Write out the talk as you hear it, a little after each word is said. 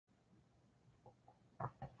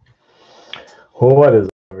What is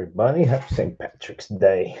up, everybody? Happy St. Patrick's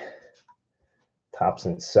Day. Topps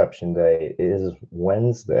Inception Day is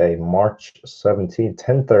Wednesday, March 17th,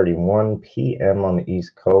 10:31 p.m. on the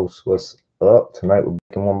East Coast. What's up? Tonight we're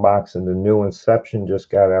making one box and the new Inception just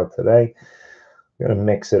got out today. We're going to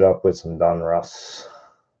mix it up with some Donruss,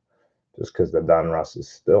 just because the Donruss is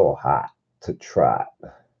still hot to trot.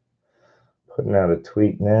 Putting out a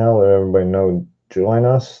tweet now, let everybody know. Join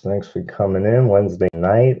us. Thanks for coming in Wednesday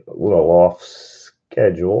night. A little off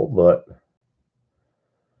schedule, but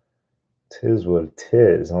tis what it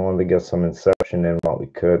is. I wanted to get some Inception in while we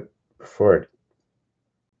could before it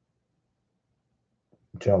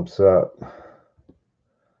jumps up.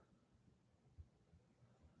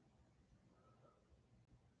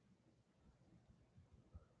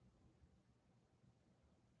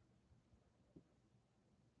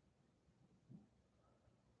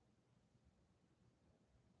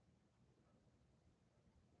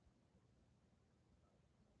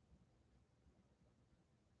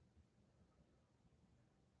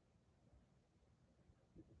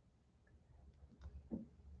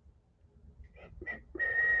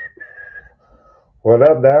 What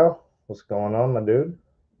up, Dow? What's going on, my dude?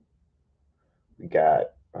 We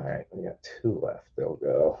got two left. They'll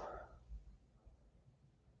go.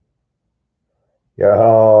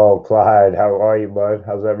 Yo, Clyde, how are you, bud?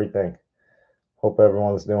 How's everything? Hope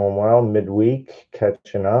everyone's doing well. Midweek,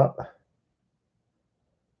 catching up.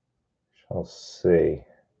 Shall see.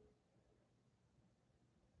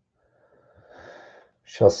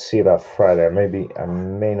 Shall see that Friday. I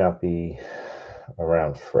may not be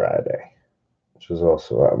around Friday, which is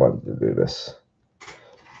also why I wanted to do this.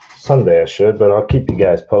 Sunday I should, but I'll keep you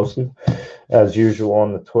guys posted. As usual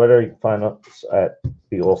on the Twitter, you can find us at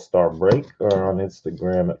the All-Star Break or on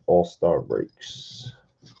Instagram at All-Star Breaks.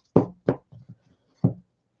 All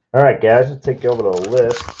right, guys, let's take you over to the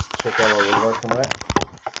list. Check out what we're working with.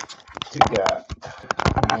 What you got?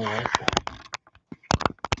 All right.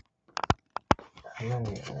 How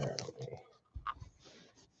many are we?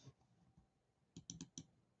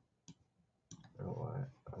 You know what?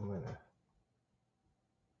 I'm gonna.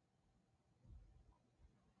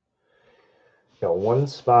 Got one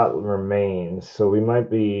spot remains, so we might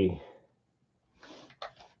be.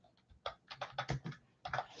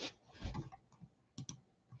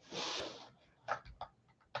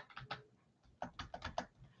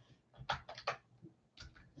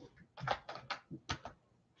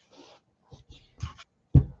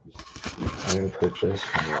 I didn't put this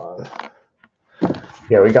one on.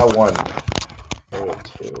 Yeah, we got one. We got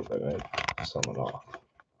two, but I took someone off.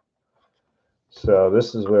 So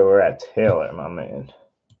this is where we're at. Taylor, my man.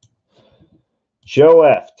 Joe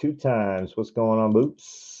F, 2 times. What's going on,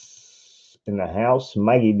 Boots? In the house.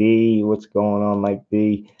 Mikey D, what's going on, Mike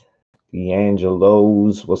D?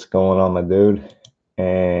 D'Angelo's, what's going on, my dude?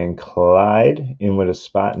 And Clyde in with a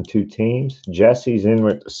spot in 2 teams. Jesse's in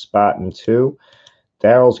with a spot in 2.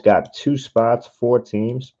 Daryl's got 2 spots, 4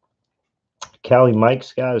 teams. Cali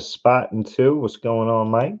Mike's got a spot in 2. What's going on,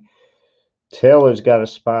 Mike? Taylor's got a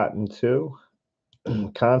spot in 2.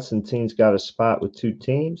 Constantine's got a spot with 2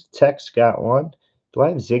 teams. Tech's got 1. Do I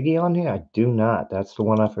have Ziggy on here? I do not. That's the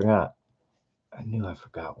one I forgot. I knew I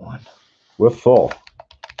forgot one. We're full.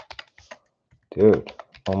 Dude,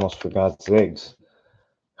 almost forgot Ziggs.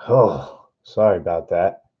 Oh, sorry about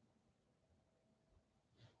that.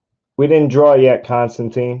 We didn't draw yet,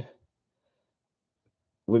 Constantine.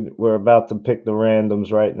 We're about to pick the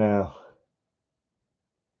randoms right now.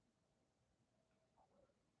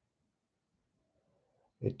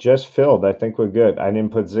 It just filled. I think we're good. I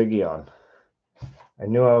didn't put Ziggy on. I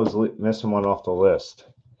knew I was missing one off the list.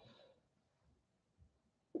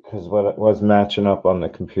 Because what it was matching up on the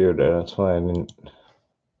computer. That's why I didn't.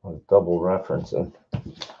 I was double referencing.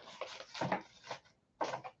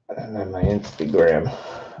 And then my Instagram.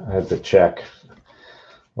 I had to check. I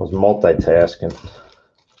was multitasking.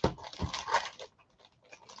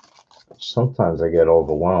 Sometimes I get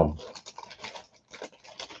overwhelmed.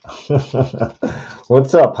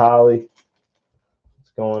 What's up, Holly?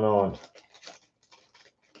 What's going on?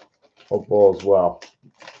 Hope all is well.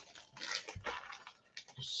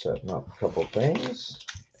 Just setting up a couple things.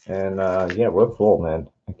 And yeah, we're full, man.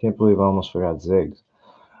 I can't believe I almost forgot Ziggs.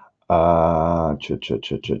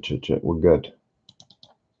 We're good.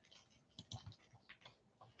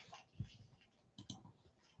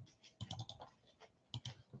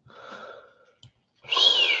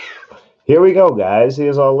 Here we go, guys.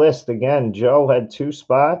 Here's our list again. Joe had 2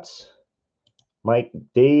 spots. Mike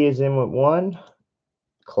D is in with 1.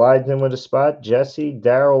 Clyde's in with a spot. Jesse,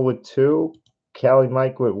 Daryl with 2. Callie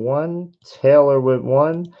Mike with 1. Taylor with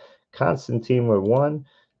 1. Constantine with 1.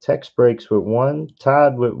 Text Breaks with 1.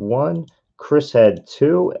 Todd with 1. Chris had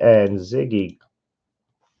 2. And Ziggy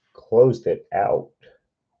closed it out.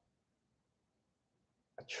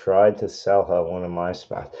 I tried to sell her one of my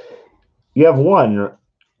spots. You have 1.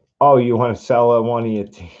 Oh, you want to sell her one of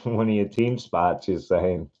your team spots, you're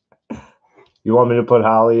saying. You want me to put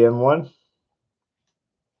Holly in 1?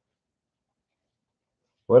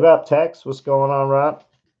 What up, Tex? What's going on, Rob?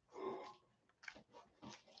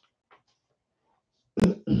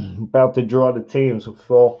 About to draw the teams with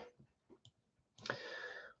full.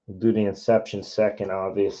 We'll do the Inception second,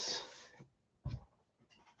 obvious.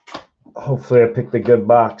 Hopefully I picked a good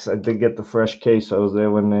box. I did get the fresh case. I was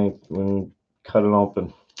there when cut it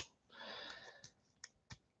open.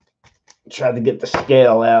 Tried to get the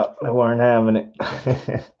scale out. They weren't having it.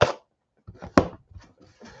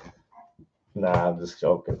 Nah, I'm just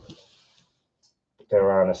joking.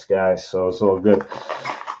 They're honest guys, so it's all good.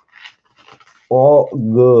 All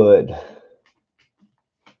good.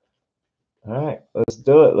 All right, let's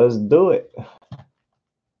do it. Let's do it.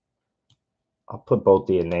 I'll put both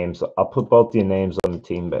of your names. I'll put both of your names on the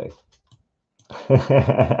team bag.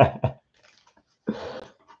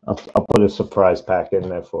 I'll put a surprise pack in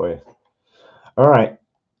there for you. All right.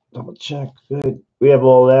 Double check. Good. We have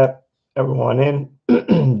all that. Everyone in.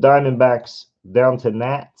 Diamondbacks down to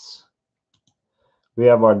Nats. We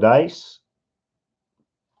have our dice.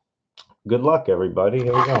 Good luck, everybody.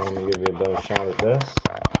 Here we go. Let me give you a better shot at this.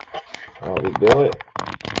 While we do it.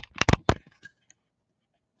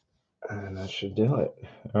 And that should do it.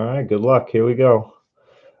 All right. Good luck. Here we go.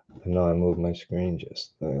 I know I moved my screen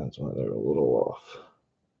just. That's why they're a little off.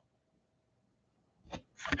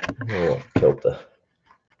 Oh, tilted.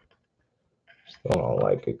 Still don't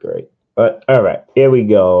like it great. But all right, here we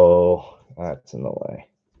go. That's in the way.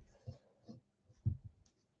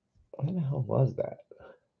 What the hell was that?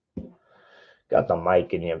 Got the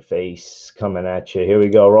mic in your face coming at you. Here we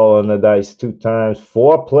go. Rolling the dice 2 times.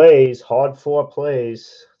 4 plays. Hard 4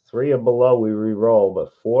 plays. 3 or below we re-roll,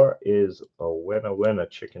 but 4 is a winner,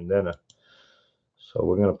 chicken dinner. So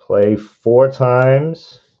we're going to play 4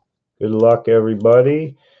 times. Good luck,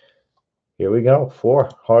 everybody. Here we go. 4.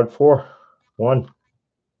 Hard 4. 1,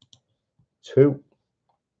 2,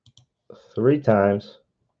 3 times.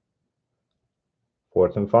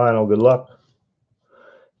 4th and final. Good luck.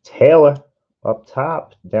 Taylor up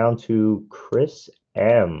top down to Chris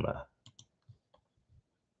M.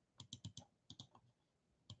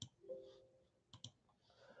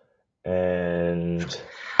 And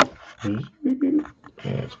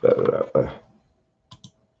it's better that way.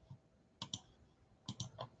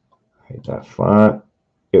 Hate that font.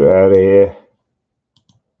 Get out of here.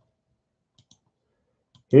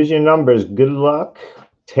 Here's your numbers. Good luck.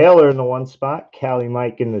 Taylor in the 1 spot. Callie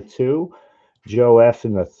Mike in the 2. Joe F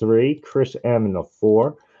in the 3. Chris M in the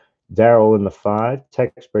 4. Daryl in the 5.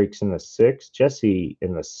 Text Breaks in the 6. Jesse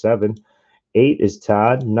in the 7. 8 is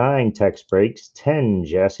Todd. 9 Text Breaks. 10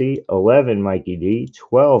 Jesse. 11 Mikey D.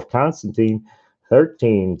 12 Constantine.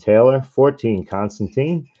 13 Taylor. 14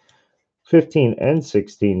 Constantine. 15 and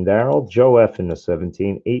 16 Daryl. Joe F in the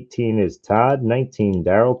 17. 18 is Todd. 19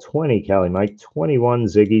 Daryl. 20 Callie Mike. 21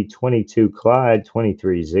 Ziggy. 22 Clyde.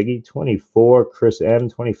 23 Ziggy. 24 Chris M.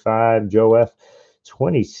 25 Joe F.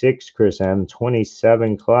 26 Chris M.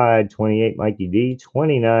 27 Clyde. 28 Mikey D.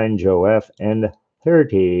 29 Joe F. And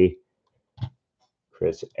 30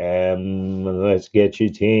 Chris M. Let's get your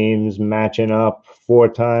teams matching up 4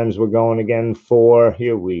 times. We're going again 4.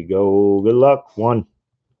 Here we go. Good luck. 1,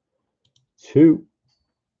 2,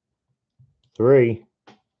 3.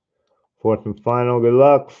 4th and final. Good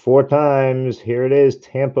luck. 4 times. Here it is.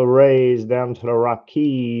 Tampa Rays down to the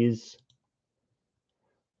Rockies.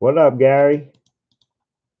 What up, Gary?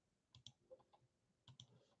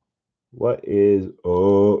 What is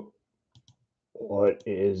up? What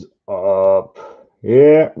is up?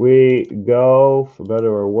 Here we go. For better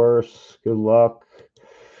or worse. Good luck.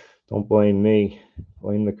 Don't blame me.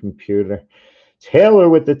 Blame the computer. Taylor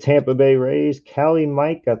with the Tampa Bay Rays. Callie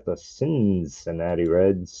Mike got the Cincinnati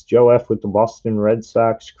Reds. Joe F with the Boston Red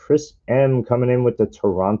Sox. Chris M coming in with the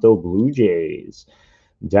Toronto Blue Jays.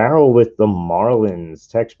 Daryl with the Marlins.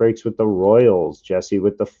 Text Breaks with the Royals. Jesse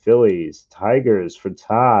with the Phillies. Tigers for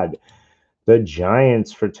Todd. The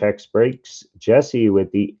Giants for Text Breaks. Jesse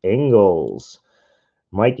with the Angels.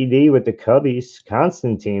 Mikey D with the Cubbies.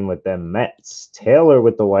 Constantine with the Mets. Taylor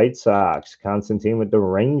with the White Sox. Constantine with the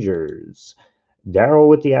Rangers. Daryl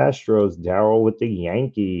with the Astros. Daryl with the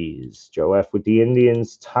Yankees. Joe F with the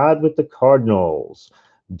Indians. Todd with the Cardinals.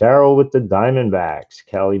 Daryl with the Diamondbacks.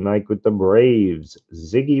 Callie Mike with the Braves.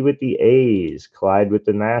 Ziggy with the A's. Clyde with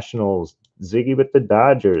the Nationals. Ziggy with the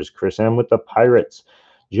Dodgers, Chris M with the Pirates,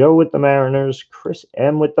 Joe with the Mariners, Chris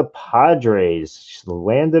M with the Padres.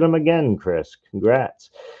 Landed them again, Chris. Congrats.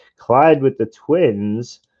 Clyde with the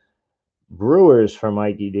Twins, Brewers for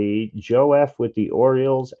Mikey D, Joe F with the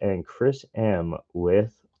Orioles, and Chris M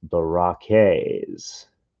with the Rockies.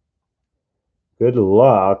 Good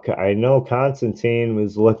luck. I know Constantine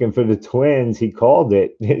was looking for the Twins. He called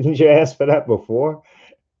it. Didn't you ask for that before?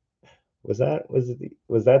 Was that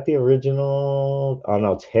the original? Oh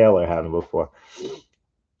no, Taylor had him before.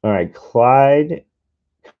 All right, Clyde.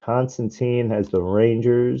 Constantine has the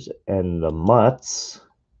Rangers and the Mutts.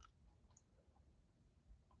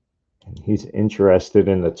 And he's interested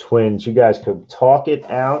in the Twins. You guys could talk it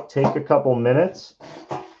out. Take a couple minutes.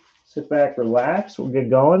 Sit back, relax. We'll get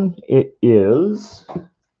going. It is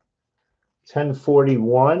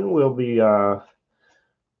 10:41. We'll be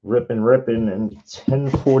ripping, and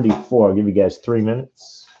 10:44. I'll give you guys 3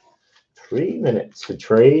 minutes. 3 minutes for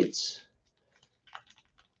trades.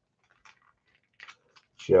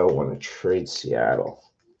 Joe want to trade Seattle.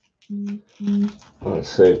 Let's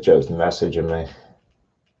see if Joe's messaging me.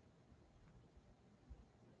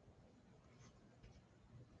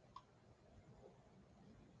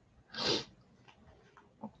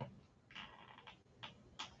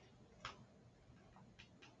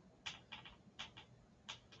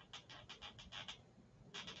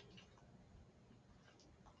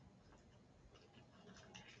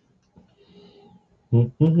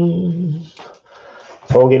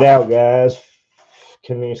 Hold it out, guys.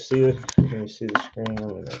 Can you see the screen?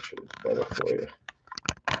 Let me make sure it's better for you.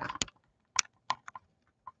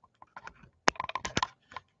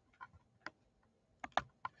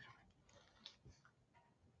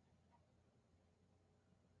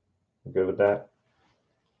 You good with that?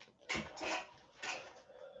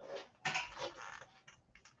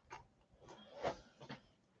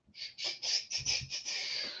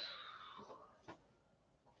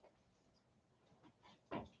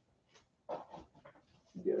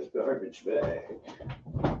 Get a garbage bag.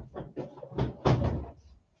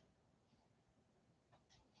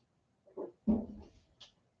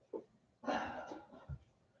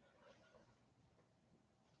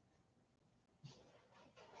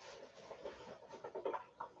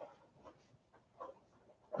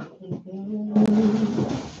 I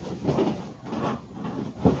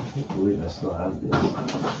can't believe I still have this. I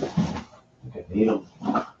could need them.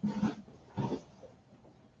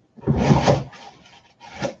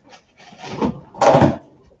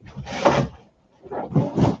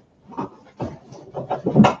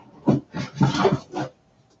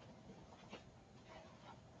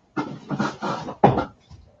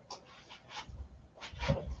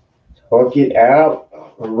 Hook it out.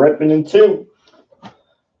 We're ripping in two.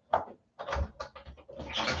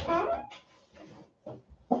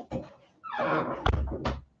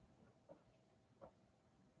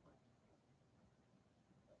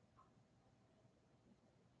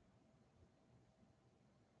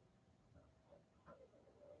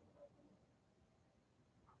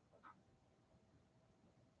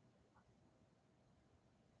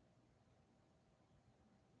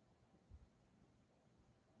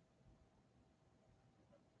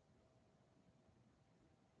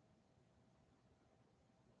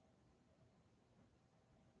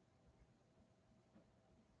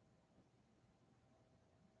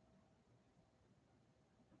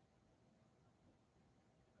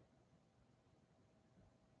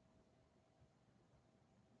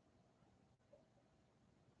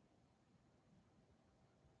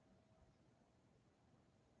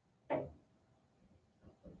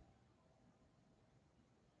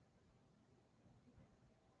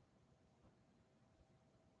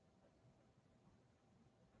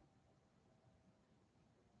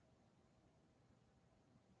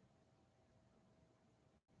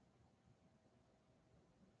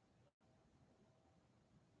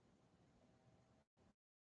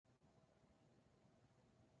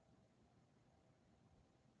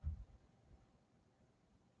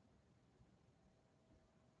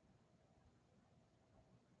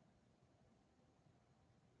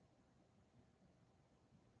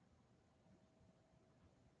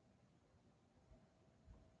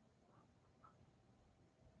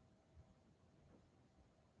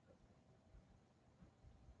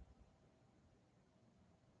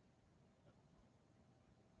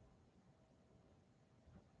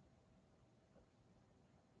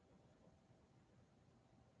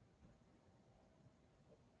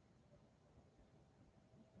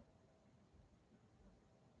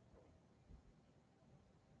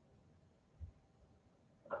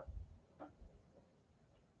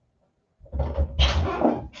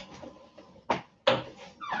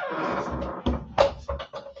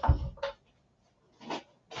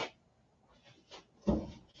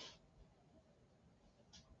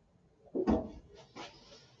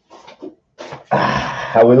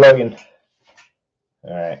 How we looking?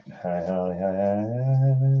 All right.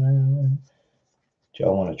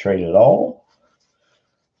 Joe, want to trade it all?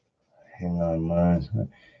 Hang on, mine.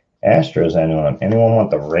 Astros, anyone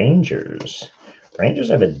want the Rangers? Rangers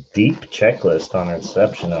have a deep checklist on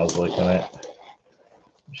Inception I was looking at.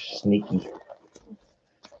 Sneaky.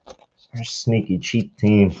 They're a sneaky, cheap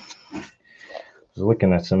team. I was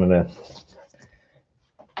looking at some of the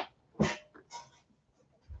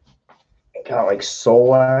kind of like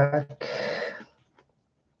Solak.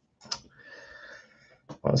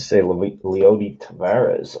 I want to say Leody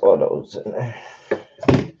Tavares autos in there.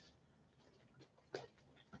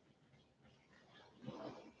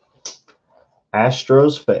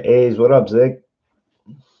 Astros for A's. What up, Zig?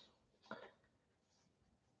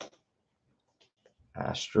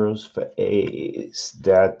 Astros for A's.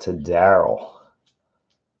 That to Daryl.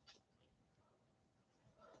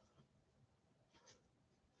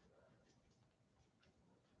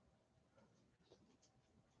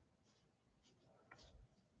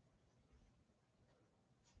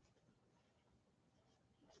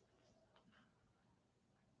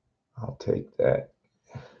 I'll take that.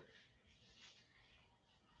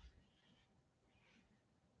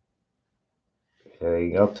 There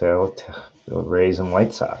you go, Taylor. Rays and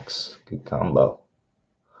White Sox. Good combo.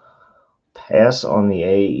 Pass on the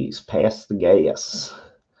A's. Pass the gas.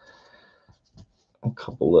 A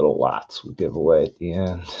couple little lots we'll give away at the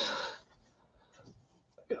end.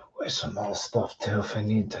 Give away some other stuff too if I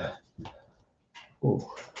need to. Ooh.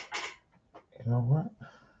 You know what?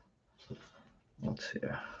 Let's see.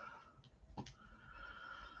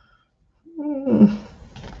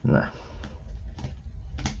 Nah.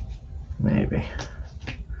 Maybe.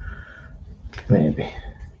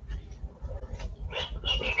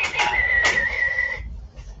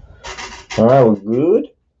 All right, we're good.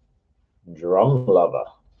 Drum lover.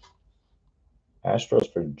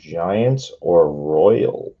 Astros for Giants or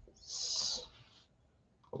Royals?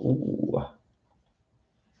 Ooh.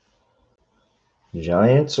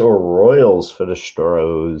 Giants or Royals for the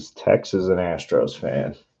Stros? Tex is an Astros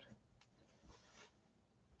fan.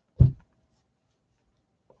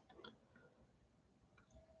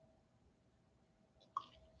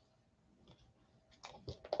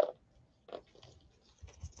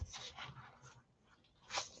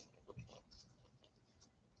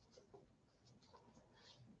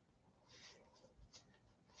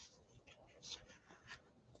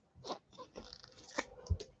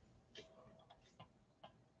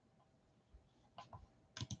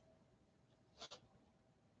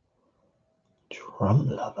 Drum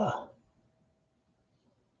lover.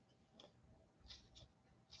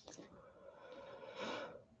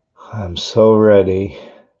 I'm so ready.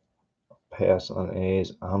 Pass on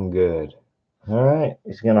A's. I'm good. All right.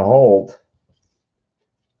 He's going to hold.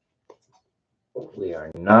 We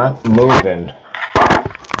are not moving.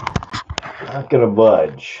 Not going to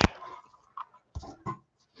budge.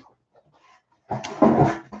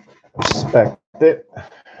 Respect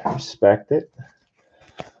it.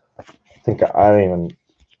 I think I don't even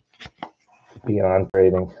be on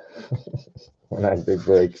trading when I do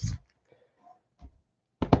breaks.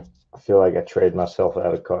 I feel like I trade myself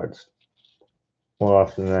out of cards more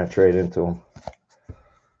often than I trade into them.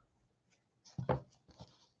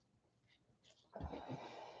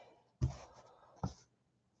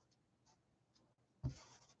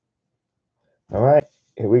 All right,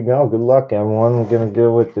 here we go. Good luck, everyone. We're going to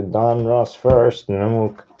go with the Donruss first, and then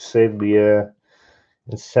we'll save the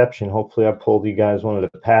Inception. Hopefully I pulled you guys one of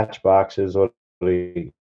the patch boxes or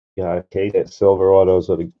the case silver autos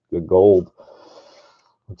or the gold.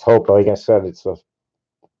 Let's hope, like I said, it's the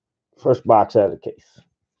first box out of the case.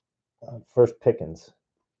 First pickings.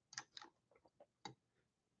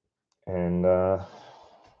 And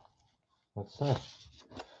let's see.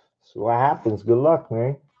 See what happens. Good luck,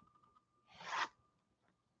 man.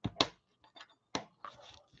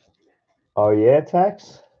 Oh, yeah,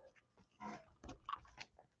 Tex?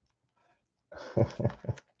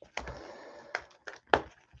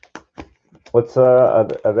 What's are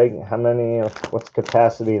they? How many? What's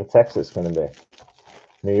capacity in Texas going to be?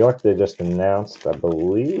 New York, they just announced, I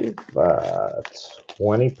believe,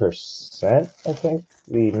 20%. I think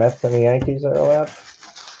the Mets and the Yankees are allowed.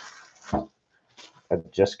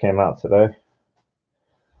 That just came out today.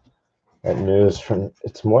 That news from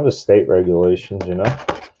it's more the state regulations, you know.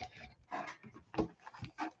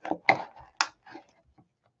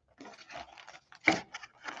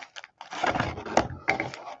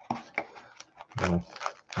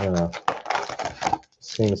 You know,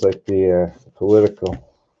 seems like the political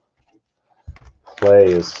play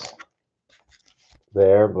is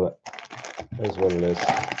there, but it is what it is.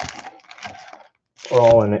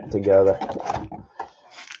 rolling it together.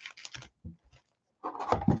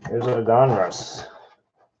 Here's our Donruss.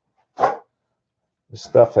 This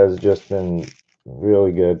stuff has just been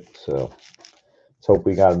really good, so let's hope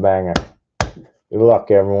we got a banger. Good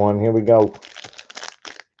luck, everyone. Here we go.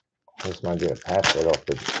 This might be a patch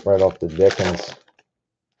right off the Dickens.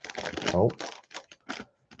 Oh,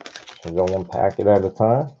 should go one packet at a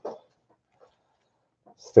time.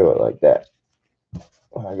 Let's do it like that.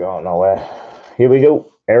 I'm going nowhere. Here we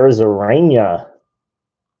go. Arizona.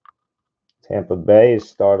 Tampa Bay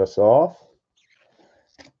start us off.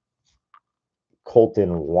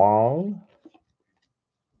 Colton Wong.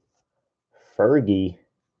 Fergie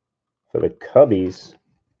for the Cubbies.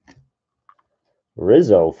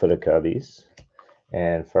 Rizzo for the Cubbies.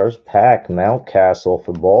 And first pack, Mountcastle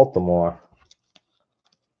for Baltimore.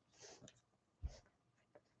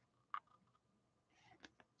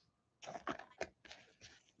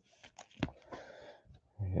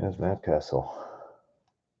 Here's Mountcastle.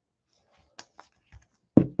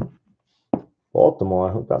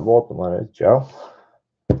 Baltimore. Who got Baltimore? That's Joe.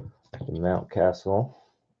 Mountcastle.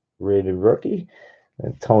 Rated rookie.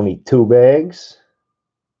 And Tony Two Bags.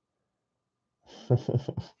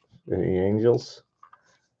 The Angels.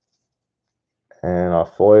 And our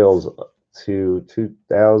foils to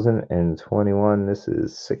 2021. This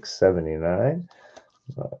is 679.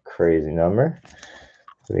 Crazy number.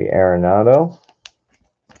 For the Arenado.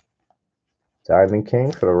 Diamond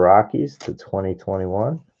King for the Rockies to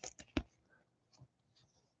 2021.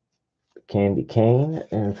 Candy Cane.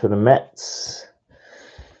 And for the Mets,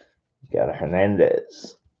 you got a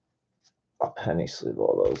Hernandez. A penny sleeve,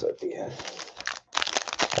 all those at the end.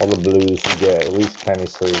 All the blues we get, at least penny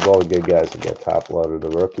sleeve. All the good guys will get top loaded. The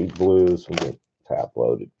rookie blues will get top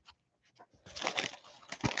loaded.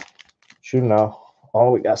 You know.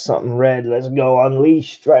 Oh, we got something red. Let's go.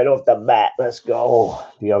 Unleashed right off the bat. Let's go.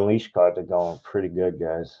 The Unleashed cards are going pretty good,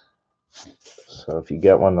 guys. So if you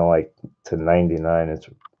get one to 99, it's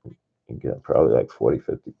you get probably like 40,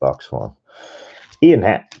 50 bucks for them. Ian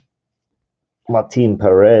Happ. Martin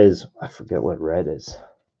Perez. I forget what red is.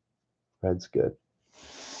 Red's good.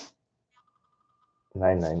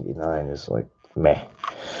 $9.99 is like meh.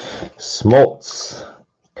 Smoltz.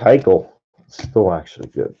 Keuchel. Still actually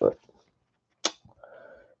good, but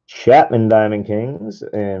Chapman Diamond Kings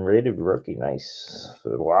and rated rookie. Nice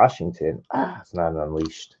for Washington. It's not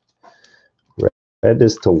Unleashed. Red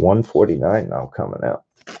is to 149 now coming out.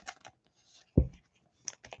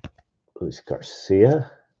 Luis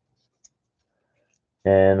Garcia.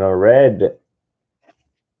 And a red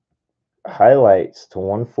highlights to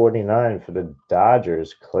 149 for the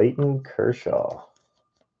Dodgers. Clayton Kershaw.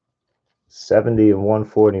 70 of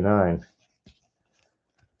 149.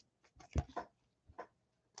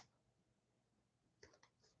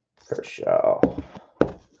 Kershaw.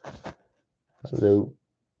 Hello.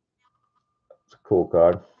 It's a cool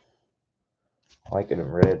card. I like it in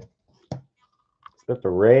red. Got the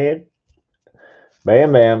red.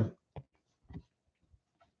 Bam Bam.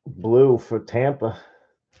 Blue for Tampa.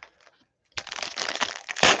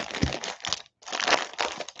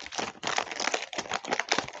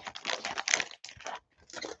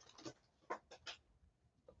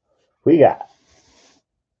 We got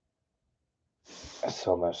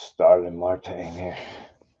so much started in Marte here.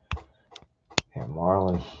 And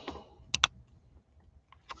Marlin.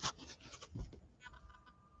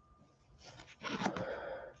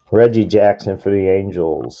 Reggie Jackson for the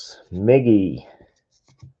Angels. Miggy.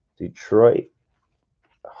 Detroit.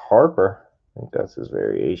 Harper. I think that's his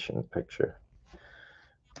variation picture.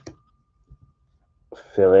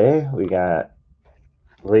 Philly. We got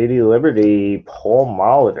Lady Liberty. Paul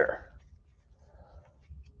Molitor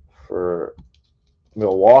for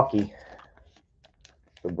Milwaukee.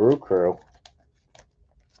 The Brew Crew.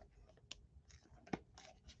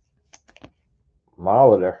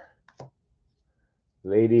 Molitor.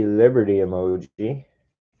 Lady Liberty emoji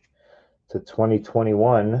to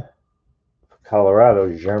 2021 for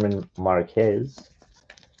Colorado, German Marquez.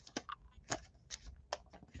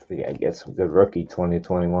 We gotta get some good rookie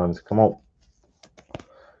 2021s. Come on.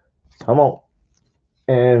 Come on.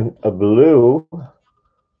 And a blue.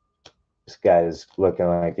 This guy is looking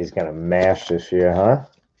like he's gonna mash this year, huh?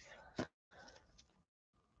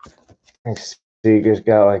 I see he just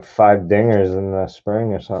got like 5 dingers in the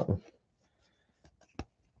spring or something.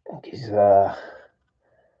 I think he's gonna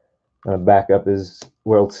back up his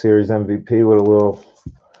World Series MVP with a little.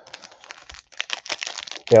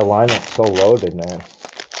 Their lineup's so loaded, man.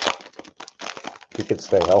 If he could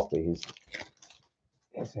stay healthy,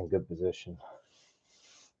 he's in good position.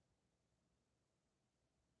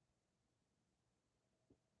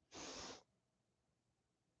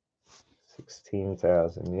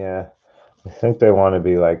 16,000. Yeah. I think they want to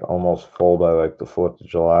be like almost full by like the 4th of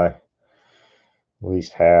July. At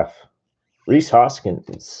least half. Reese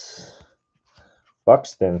Hoskins.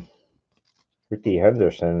 Buxton. Ricky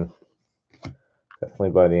Henderson.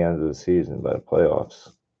 Definitely by the end of the season, by the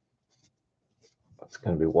playoffs. It's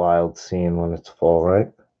going to be wild seeing when it's full,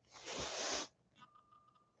 right?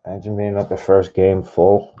 Imagine being at the first game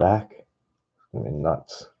full back. I mean,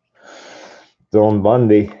 nuts. Dylan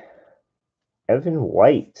Bundy. Evan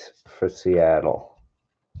White for Seattle.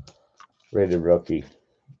 Rated rookie.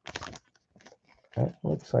 That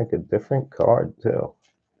looks like a different card, too.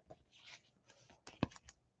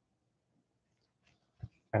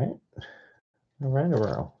 Right? Right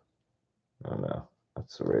around. Oh, no.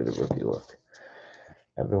 That's the rated rookie look.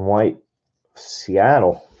 Evan White,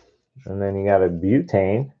 Seattle. And then you got a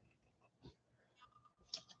Butane.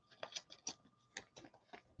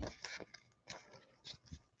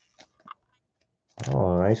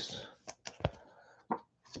 Oh, nice.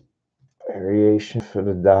 Variation for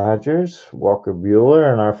the Dodgers. Walker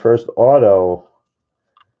Buehler. And our first auto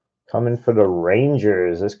coming for the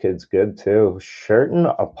Rangers. This kid's good, too. Sherton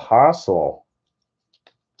Apostle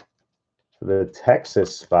for the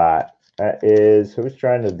Texas spot. That is, who's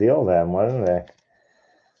trying to deal them, wasn't they?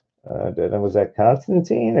 Was that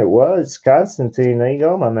Constantine? It was Constantine. There you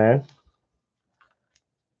go, my man.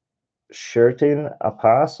 Sherton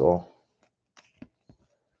Apostle.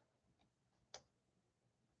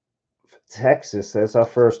 Texas, that's our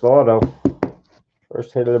first auto.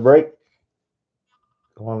 First hit of the break.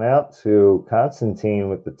 Going out to Constantine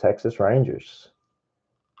with the Texas Rangers.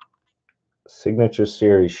 Signature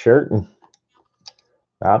Series Sherton.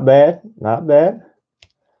 Not bad. Not bad.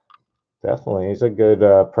 Definitely. He's a good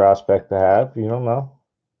prospect to have. You don't know.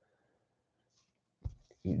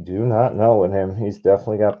 You do not know with him. He's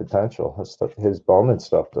definitely got potential. His Bowman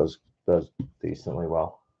stuff does decently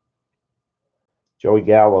well. Joey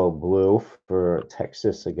Gallo blue for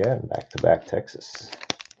Texas again. Back-to-back Texas.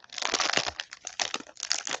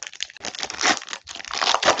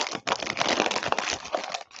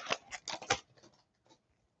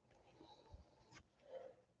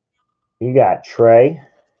 You got Trey.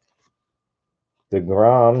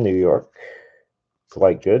 DeGrom, New York.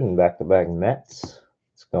 Dwight Gooden, back-to-back Mets.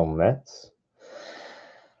 Let's go Mets.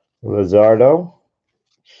 Luzardo.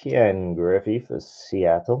 Ken Griffey for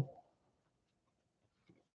Seattle.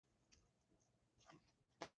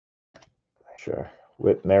 Sure.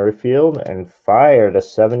 Whit Merrifield and fire to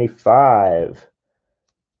 75.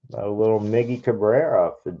 A little Miggy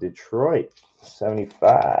Cabrera for Detroit.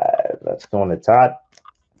 75. That's going to Todd.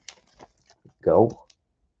 Go.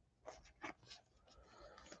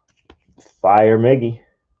 Fire Miggy.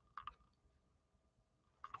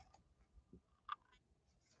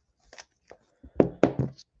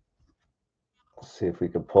 Let's see if we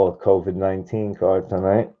can pull a COVID-19 card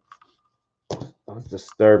tonight. Those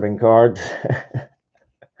disturbing cards.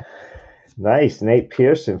 Nice. Nate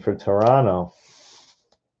Pearson for Toronto.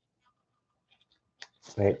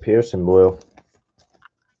 Nate Pearson blue.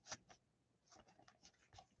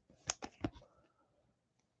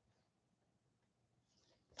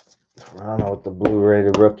 Toronto with the blue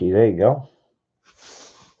rated rookie. There you go.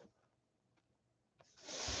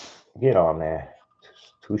 Get on there.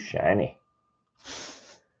 Too shiny.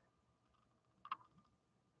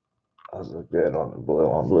 Those look good on the blue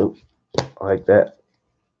on blue. I like that.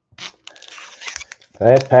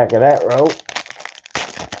 Last pack of that rope.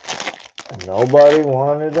 Nobody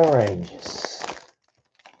wanted the Rangers.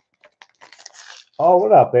 Oh,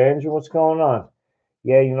 what up, Andrew? What's going on?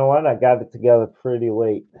 Yeah, you know what? I got it together pretty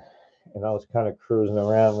late. And I was kind of cruising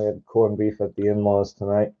around. We had corned beef at the in-laws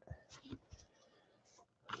tonight.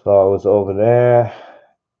 So I was over there.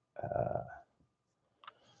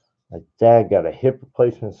 My dad got a hip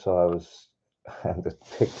replacement, so I had to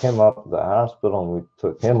pick him up at the hospital, and we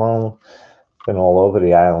took him home. Been all over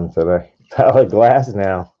the island today. Pallet glass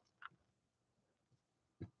now.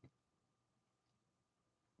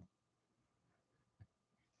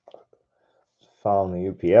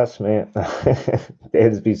 Following the UPS, man.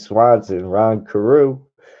 Dansby Swanson, Ron Carew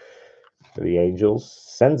for the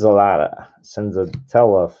Angels. Senzatella,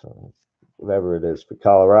 whatever it is, for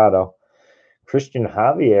Colorado. Christian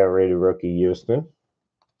Javier, rated rookie, Houston.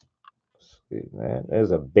 Man,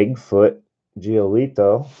 there's a Bigfoot,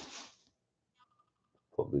 Giolito.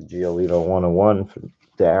 Pull the Giolito 101 for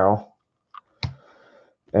Darryl.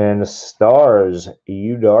 And the Stars,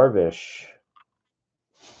 Yu Darvish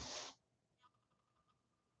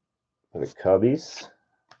for the Cubbies.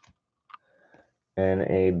 And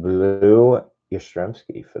a blue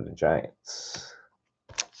Yastrzemski for the Giants.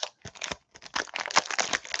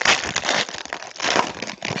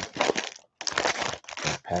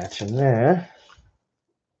 matching there.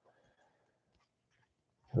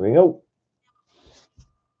 Here we go.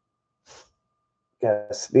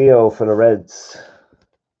 Castillo for the Reds.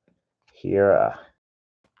 Hira.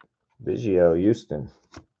 Biggio, Houston.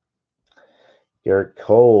 Garrett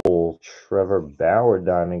Cole, Trevor Bauer,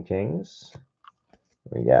 Diamond Kings.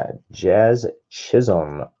 We got Jazz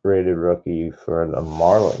Chisholm, rated rookie for the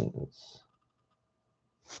Marlins.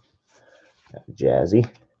 Jazzy.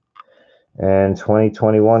 And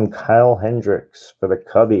 2021 Kyle Hendricks for the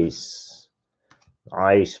Cubbies.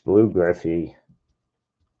 Nice blue Griffey.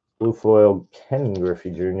 Blue foil Ken Griffey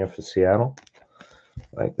Jr. for Seattle.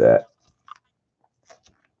 Like that.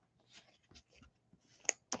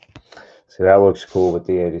 See, that looks cool with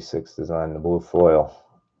the 86 design, the blue foil.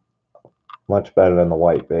 Much better than the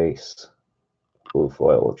white base. Blue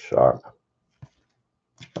foil looks sharp.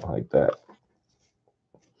 I like that.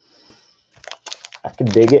 I can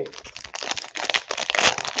dig it.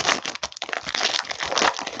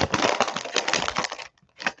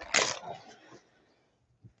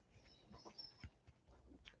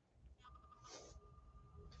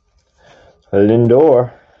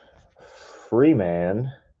 Lindor,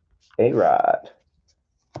 Freeman, A-Rod,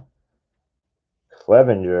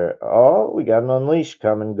 Clevenger. Oh, we got an Unleashed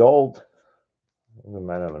coming, gold. We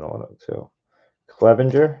might have an auto too.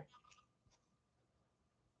 Clevenger,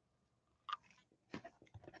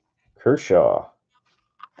 Kershaw,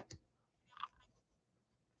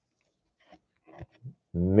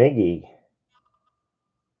 Miggy,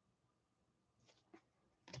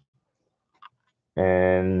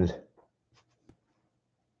 and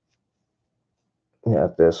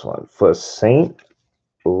got this one for St.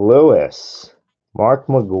 Louis. Mark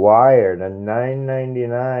McGuire, the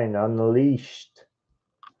 $9.99 Unleashed.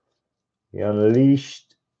 He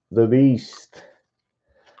unleashed the beast.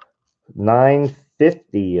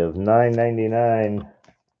 $9.50 of $9.99.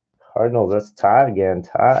 Cardinals, that's tied again.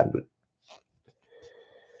 Tied.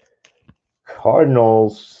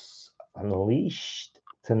 Cardinals Unleashed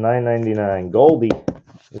to $9.99. Goldie.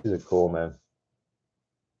 These are cool, man.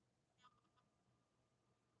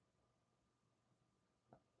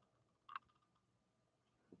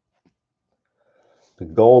 The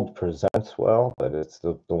gold presents well, but it's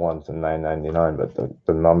the ones in $9.99, but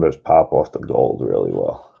the numbers pop off the gold really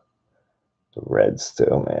well. The Reds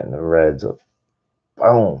too, man. The Reds are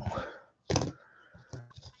boom.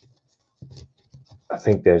 I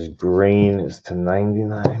think there's green is to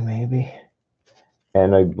 99 maybe.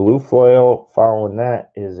 And a blue foil following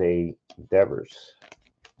that is a Devers.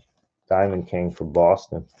 Diamond King for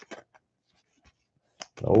Boston.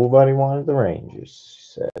 Nobody wanted the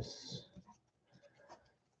Rangers, says.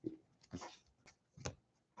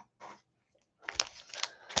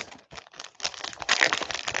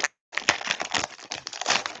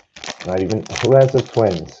 Not even, who has the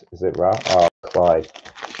Twins? Is it Rob? Oh, Clyde.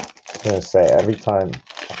 I was going to say, every time,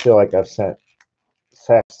 I feel like I've sent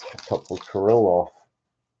text a couple Kirilloff.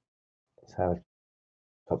 He's had a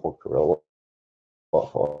couple Kirilloff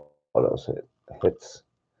autos hits.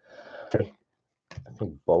 I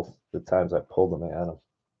think both the times I pulled them at him.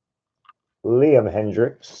 Liam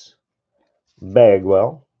Hendricks.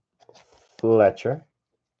 Bagwell. Fletcher.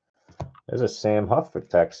 There's a Sam Huff for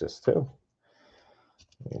Texas, too.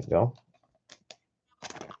 There you go.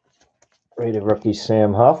 Rated rookie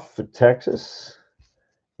Sam Huff for Texas.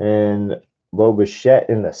 And Bo Bichette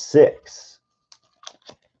in the 6.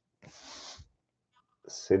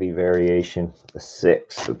 City variation, the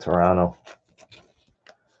 6 for Toronto.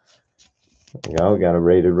 There you go. We got a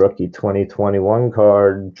rated rookie 2021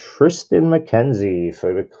 card. Tristan McKenzie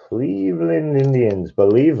for the Cleveland Indians.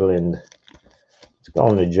 Believeland. It's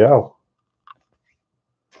going to Joe.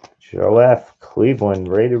 Joe F. Cleveland,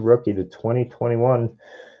 rated rookie to 2021.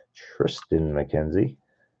 Tristan McKenzie.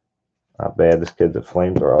 Not bad. This kid's a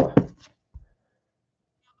flamethrower.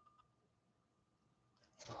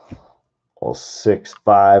 Well, 6'5",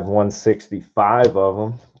 165 of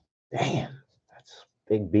them. Damn, that's a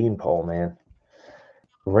big beanpole, man.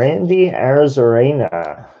 Randy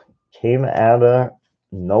Arozarena came out of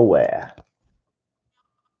nowhere.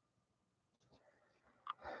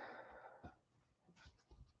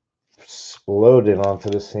 Exploded onto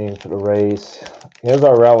the scene for the Rays. Here's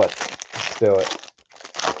our relic. Let's do it.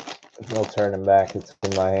 There's no turning back. It's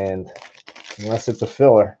in my hand. Unless it's a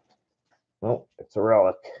filler. Nope, it's a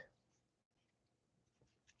relic.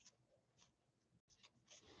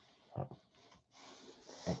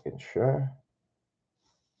 Making sure.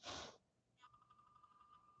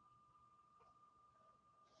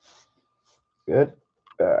 Good.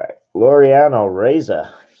 All right. Laureano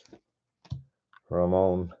Reza.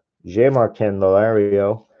 Ramon. J. Martin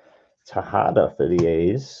Delario. Tejada for the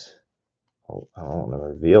A's. Oh, I don't want to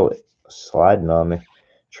reveal it. Sliding on me.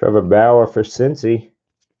 Trevor Bauer for Cincy.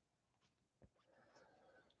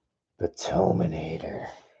 The Terminator.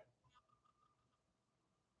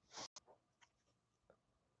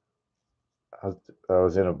 I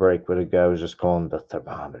was in a break where the guy was just calling the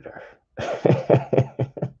thermometer.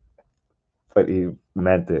 But he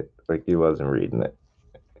meant it like he wasn't reading it.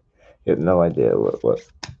 He had no idea what it was.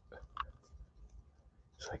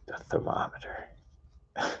 It's like the thermometer.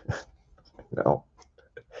 No.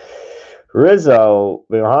 Rizzo.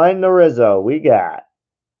 Behind the Rizzo, we got.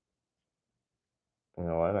 You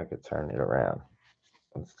know what? I could turn it around.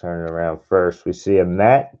 Let's turn it around first. We see a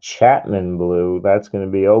Matt Chapman blue. That's going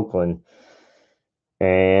to be Oakland.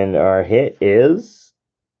 And our hit is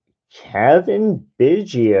Kevin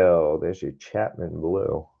Biggio. There's your Chapman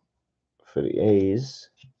blue for the A's.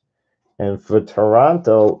 And for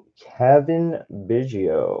Toronto, Kevin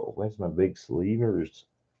Biggio. Where's my big sleevers?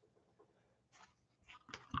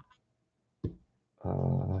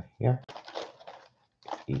 Here.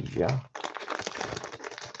 Yeah.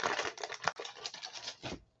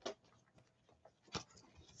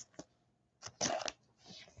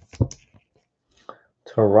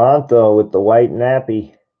 Toronto with the white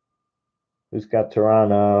nappy. Who's got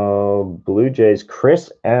Toronto Blue Jays?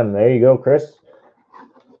 Chris M. There you go, Chris.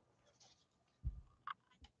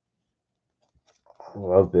 I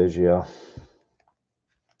love Biggio.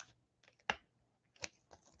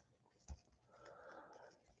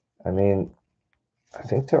 I mean, I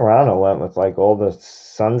think Toronto went with like all the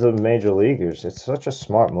sons of major leaguers. It's such a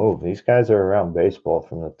smart move. These guys are around baseball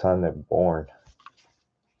from the time they're born.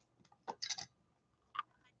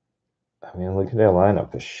 I mean, look at their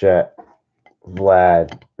lineup. Bichette,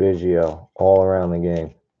 Vlad, Biggio, all around the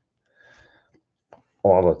game.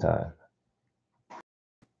 All the time.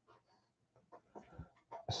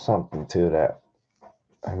 Something to that.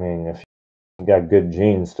 I mean, if you got good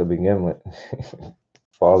genes to begin with.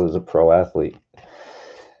 Father's a pro athlete.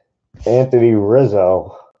 Anthony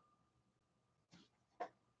Rizzo.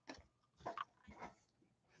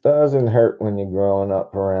 Doesn't hurt when you're growing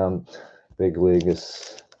up around big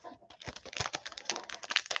leaguers.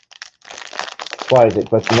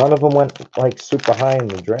 But none of them went like super high in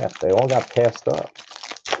the draft. They all got passed up.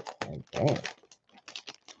 Like, damn.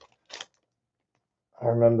 I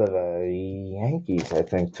remember the Yankees, I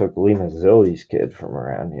think, took Lee Mazzilli's kid from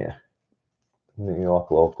around here. New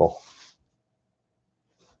York local.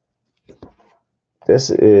 This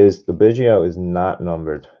is, the Biggio is not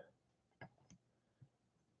numbered.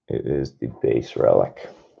 It is the base relic.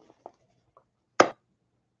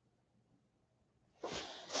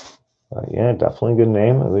 Yeah, definitely a good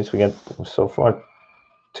name. At least we got, so far,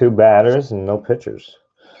 2 batters and no pitchers.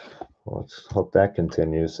 Well, let's hope that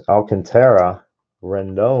continues. Alcantara,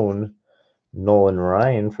 Rendon, Nolan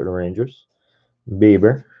Ryan for the Rangers,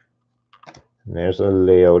 Bieber. And there's a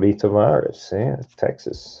Leody Tavares. Yeah,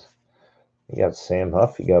 Texas. You got Sam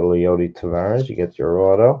Huff. You got Leody Tavares. You get your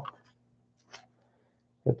auto.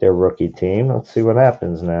 Get their rookie team. Let's see what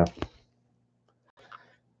happens now.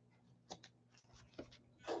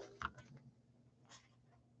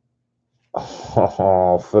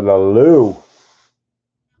 Oh, for the Lou.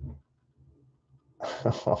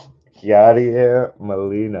 Yadier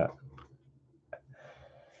Molina.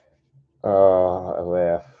 Oh, I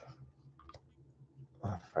laugh.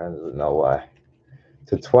 My friends would know why.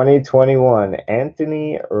 To 2021,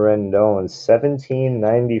 Anthony Rendon,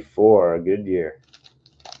 1794. A good year.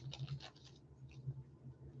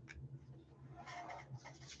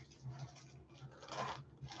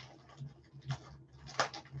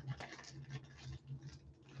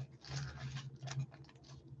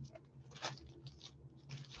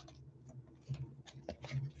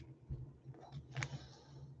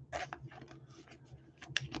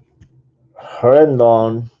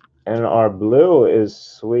 Rendon, and our blue is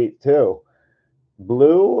sweet too.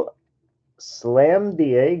 Blue Slam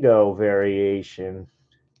Diego variation.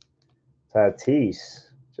 Tatis.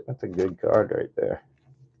 That's a good card right there.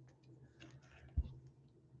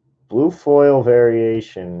 Blue foil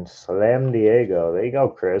variation. Slam Diego. There you go,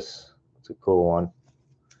 Chris. It's a cool one.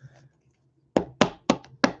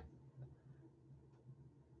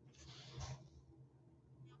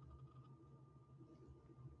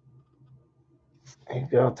 There you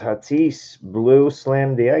go, Tatis. Blue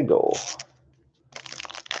Slam Diego.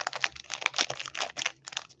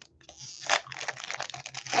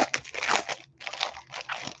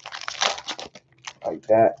 Like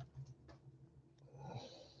that.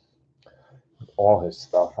 All his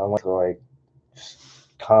stuff. I want to like just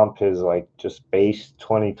comp his like just base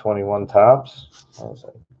 2021 tops. What was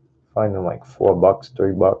it? Finding like $4,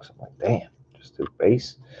 $3. I'm like, damn, just do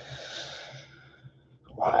base.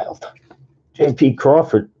 Wild. J.P.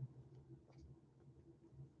 Crawford.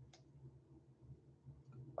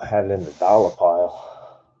 I had it in the dollar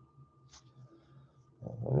pile.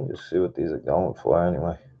 Let me just see what these are going for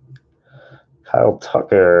anyway. Kyle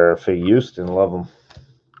Tucker for Houston. Love him.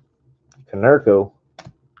 Canerco.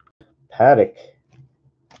 Paddock.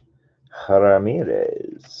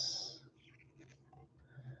 Ramirez.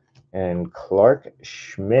 And Clark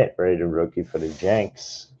Schmidt, rated rookie for the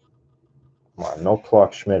Yanks. Come on, no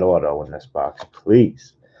Clark Schmidt auto in this box,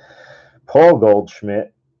 please. Paul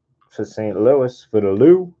Goldschmidt for St. Louis for the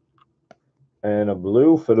Lou. And a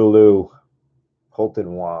blue for the Lou.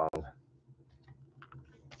 Colton Wong.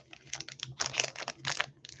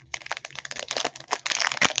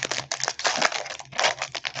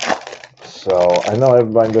 So, I know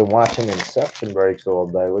everybody's been watching Inception breaks all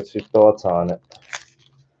day. What's your thoughts on it?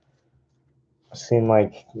 It seemed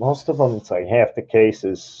like most of them, it's like half the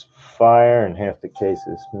cases fire and half the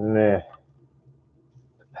cases meh.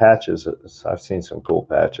 Patches, I've seen some cool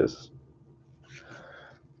patches.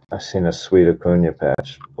 I've seen a sweet Acuna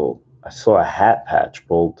patch pulled. I saw a hat patch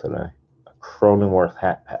pulled today. A Cronenworth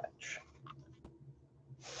hat patch.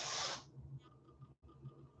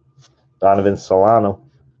 Donovan Solano.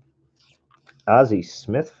 Ozzie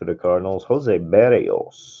Smith for the Cardinals. Jose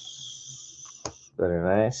Berrios. Very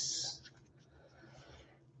nice.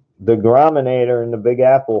 The Grominator in the Big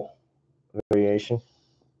Apple variation.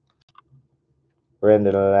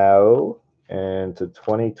 Brandon Lau. And to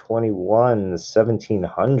 2021,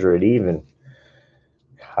 1,700 even.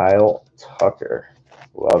 Kyle Tucker.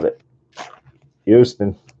 Love it.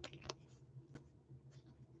 Houston.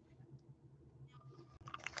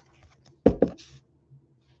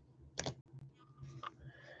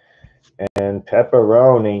 And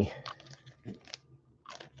Pepperoni.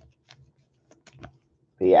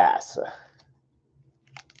 Piazza.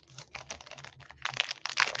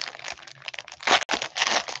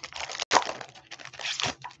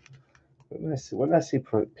 What did I see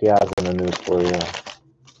Piazza in the news for?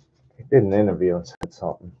 He did an interview and said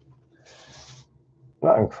something.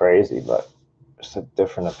 Nothing crazy, but just a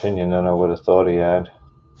different opinion than I would have thought he had.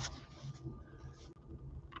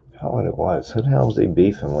 How it was. Who the hell was he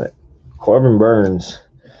beefing with? Corbin Burns.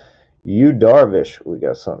 Yu Darvish. We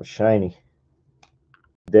got something shiny.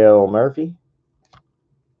 Dale Murphy.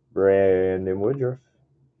 Brandon Woodruff.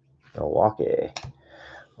 Milwaukee.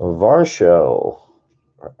 Varsho.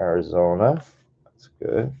 Arizona. That's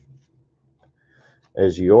good.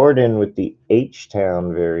 As Jordan with the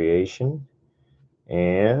H-Town variation.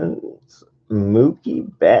 And Mookie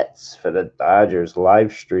Betts for the Dodgers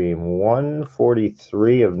live stream.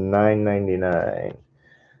 143 of 999.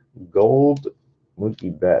 Gold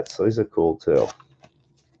Mookie Betts. So these are cool too.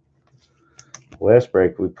 Last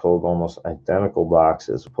break we pulled almost identical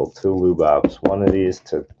boxes. We pulled 2 Lubops. One of these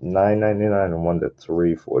to $9.99 and one to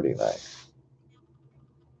 $3.49.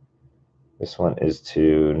 This one is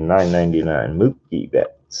to $9.99. Mookie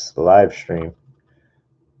Betts live stream.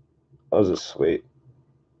 Those are sweet.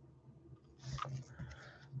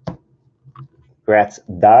 Congrats,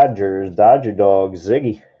 Dodgers. Dodger Dog,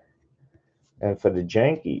 Ziggy. And for the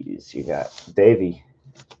Yankees, you got Davey.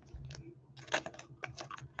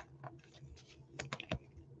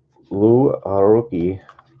 Lou rookie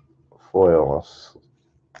foil. Let's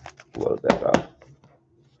load that up.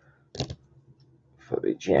 For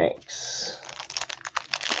the Yanks.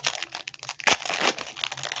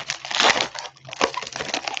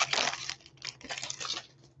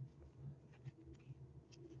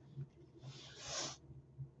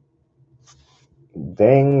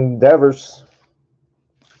 Dang Devers.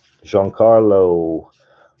 Giancarlo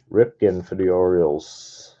Ripken for the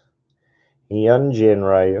Orioles. Hyunjin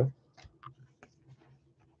Ryu.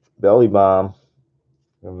 Belly Bomb.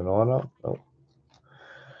 Moving on up. Nope.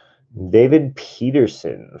 David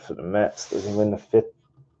Peterson for the Mets. Does he win the 5th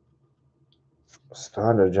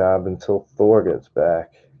starter job until Thor gets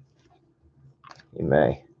back? He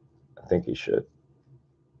may. I think he should.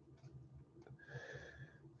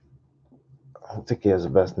 I don't think he has the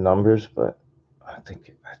best numbers, but I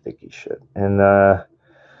think he should. And the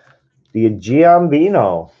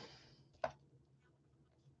Giambino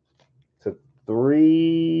to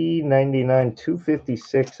 $3.99,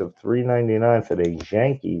 256 of $3.99 for the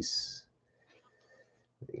Yankees.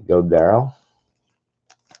 There you go, Darryl.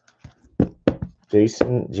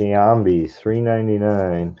 Jason Giambi,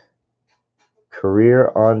 $3.99.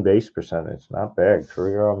 Career on base percentage, not bad.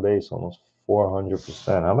 Career on base, almost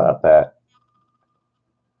 400%. How about that?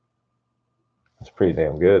 That's pretty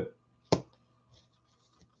damn good.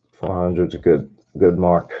 400's a good Good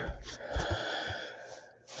mark.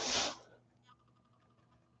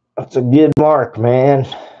 That's a good mark, man.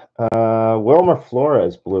 Wilmer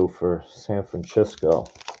Flores blue for San Francisco.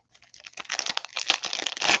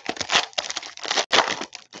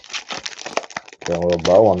 Got a little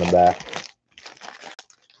bow on the back.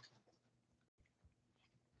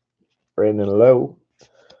 Brandon Lowe.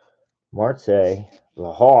 Marte. The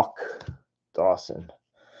Hawk. Dawson.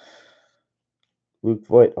 Luke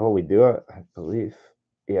Voigt. Oh, we do it, I believe.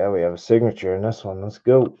 Yeah, we have a signature in this one. Let's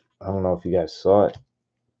go. I don't know if you guys saw it.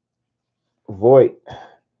 Voigt.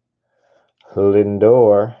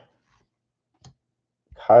 Lindor.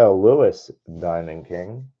 Kyle Lewis. Diamond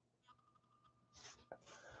King.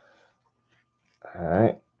 All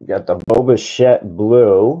right. Got the Boba Fett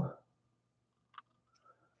blue.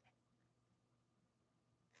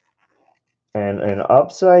 And an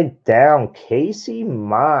upside down Casey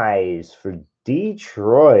Mize for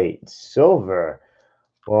Detroit. Silver.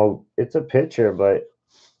 Well, it's a pitcher, but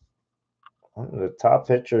one of the top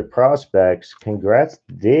pitcher prospects. Congrats,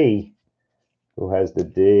 D. Who has the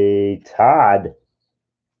D? Todd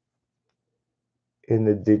in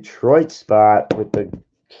the Detroit spot with the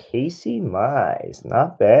Casey Mize.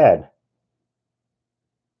 Not bad.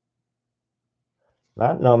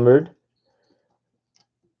 Not numbered.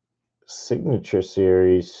 Signature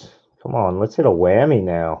series. Come on, let's hit a whammy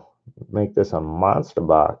now. Make this a monster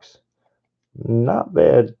box. Not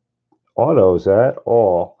bad autos at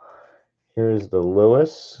all. Here's the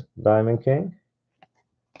Lewis Diamond King.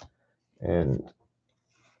 And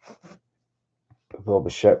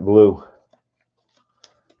Boba Fett blue.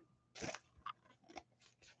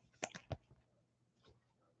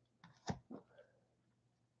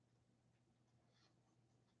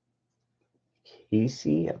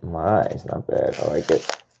 Casey Mize. Not bad. I like it.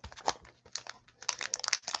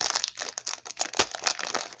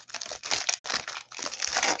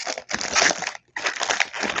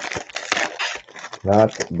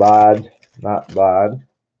 Not bad. Not bad.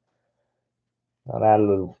 Not out of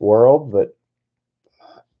the world, but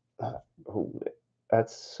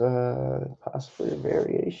that's possibly a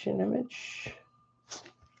variation image.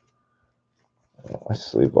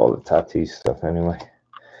 Let's leave all the Tatis stuff anyway.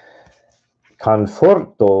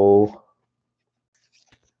 Conforto.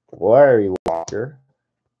 Larry Walker.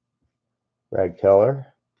 Brad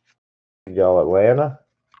Keller. Miguel Atlanta.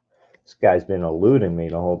 This guy's been eluding me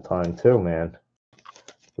the whole time too, man.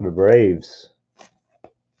 For the Braves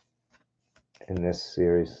in this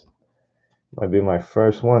series. Might be my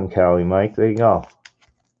first one, Cali Mike. There you go.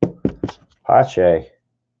 Pache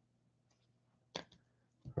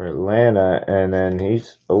for Atlanta, and then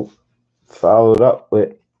he's followed up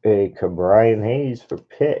with a Brian Hayes for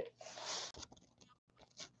Pitt.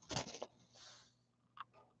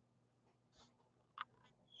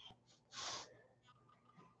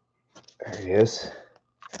 There he is.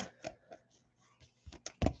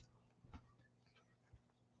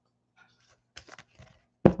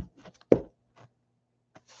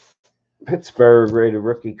 Pittsburgh rated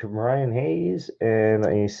rookie Brian Hayes and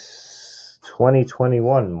a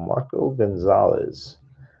 2021 Marco Gonzalez.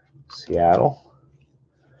 Seattle.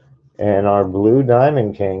 And our blue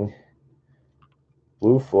Diamond King,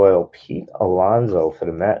 blue foil Pete Alonso for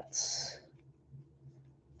the Mets.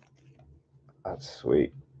 That's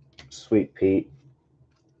sweet. Sweet Pete.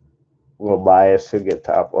 A little biased to get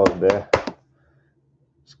top load there.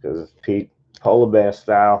 It's because it's Pete. Polar bear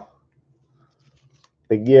style.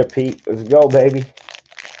 Big year, Pete. Let's go, baby.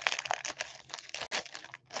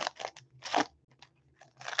 I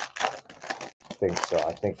think so.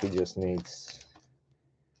 I think he just needs...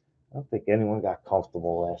 I don't think anyone got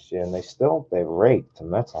comfortable last year, and they raked. The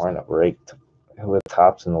Mets lineup raked. They were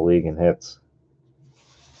tops in the league in hits.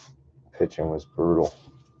 Pitching was brutal.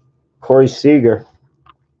 Corey Seager.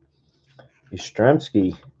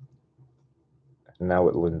 Yastrzemski. And now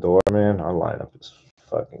with Lindor, man, our lineup is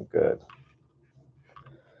fucking good.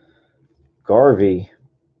 Garvey.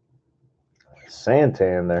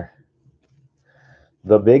 Santander.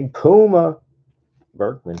 The Big Puma.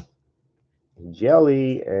 Berkman.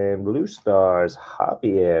 Jelly and Blue Stars.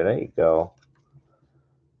 Javier. There you go.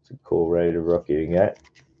 It's a cool rated rookie to get.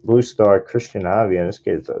 Blue Star Christian Javier. This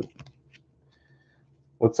kid's a...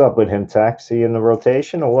 What's up with him, Taxi, in the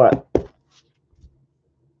rotation or what?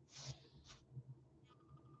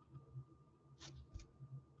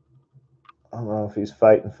 I don't know if he's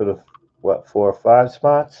fighting for the, 4 or 5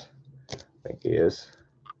 spots? I think he is.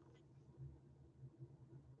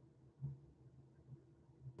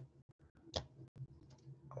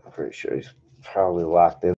 I'm pretty sure he's probably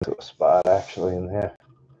locked into a spot, actually, in there.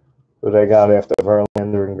 Who they got after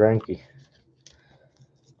Verlander and Greinke?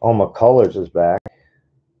 Oh, McCullers is back.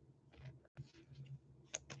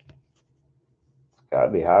 Gotta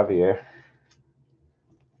be Javier.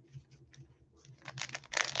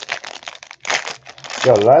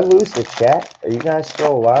 Yo, did I lose the chat? Are you guys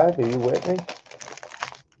still alive? Are you with me?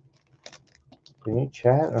 Can you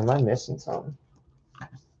chat? Or am I missing something?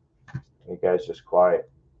 You guys just quiet.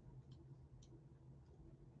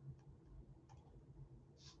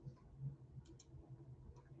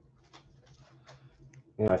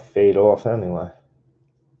 You know, I fade off anyway.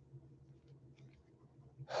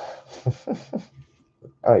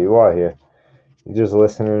 Oh, you are here. You just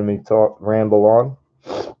listening to me talk, ramble on?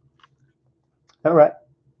 All right.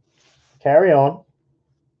 Carry on.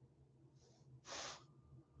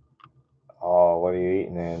 Oh, what are you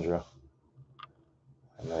eating, Andrew?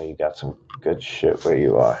 I know you got some good shit where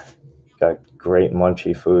you are. Got great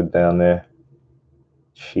munchy food down there.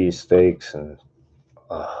 Cheesesteaks and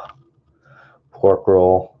pork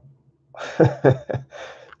roll.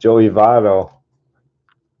 Joey Votto.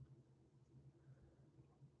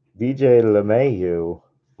 DJ LeMahieu.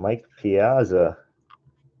 Mike Piazza.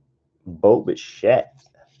 Bo Bichette.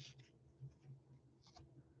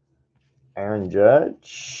 Aaron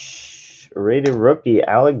Judge. Rated rookie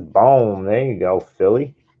Alec Bohm. There you go,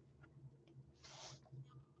 Philly.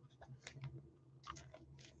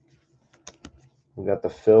 We got the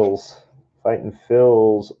Phils. Fighting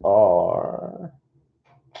Phils are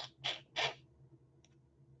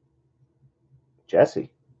Jesse.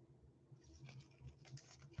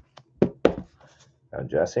 Now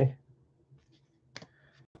Jesse.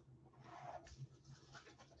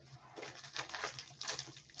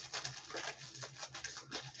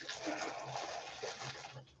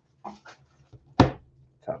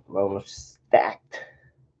 Top load stacked.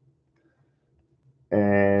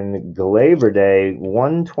 And Labor Day,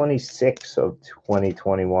 126 of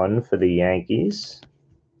 2021 for the Yankees.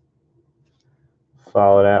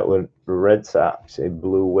 Follow that with the Red Sox, a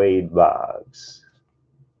blue Wade Boggs.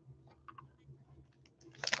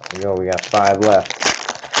 There we go, we got 5 left.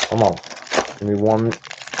 Come on. Give me one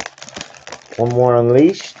more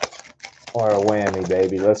unleashed or a whammy,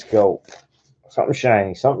 baby. Let's go. Something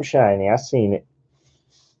shiny, something shiny. I seen it.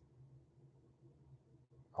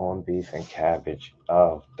 Corned beef and cabbage.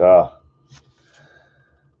 Oh, duh.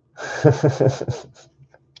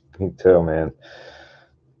 Me too, man.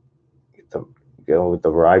 Go with the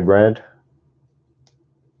rye bread.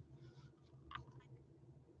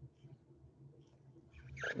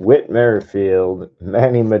 Whit Merrifield,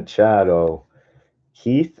 Manny Machado,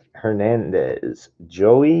 Keith Hernandez,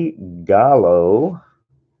 Joey Gallo,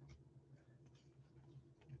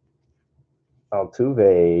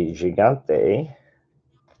 Altuve Gigante.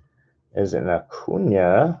 Is an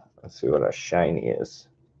Acuna. Let's see what our shiny is.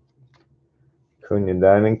 Acuna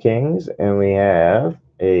Diamond Kings. And we have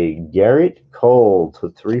a Garrett Cole to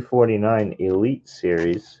 349 Elite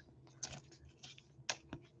Series.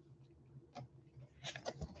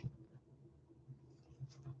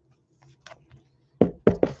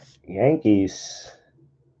 Yankees.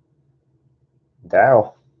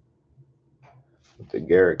 Dow. With the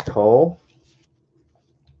Garrett Cole.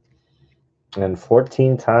 And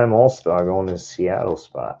 14-time All-Star going to Seattle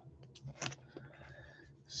spot.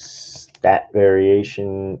 Stat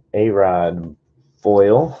variation A-Rod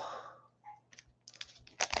foil.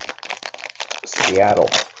 Seattle.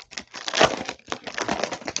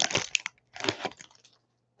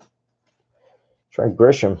 Trent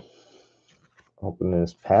Grisham. Opening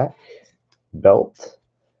his pack. Belt.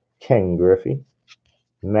 Ken Griffey.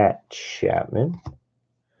 Matt Chapman.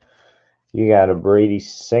 You got a Brady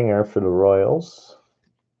Singer for the Royals.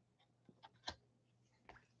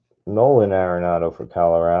 Nolan Arenado for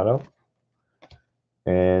Colorado.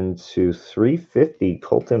 And to 350,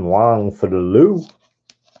 Colton Wong for the Lou.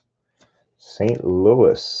 St.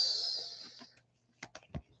 Louis.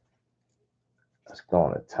 That's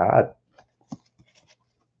going to Todd.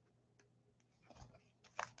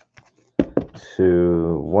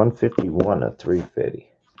 To 151 of 350.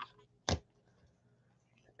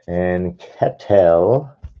 And Kettle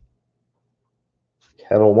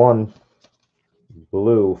 1,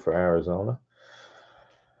 blue for Arizona.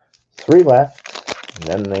 3 left, and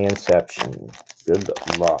then the Inception. Good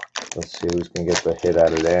luck. Let's see who's going to get the hit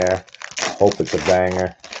out of there. Hope it's a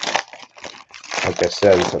banger. Like I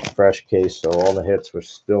said, it's a fresh case, so all the hits were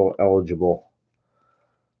still eligible.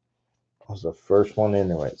 I was the first one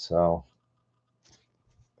into it, so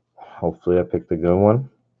hopefully I picked a good one.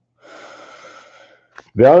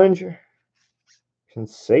 Bellinger.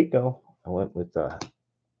 Canseco. I went with the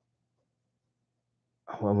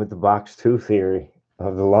box 2 theory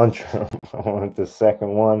of the lunchroom. I went with the second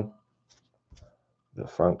one. the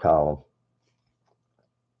front column.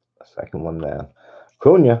 Second one down.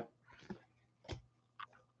 Cunha.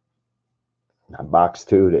 I box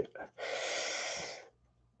two'd it.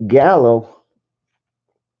 Gallo.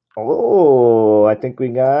 Oh, I think we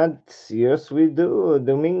got, yes, we do.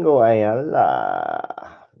 Domingo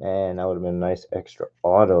Ayala. Man, that would have been a nice extra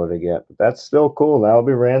auto to get. But that's still cool. That'll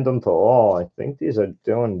be random to all. I think these are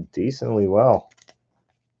doing decently well.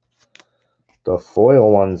 The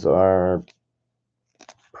foil ones are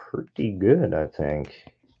pretty good, I think.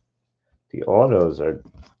 The autos are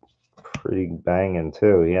pretty banging,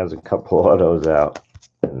 too. He has a couple autos out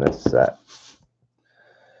in this set.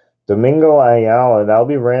 Domingo Ayala, that'll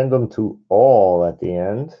be random to all at the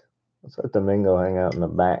end. Let's let Domingo hang out in the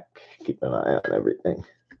back. Keep an eye on everything.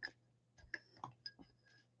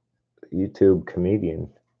 YouTube comedian.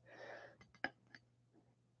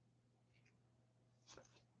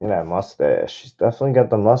 Look at that mustache. She's definitely got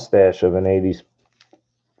the mustache of an 80s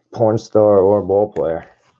porn star or ball player.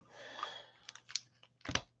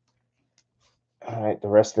 All right, the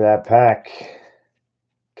rest of that pack.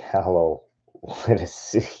 Gallo. Let us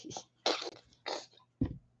see.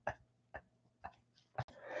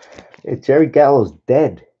 Hey, Jerry Gallo's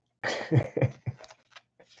dead.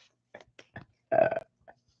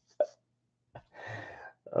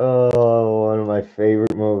 Oh, one of my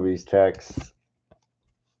favorite movies, Tex.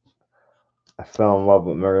 I fell in love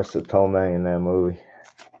with Marissa Tomei in that movie.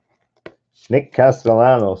 Nick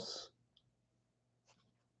Castellanos.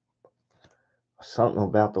 Something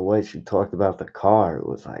about the way she talked about the car. It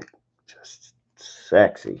was like just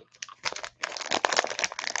sexy.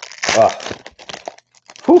 Oh.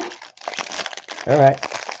 Whew. All right.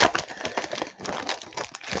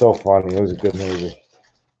 So funny. It was a good movie.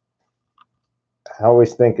 I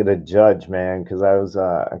always think of the Judge, man, because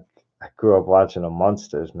I grew up watching the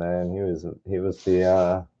Munsters, man. He was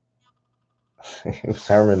the he was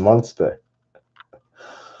Herman Munster.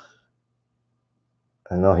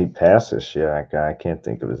 I know he passed this year, that guy. I can't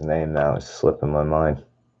think of his name now. It's slipping my mind.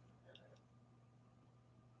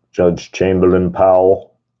 Judge Chamberlain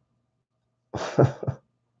Powell.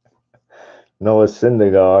 Noah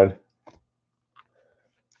Syndergaard.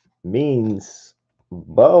 Means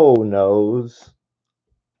Bo knows.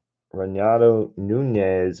 Renato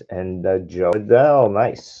Nunez and Joe Adele.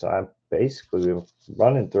 Nice. Basically, we're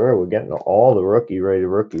running through. We're getting all the rated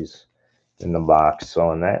rookies in the box.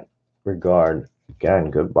 So in that regard, again,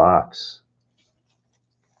 good box.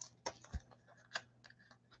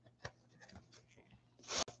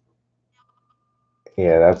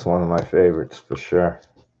 Yeah, that's one of my favorites for sure.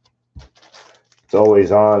 It's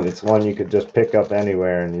always on. It's one you could just pick up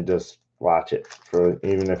anywhere and you just watch it for,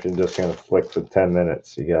 even if you're just gonna flick for 10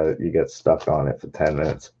 minutes. You get stuck on it for 10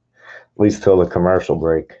 minutes. At least till the commercial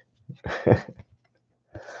break.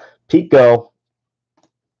 Pico.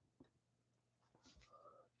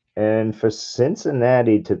 And for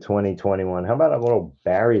Cincinnati to 2021, how about a little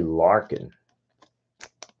Barry Larkin?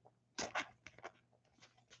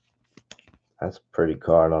 That's a pretty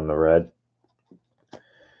card on the red.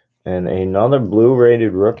 And another blue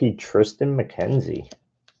rated rookie, Tristan McKenzie.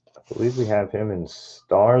 I believe we have him in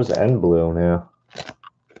stars and blue now.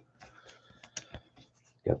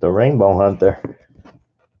 Got the Rainbow Hunter.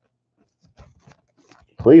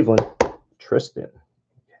 Cleveland, Tristan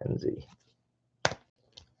McKenzie.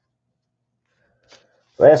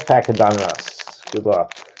 Last pack of Donruss. Good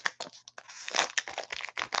luck.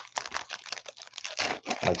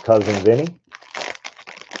 My cousin Vinny.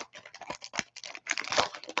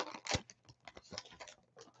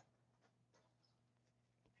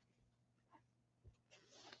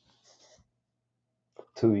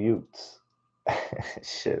 Two Utes.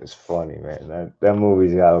 Shit is funny, man. That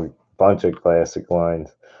movie's got a bunch of classic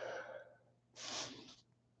lines.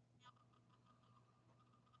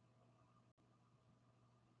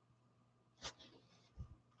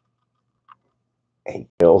 He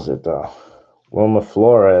kills it though. Wilma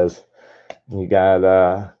Flores. You got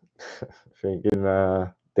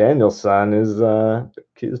freaking Danielson is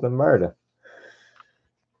accused of murder.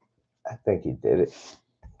 I think he did it.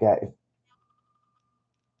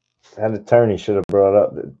 That attorney should have brought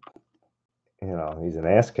up that, you know, he's an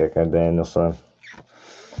ass kicker, Danielson.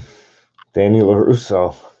 Danny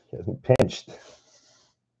LaRusso getting pinched.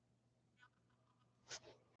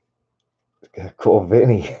 Gotta call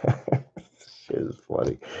Vinny. Shit is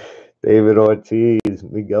funny. David Ortiz,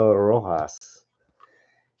 Miguel Rojas.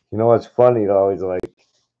 You know what's funny though? Is like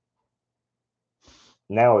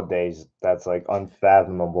nowadays that's like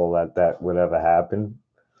unfathomable that would ever happen.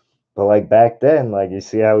 But like back then, like you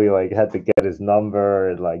see how he like had to get his number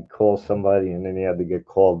and like call somebody and then he had to get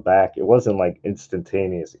called back. It wasn't like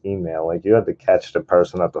instantaneous email. Like you had to catch the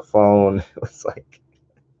person at the phone. It was like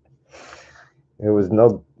it was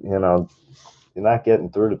no, you're not getting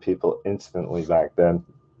through to people instantly back then.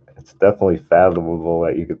 It's definitely fathomable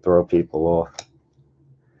that you could throw people off.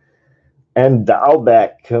 And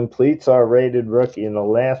Dahlbeck completes our rated rookie in the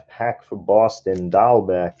last pack for Boston.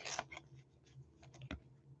 Dahlbeck.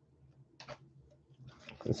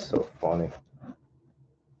 It's so funny.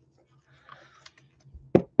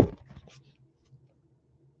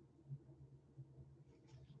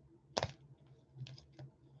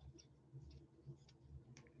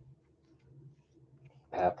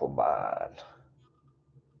 Applebaum.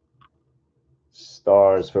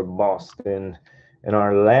 Stars for Boston. And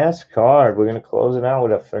our last card, we're going to close it out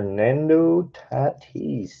with a Fernando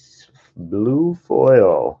Tatis blue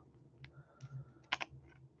foil.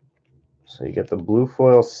 So you get the blue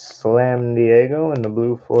foil Slam Diego and the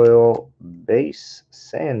blue foil base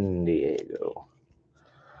San Diego.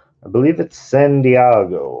 I believe it's San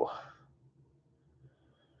Diego.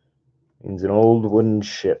 Means an old wooden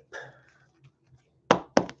ship.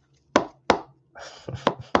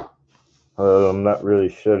 I'm not really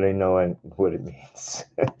sure they know what it means.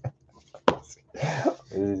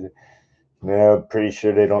 Yeah, I'm pretty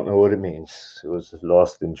sure they don't know what it means. It was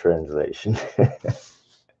lost in translation.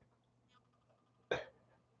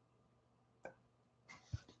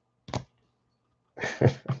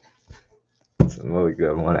 That's another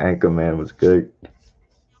good one. Anchorman was good.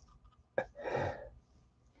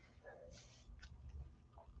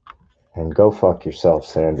 And go fuck yourself,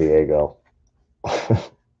 San Diego.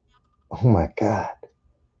 Oh my God.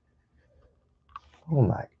 Oh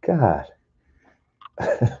my God.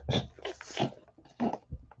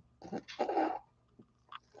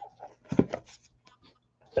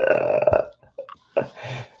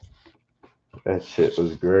 That shit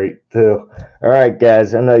was great too. All right,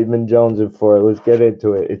 guys. I know you've been jonesing for it. Let's get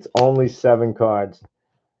into it. It's only 7 cards.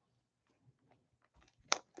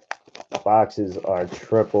 Boxes are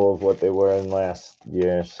triple of what they were in last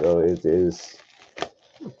year, so it is.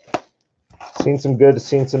 Seen some good,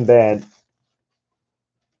 seen some bad.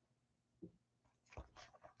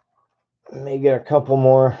 May get a couple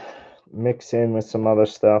more mix in with some other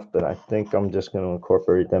stuff, but I think I'm just going to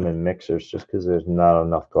incorporate them in mixers just because there's not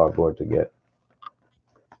enough cardboard to get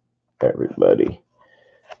everybody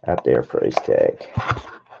at their price tag.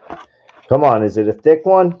 Come on, is it a thick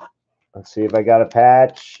one? Let's see if I got a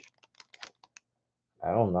patch.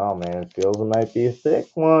 I don't know, man. It feels it might be a thick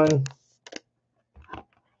one.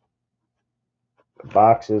 The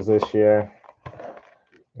boxes this year,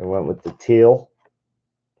 it went with the teal,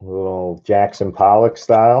 a little Jackson Pollock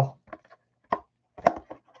style.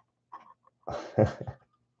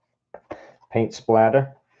 Paint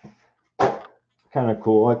splatter. Kind of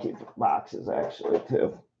cool. I keep the boxes actually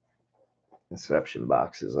too. Inception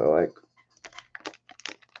boxes I like.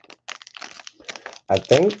 I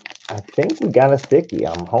think we got a sticky.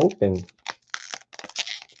 I'm hoping.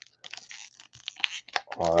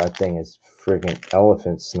 Oh, that thing is friggin'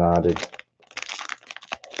 elephant snotted.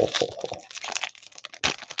 Oh,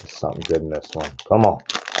 there's something good in this one. Come on.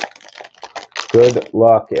 Good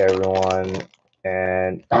luck, everyone.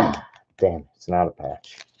 And damn, it's not a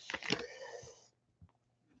patch.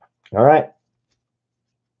 All right.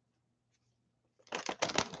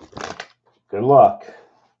 Good luck.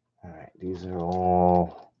 All right, these are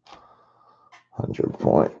all 100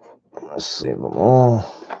 point. Let's save them all.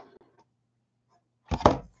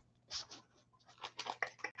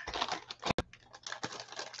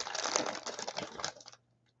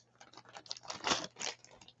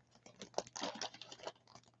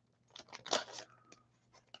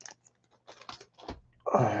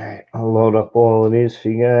 All right, I'll load up all of these for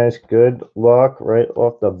you guys. Good luck right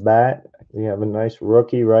off the bat. We have a nice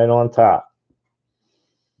rookie right on top.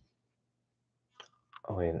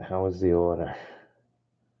 Oh, wait, how is the order?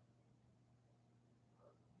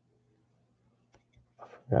 I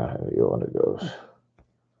forgot how the order goes.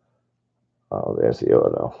 Oh, there's the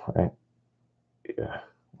order, right? Yeah,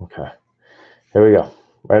 okay. Here we go.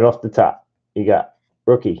 Right off the top, you got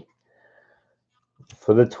rookie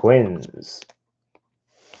for the Twins.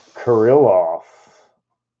 Kirilloff.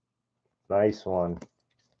 Nice one.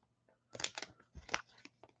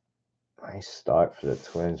 Nice start for the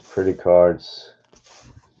Twins. Pretty cards.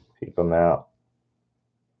 Keep them out.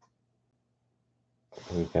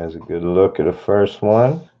 You guys a good look at the first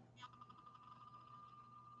one.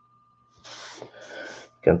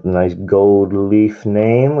 Got the nice gold leaf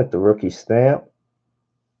name with the rookie stamp.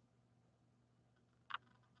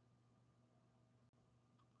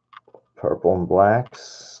 Purple and black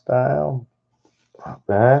style. Not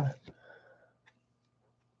bad.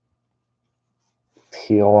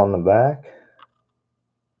 Teal on the back.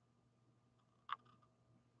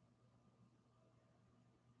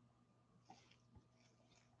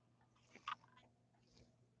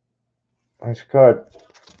 Nice card.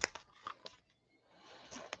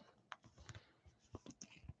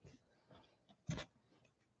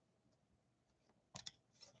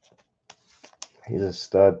 He's a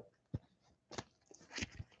stud.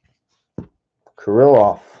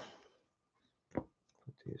 Kirillov. Put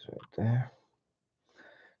these right there.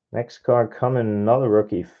 Next card coming, another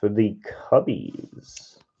rookie for the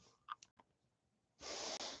Cubbies.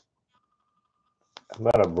 How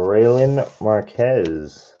about a Braylon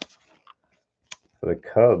Marquez for the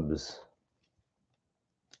Cubs?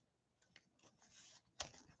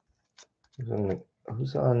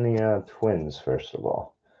 Who's on the Twins, first of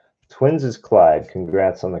all? Twins is Clyde.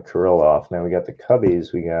 Congrats on the Kirillov. Now we got the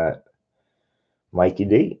Cubbies. We got Mikey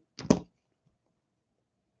D.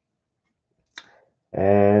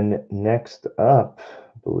 And next up,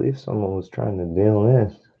 I believe someone was trying to deal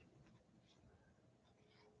in.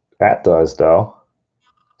 That does, though.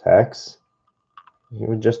 Tex. You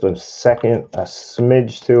were just a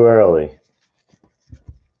smidge too early.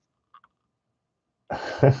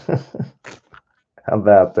 How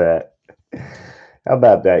about that? How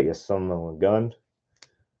about that, you son of a gun?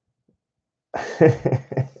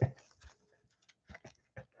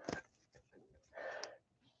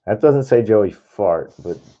 That doesn't say Joey Fart,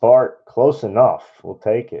 but Bart, close enough. We'll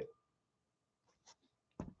take it.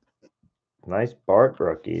 Nice Bart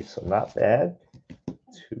rookie, so not bad.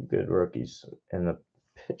 Two good rookies in the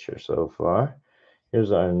picture so far.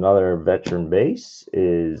 Here's another veteran base.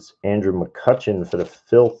 Is Andrew McCutchen for the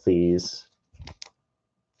Phillies.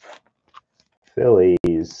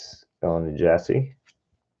 Phillies going to Jesse.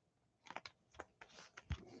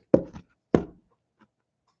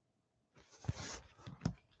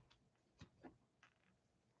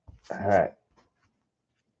 All right.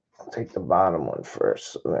 I'll take the bottom one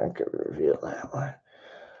first so that I can reveal that one.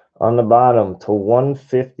 On the bottom, to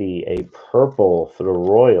 150, a purple for the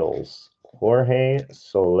Royals, Jorge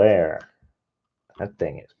Soler. That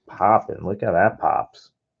thing is popping. Look how that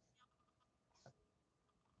pops.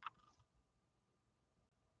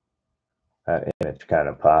 That image kind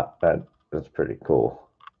of popped. That's pretty cool.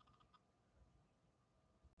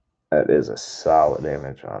 That is a solid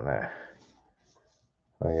image on there.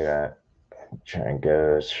 Look at that. Try and get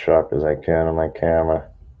it as sharp as I can on my camera.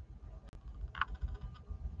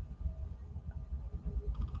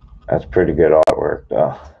 That's pretty good artwork,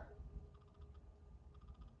 though.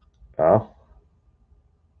 Oh.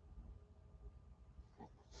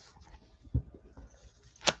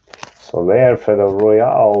 So there for the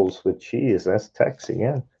Royals with cheese. That's Tex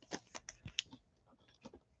again.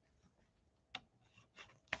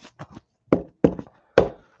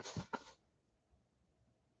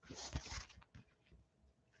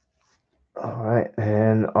 All right,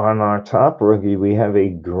 and on our top rookie, we have a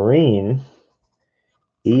green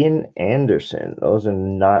Ian Anderson. Those are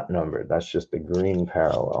not numbered. That's just a green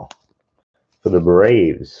parallel. For the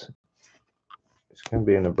Braves. It's going to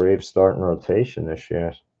be in the Braves starting rotation this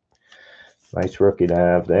year. Nice rookie to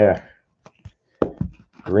have there.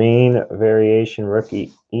 Green variation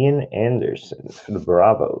rookie Ian Anderson for the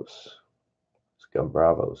Bravos. Let's go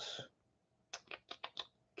Bravos.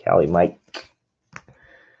 Cali Mike.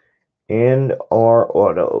 And our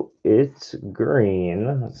auto, it's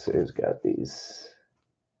green. Let's see who's got these.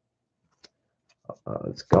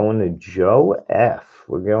 It's going to Joe F.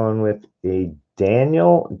 We're going with a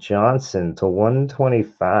Daniel Johnson to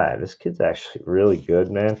 125. This kid's actually really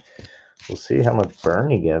good, man. We'll see how much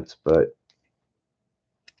burn he gets, but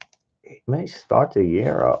he may start the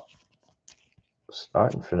year up.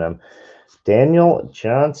 Starting for them. Daniel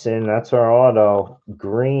Johnson, that's our auto.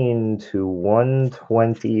 Green to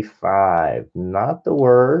 125. Not the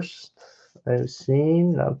worst I've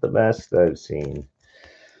seen. Not the best I've seen.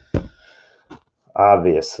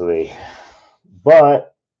 Obviously.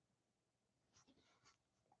 But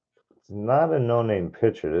it's not a no-name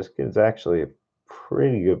pitcher. This kid's actually a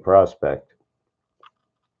pretty good prospect.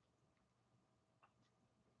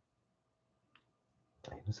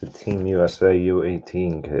 He's a Team USA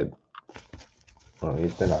U18 kid. Well,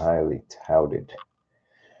 he's been highly touted.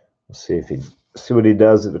 We'll see what he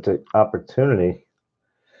does with the opportunity.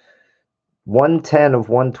 110 of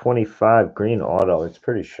 125 green auto. It's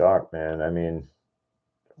pretty sharp, man. I mean,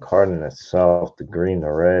 the card in itself, the green,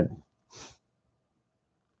 the red.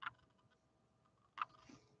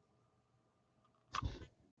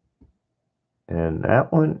 And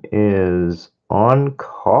that one is on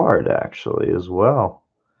card actually as well.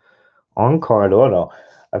 On card auto.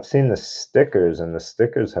 I've seen the stickers, and the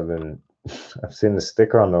stickers have been. I've seen the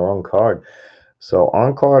sticker on the wrong card. So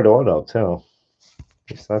on card auto too.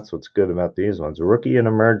 At least that's what's good about these ones. Rookie and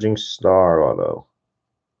emerging star auto.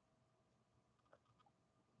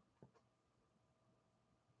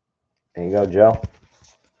 There you go, Joe.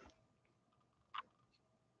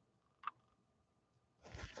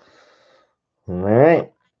 All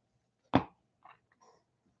right.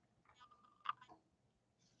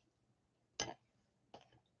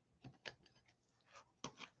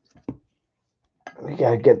 We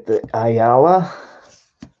gotta get the Ayala.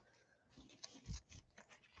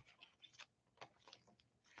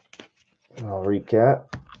 I'll recap.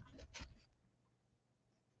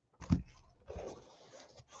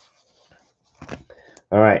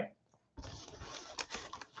 All right.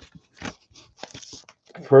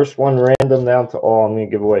 First one random down to all. I'm going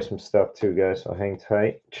to give away some stuff too, guys. So hang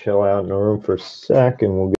tight. Chill out in the room for a sec,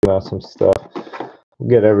 and we'll give out some stuff. We'll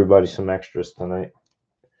get everybody some extras tonight.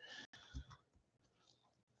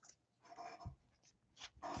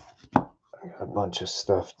 I got a bunch of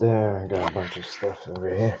stuff there. I got a bunch of stuff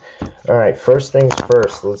over here. All right. First things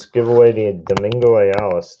first. Let's give away the Domingo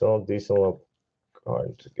Ayala. Still a decent little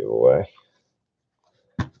card to give away.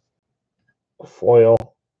 A foil.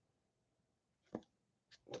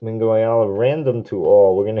 Domingo Ayala, random to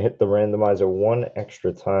all. We're going to hit the randomizer one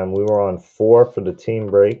extra time. We were on 4 for the team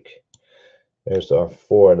break. There's our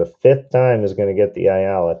 4. The 5th time is going to get the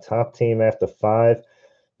Ayala. Top team after 5.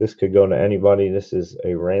 This could go to anybody. This is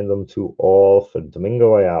a random to all for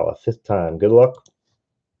Domingo Ayala. 5th time. Good luck.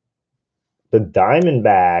 The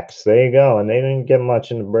Diamondbacks. There you go. And they didn't get much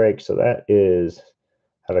in the break, so that is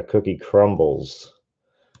how the cookie crumbles.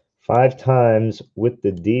 5 times with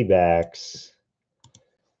the D-backs.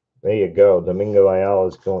 There you go. Domingo Ayala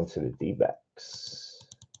is going to the D-backs.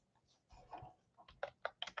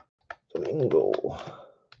 Domingo.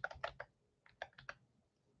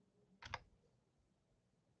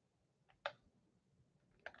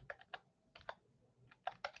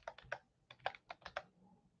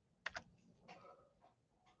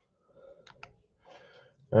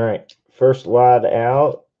 All right. First lot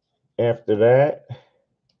out. After that,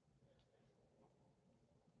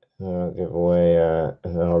 I'll give away, and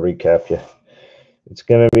then I'll recap you. It's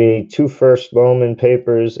going to be 2 first Bowman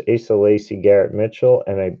papers, Asa Lacy, Garrett Mitchell,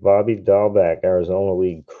 and a Bobby Dahlbeck, Arizona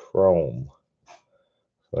League Chrome.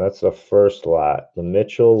 So that's the first lot, the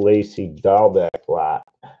Mitchell Lacy Dahlbeck lot.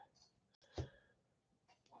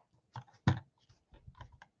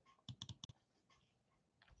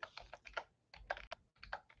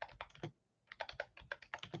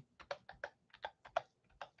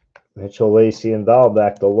 Mitchell Lacy and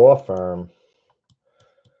Dahlbeck, the law firm.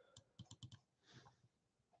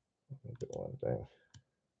 Do one thing.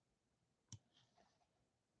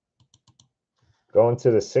 Going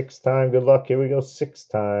to the 6th time. Good luck. Here we go. 6th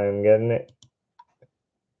time. Getting it.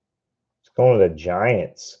 It's going to the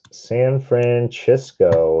Giants. San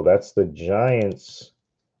Francisco. That's the Giants.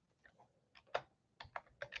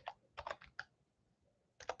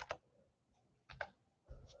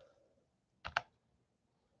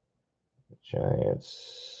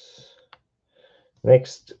 Giants.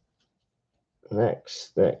 Next.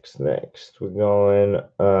 We're going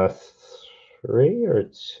 3 or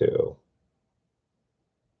 2.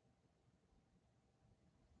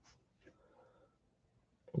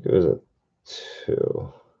 I think it was a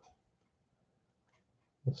 2.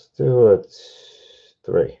 Let's do a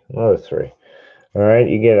 3. Another 3. All right,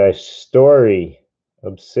 you get a Story,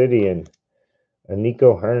 Obsidian, a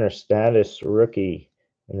Nico Herner status rookie,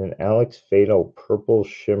 and an Alex Fado purple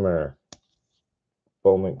shimmer.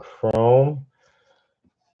 Bowman Chrome.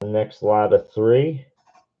 The next lot of 3.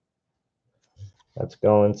 That's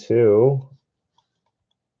going to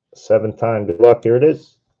 7th time. Good luck. Here it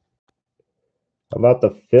is. How about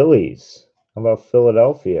the Phillies? How about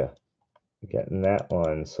Philadelphia? Getting that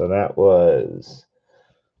one. So that was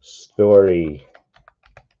Story.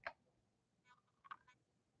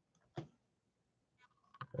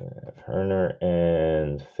 Herner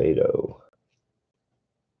and Fado.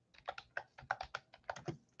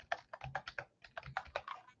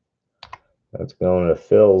 That's going to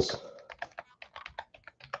Phil's.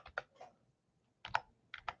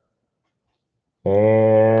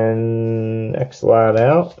 And next lot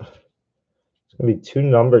out. It's going to be 2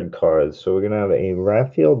 numbered cards. So we're going to have a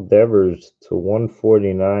Rafael Devers to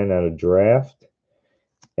 149 out of draft.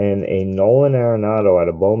 And a Nolan Arenado out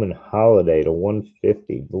of Bowman Holiday to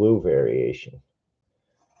 150 blue variation.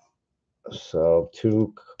 So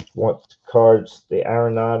 2 cards, the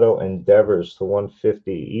Arenado and Devers to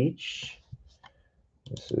 150 each.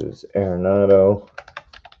 This is Arenado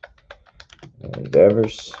and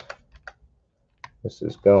Devers. This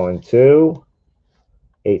is going to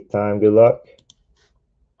 8th time. Good luck.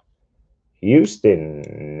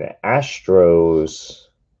 Houston Astros.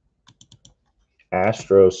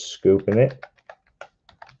 Astros scooping it.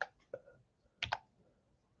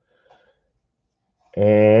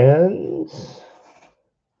 And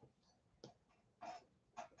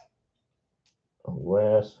the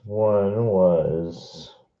last one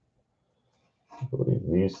was, I believe,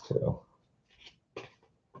 these two.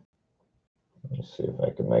 Let's see if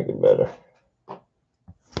I can make it better.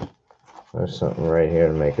 There's something right here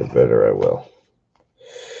to make it better, I will.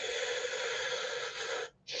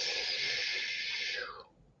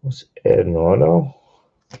 Let's add an auto.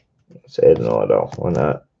 Let's add an auto. Why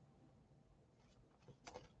not?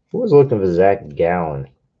 Who was looking for Zach Gallen?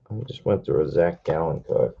 I just went through a Zach Gallen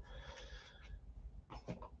card.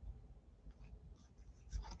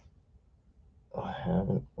 I have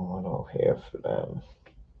an auto here for them.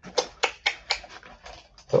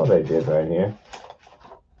 Thought I did right here.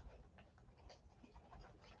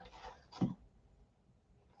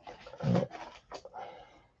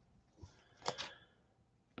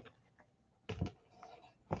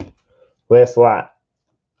 Last lot.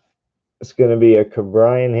 It's going to be a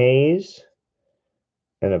Brian Hayes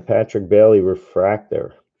and a Patrick Bailey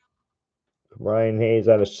refractor. Brian Hayes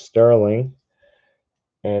out of Sterling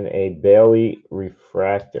and a Bailey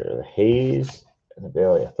refractor. The Hayes and the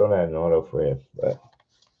Bailey. I thought I had an auto for you, but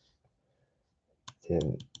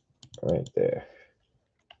didn't. Right there.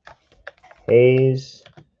 Hayes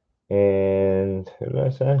and who did I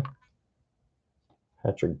say?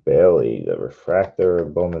 Patrick Bailey, the refractor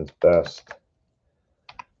of Bowman's Best.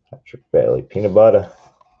 Patrick Bailey, peanut butter.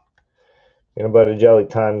 Peanut butter jelly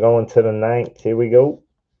time going to the 9th. Here we go.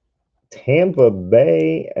 Tampa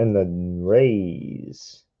Bay and the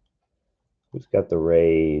Rays. Who's got the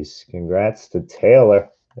Rays? Congrats to Taylor.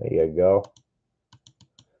 There you go.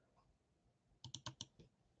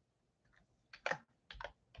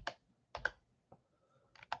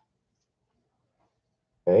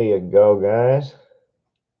 There you go, guys.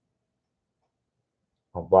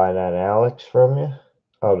 I'll buy that Alex from you.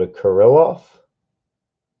 Oh, the Kirilloff.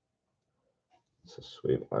 It's a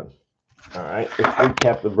sweet one. All right, let's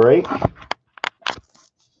recap the break.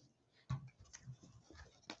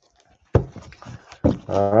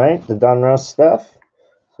 All right, the Donruss stuff.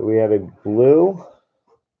 So we had a blue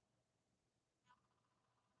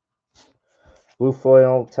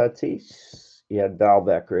foil Tatis. You had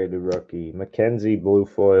Dahlbeck rated rookie. McKenzie blue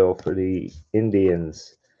foil for the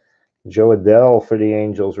Indians. Joe Adell for the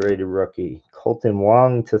Angels rated rookie. Colton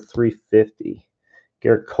Wong to 350.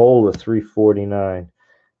 Garrett Cole to 349.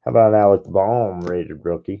 How about Alec Baum rated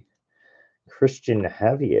rookie? Christian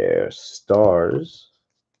Javier stars.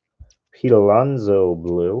 Pete Alonso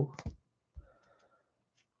blue.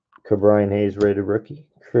 Brian Hayes rated rookie.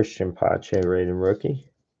 Christian Pache rated rookie.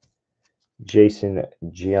 Jason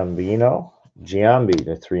Giambi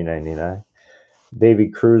to 399.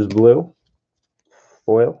 David Cruz blue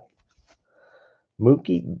foil.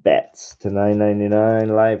 Mookie Betts to 999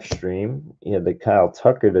 live stream. You had the Kyle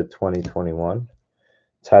Tucker to 2021.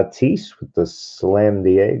 Tatis with the Slam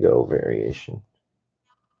Diego variation.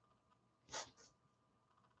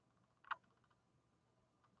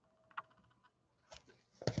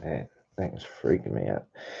 Man, thing's freaking me out.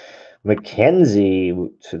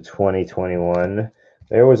 McKenzie to 2021.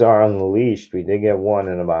 There was our Unleashed. We did get one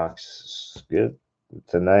in a box. Good.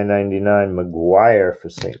 To 999. McGuire for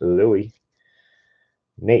St. Louis.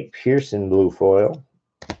 Nate Pearson blue foil.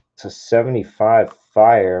 To 75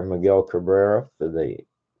 Fire. Miguel Cabrera for the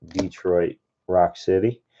Detroit Rock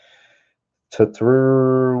City. To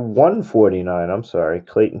through 149. I'm sorry.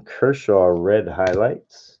 Clayton Kershaw red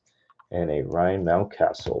highlights. And a Ryan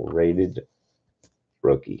Mountcastle rated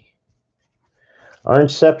rookie. Our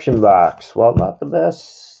Inception box, well, not the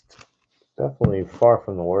best, definitely far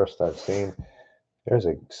from the worst I've seen. There's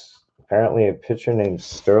apparently a pitcher named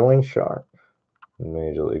Sterling Sharp in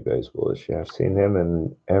Major League Baseball this year. I've seen him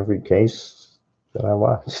in every case that I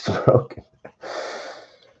watched. Broken.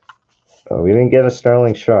 We didn't get a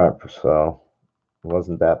Sterling Sharp, so it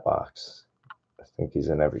wasn't that box. I think he's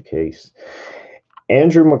in every case.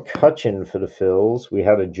 Andrew McCutchen for the Phils. We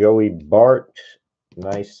had a Joey Bart,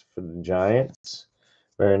 nice for the Giants.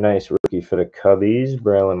 Very nice rookie for the Cubbies,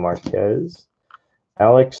 Braylon Marquez.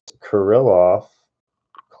 Alex Kirilloff,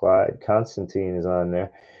 Clyde Constantine is on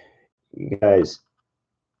there. You guys,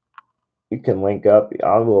 you can link up.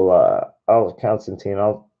 I'll Constantine,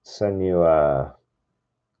 I'll send you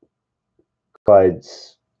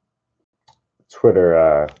Clyde's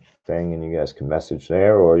Twitter thing, and you guys can message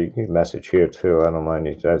there, or you can message here too. I don't mind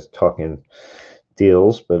you guys talking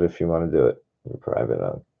deals, but if you want to do it in private,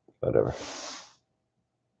 whatever.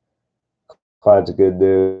 Clyde's a good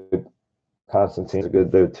dude. Constantine's a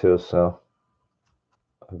good dude too, so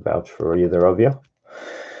I vouch for either of you.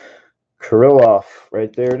 Kirillov,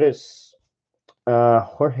 right there it is.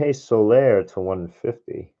 Jorge Soler to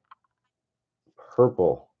 150.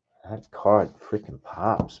 Purple. That card freaking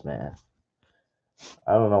pops, man.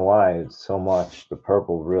 I don't know why it's so much. The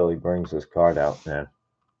purple really brings this card out, man.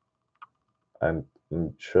 I'm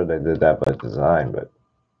sure they did that by design, but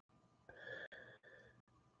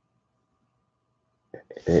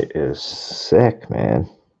it is sick, man.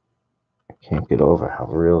 I can't get over how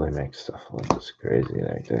real they make stuff look this crazy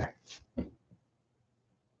right there.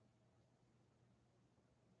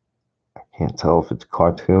 I can't tell if it's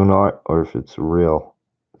cartoon art or if it's real.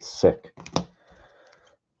 It's sick.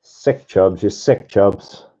 Sick, Chubbs. You're sick,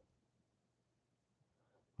 Chubbs.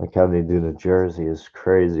 Like how they do the jersey is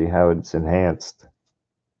crazy, how it's enhanced.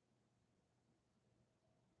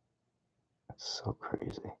 It's so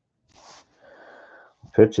crazy.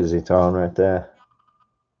 Pitch is he throwing right there?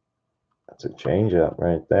 That's a changeup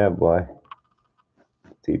right there, boy.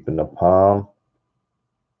 Deep in the palm.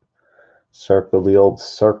 Circle the old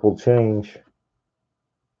circle change.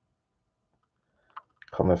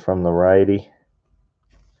 Coming from the righty.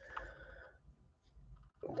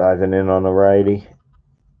 Diving in on the righty.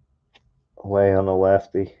 Away on the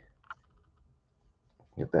lefty.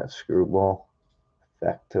 Get that screwball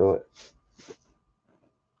back to it.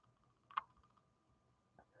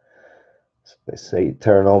 So they say you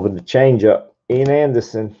turn over the changeup. Ian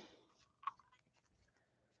Anderson.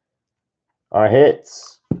 Our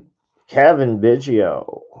hits. Kevin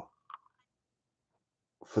Biggio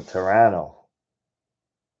for Toronto.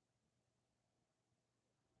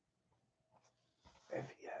 If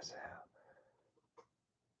he has out.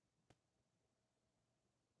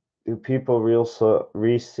 Do people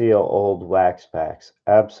reseal old wax packs?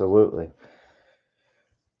 Absolutely.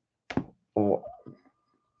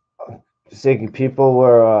 Thinking people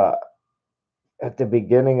were at the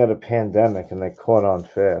beginning of the pandemic and they caught on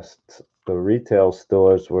fast. The retail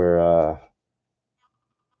stores were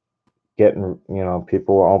getting,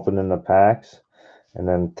 people were opening the packs and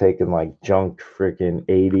then taking like junk freaking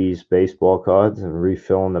 80s baseball cards and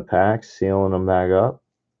refilling the packs, sealing them back up,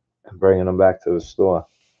 and bringing them back to the store.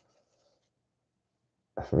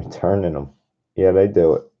 Returning them. Yeah, they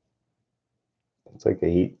do it. It's like a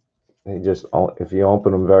heat. They just, if you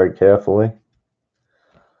open them very carefully,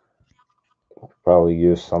 probably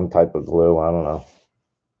use some type of glue. I don't know.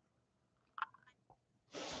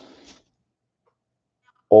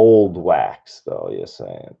 Old wax, though, you're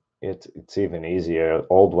saying. It's even easier.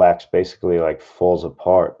 Old wax basically like falls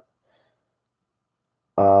apart.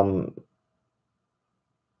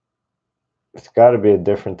 It's got to be a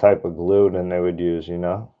different type of glue than they would use,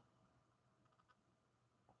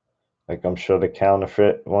 Like I'm sure the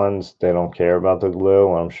counterfeit ones, they don't care about the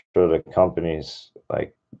glue. I'm sure the companies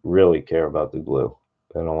like really care about the glue.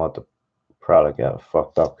 They don't want the product getting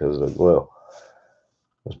fucked up because of the glue.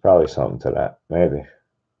 There's probably something to that, maybe.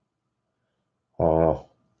 I don't know.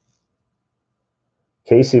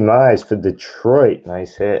 Casey Mize for Detroit.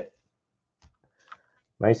 Nice hit.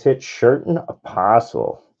 Nice hit. Sherton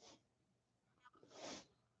Apostle.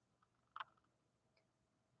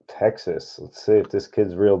 Texas. Let's see if this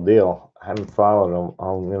kid's real deal. I haven't followed him.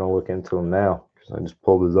 I'm going to look into him now because I just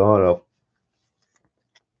pulled his auto.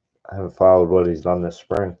 I haven't followed what he's done this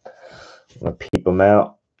spring. I'm going to peep him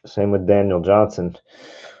out. Same with Daniel Johnson.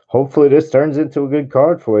 Hopefully this turns into a good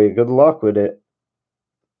card for you. Good luck with it.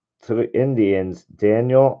 To the Indians,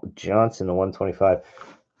 Daniel Johnson, the 125.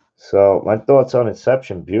 So my thoughts on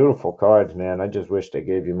Inception. Beautiful cards, man. I just wish they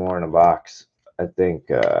gave you more in a box. I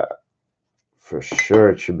think for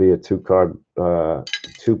sure it should be a two-pack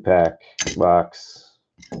box.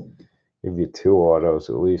 Give you 2 autos,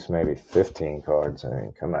 at least maybe 15 cards. I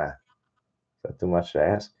mean, come on. Is that too much to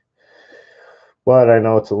ask? But I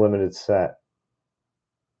know it's a limited set.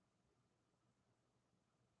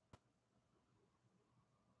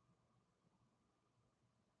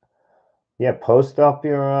 Yeah, post up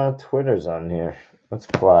your Twitters on here. What's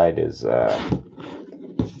Clyde is I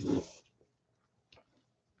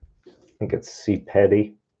think it's C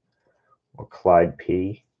Petty or Clyde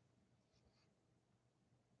P.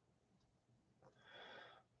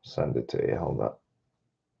 Send it to you. Hold up.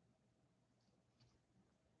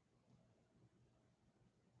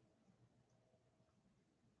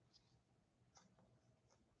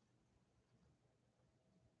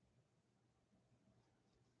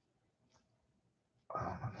 Oh,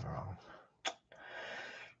 I'm wrong.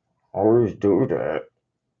 always do that.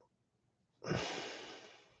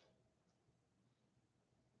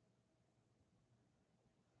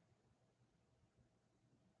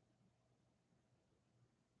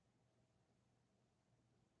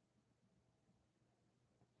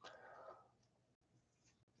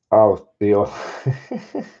 Oh, the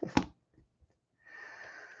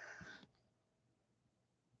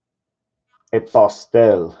a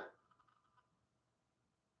pastel.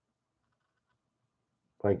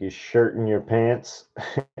 Like your shirt and your pants.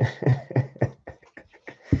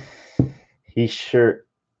 His shirt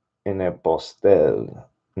in a pastel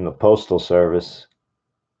in the postal service.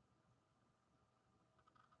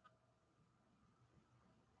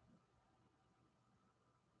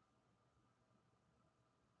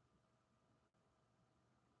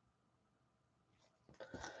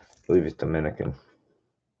 I believe it's Dominican.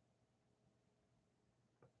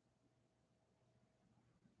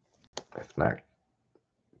 If not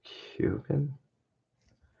Cuban,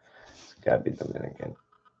 it's gotta be Dominican.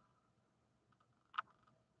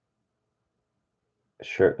 A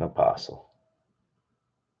shirt and a parcel.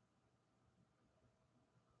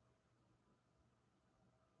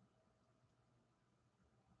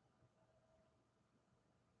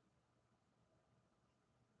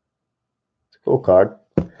 It's a cool card.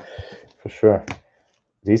 For sure.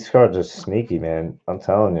 These cards are sneaky, man. I'm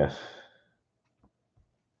telling you.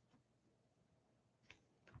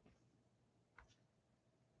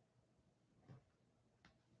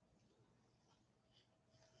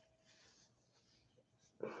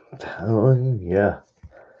 Oh, yeah.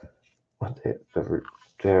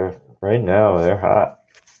 They're right now, they're hot.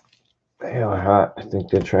 They are hot. I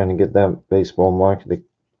think they're trying to get that baseball market. They're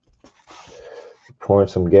pouring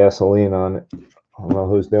some gasoline on it. I don't know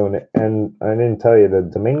who's doing it. And I didn't tell you, the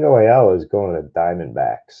Domingo Ayala is going to the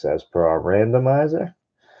Diamondbacks as per our randomizer.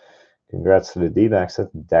 Congrats to the D-backs.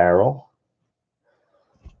 That's Daryl.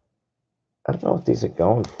 I don't know what these are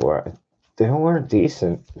going for. They weren't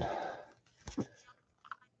decent.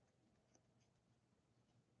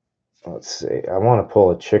 Let's see. I want to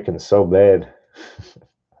pull a chicken so bad.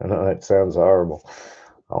 I know that sounds horrible.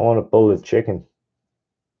 I want to pull the chicken.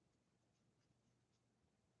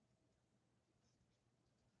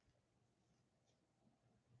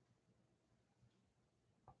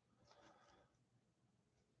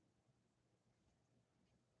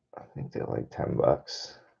 I think they're like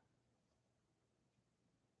 $10.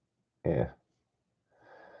 Yeah.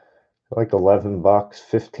 Like $11,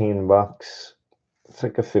 $15. It's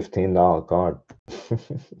like a $15 card.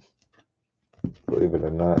 Believe it or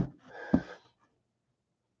not.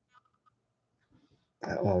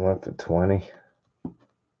 That one went for 20.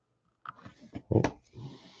 Ooh.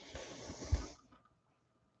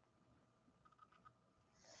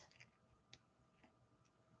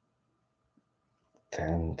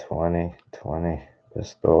 10, 20, 20.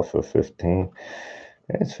 Just off for 15.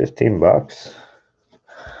 It's $15.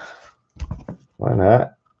 Why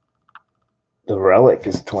not? The relic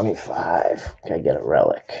is 25. Can I get a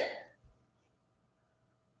relic?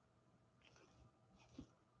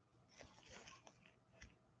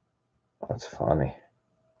 That's funny.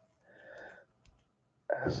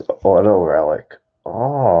 As auto relic.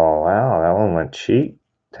 Oh wow, that one went cheap.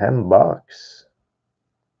 $10.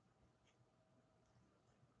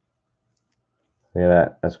 Look at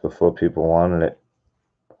that. That's before people wanted it.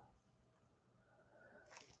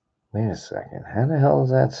 Wait a second. How the hell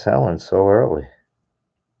is that selling so early?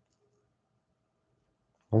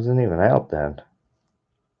 Wasn't even out then.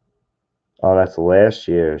 Oh, that's last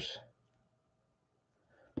year's.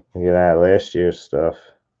 Look at that, last year's stuff.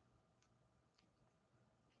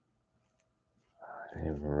 I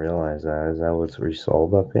didn't even realize that. Is that what's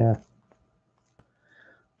resold up here?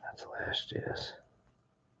 That's last year's.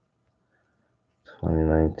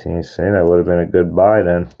 2019. Say that would have been a good buy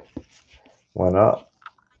then. Went up.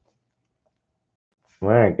 All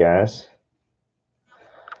right, guys.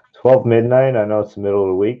 12 midnight. I know it's the middle of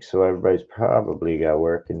the week, so everybody's probably got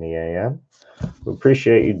work in the AM. We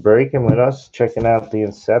appreciate you breaking with us, checking out the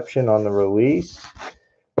Inception on the release.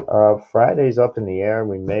 Friday's up in the air.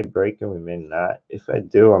 We may break and we may not. If I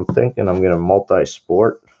do, I'm thinking I'm going to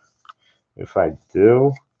multi-sport. If I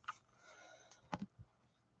do,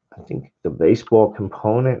 I think the baseball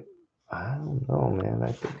component, I don't know, man.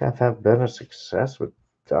 I think I've had better success with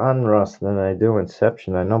Donruss than I do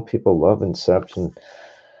Inception. I know people love Inception,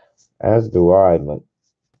 as do I, but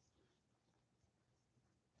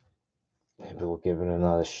maybe we'll give it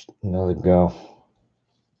another go.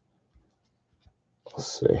 We'll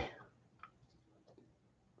see.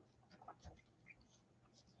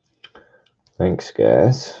 Thanks,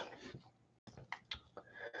 guys.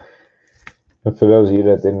 And for those of you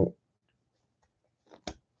that didn't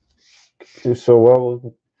do so well,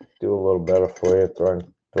 we'll do a little better for you.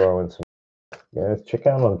 Throw in some. Yeah, check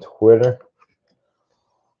out on Twitter.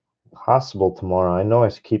 Possible tomorrow. I know I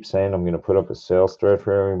keep saying I'm going to put up a sales thread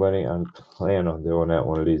for everybody. I'm planning on doing that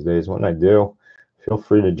one of these days. When I do, feel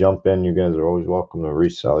free to jump in. You guys are always welcome to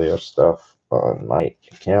resell your stuff on my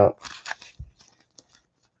account.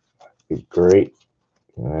 Be great.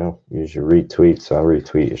 You know, use your retweets. I'll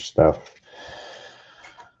retweet your stuff.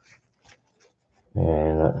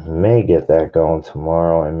 And I may get that going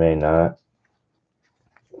tomorrow. I may not.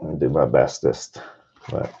 I'll do my bestest.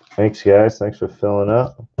 But thanks, guys. Thanks for filling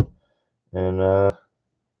up. And have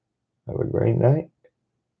a great night.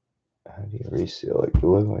 How do you reseal it?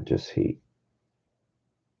 Glue or just heat?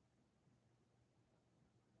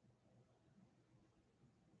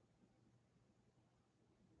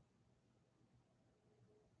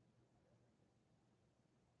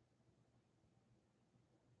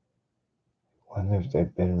 Wonder if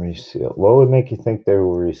they've been resealed. What would make you think they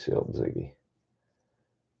were resealed, Ziggy?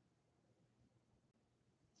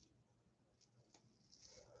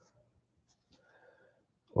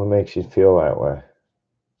 What makes you feel that way?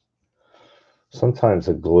 Sometimes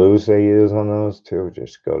the glues they use on those too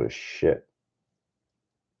just go to shit.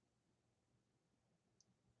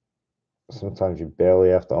 Sometimes you barely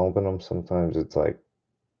have to open them. Sometimes it's like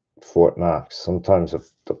Fort Knox. Sometimes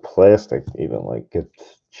the plastic even like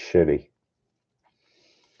gets shitty.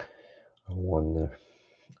 I wonder.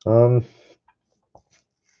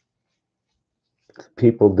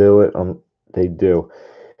 People do it. They do.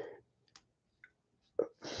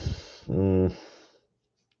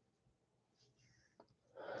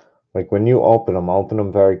 Like when you open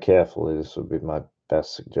them very carefully. This would be my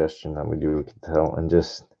best suggestion. That would you can tell, and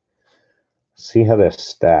just see how they're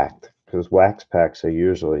stacked. Because wax packs, they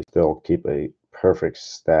usually still keep a perfect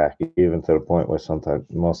stack, even to the point where sometimes,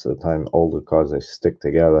 most of the time, older cars they stick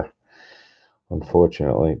together.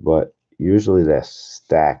 Unfortunately, but usually they're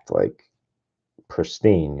stacked like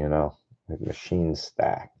pristine. You know, like machine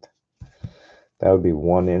stacked. That would be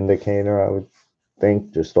one indicator I would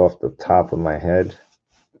think, just off the top of my head,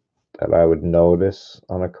 that I would notice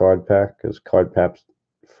on a card pack, because card packs,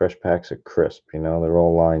 fresh packs are crisp, you know, they're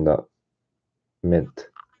all lined up, mint,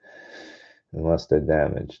 unless they're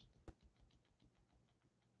damaged.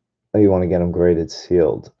 You want to get them graded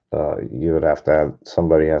sealed, you would have to have,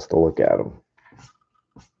 somebody has to look at them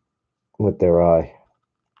with their eye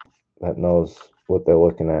that knows what they're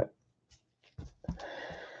looking at.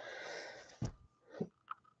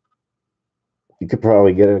 You could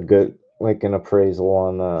probably get a good, like an appraisal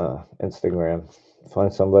on Instagram.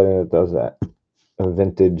 Find somebody that does that. A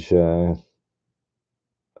vintage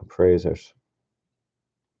appraisers.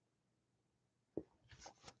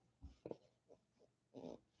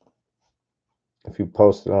 If you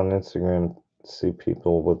post it on Instagram, see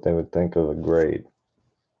people what they would think of a grade.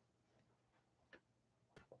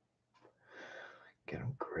 Get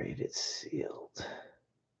them graded sealed.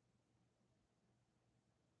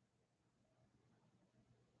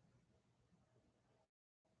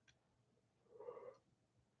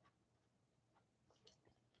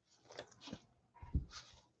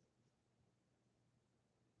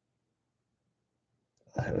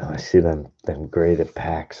 I know, I see them graded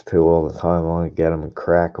packs too all the time. I want to get them and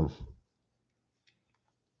crack them.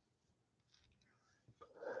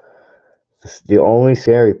 The only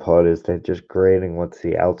scary part is they're just grading what's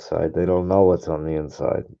the outside. They don't know what's on the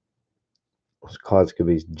inside. Those cards could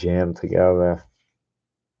be jammed together.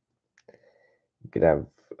 You could have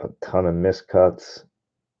a ton of miscuts.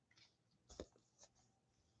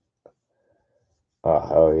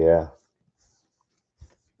 Oh yeah.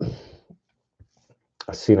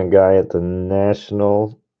 I seen a guy at the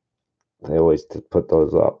National. They always put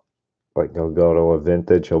those up. Like he'll go to a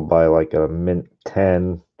vintage, he'll buy like a mint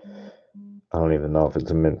 10. I don't even know if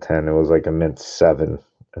it's a mint 10. It was like a mint 7,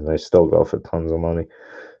 and they still go for tons of money.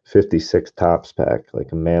 56 tops pack,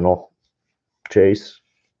 like a Mantle Chase.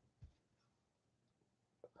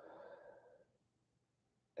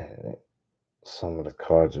 And some of the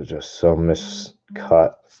cards are just so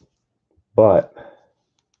miscut. But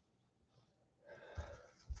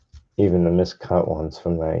even the miscut ones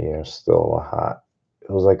from that year still are hot. It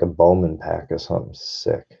was like a Bowman pack or something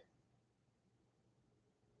sick.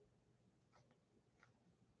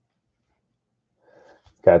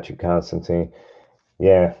 Got you, Constantine.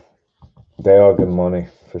 Yeah, they are good money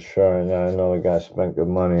for sure. And I know the guy spent good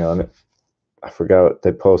money on it. I forgot what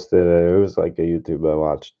they posted. It was like a YouTube I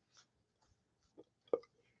watched.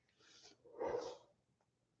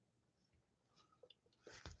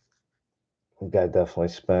 The guy definitely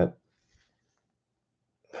spent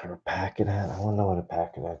for a pack of that. I wonder what a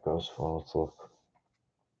pack of that goes for. Let's look.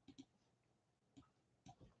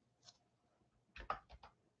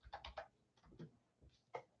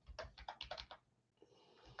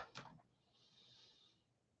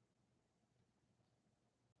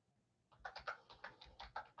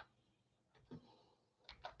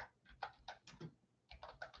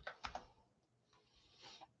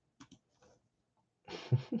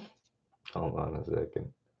 Hold on a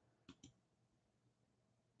second.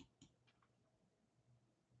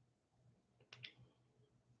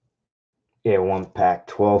 Yeah, one pack,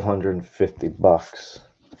 $1,250.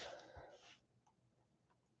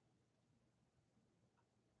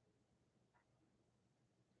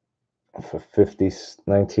 For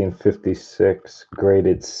 1956,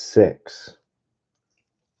 graded 6.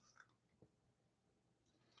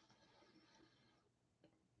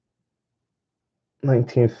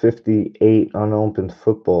 $1958 unopened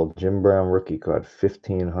football, Jim Brown rookie card,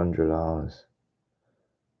 $1,500.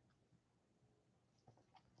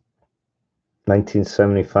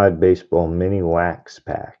 1975 baseball mini wax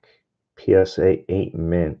pack, PSA 8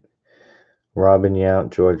 mint, Robin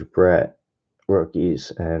Yount, George Brett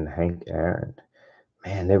rookies, and Hank Aaron.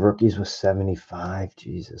 Man, their rookies was 75.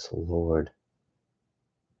 Jesus Lord.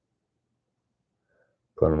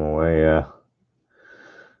 Put them away, yeah.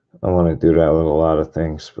 I want to do that with a lot of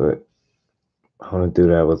things, but I want to do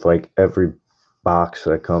that with like every box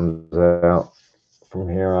that comes out from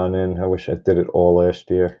here on in. I wish I did it all last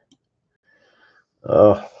year.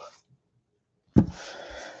 Oh,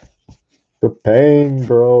 the pain,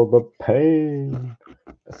 bro, the pain.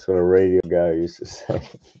 That's what a radio guy used to say.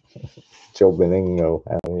 Joe Benigno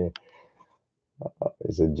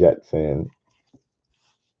is a Jet fan.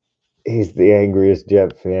 He's the angriest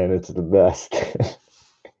Jet fan. It's the best.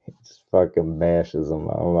 He just fucking bashes him.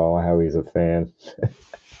 I don't know how he's a fan. I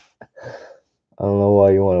don't know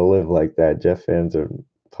why you want to live like that. Jet fans are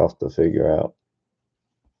tough to figure out.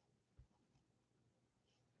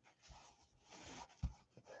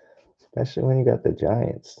 Especially when you got the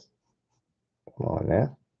Giants. Come on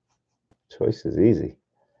now. Choice is easy.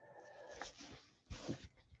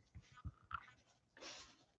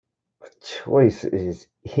 Choice is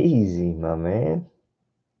easy, my man.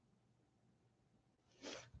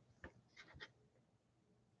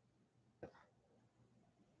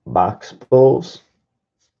 Box pulls.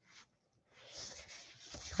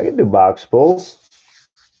 I can do box pulls.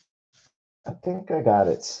 I think I got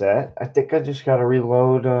it set. I think I just got to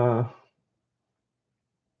reload.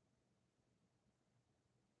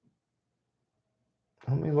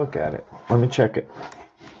 Let me look at it. Let me check it.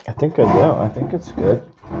 I think I do. I think it's good.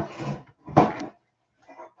 I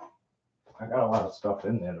got a lot of stuff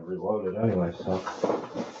in there to reload it anyway, so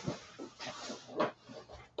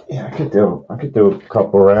yeah, I could do a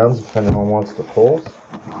couple rounds depending on wants to pull.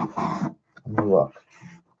 Let me look.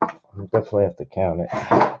 I definitely have to count it.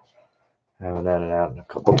 I haven't had it out in a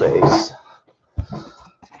couple days.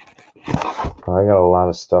 I got a lot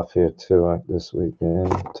of stuff here too this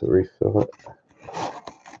weekend to refill it.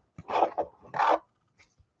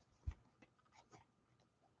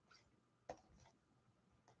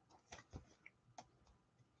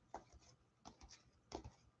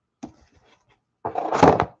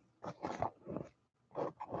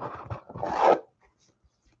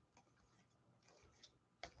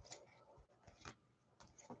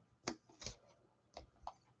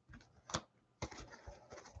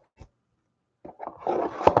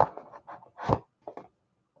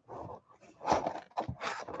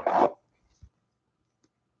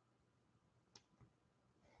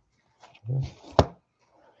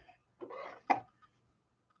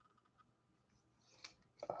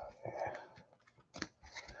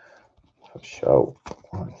 For sure.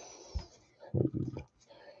 1, 2.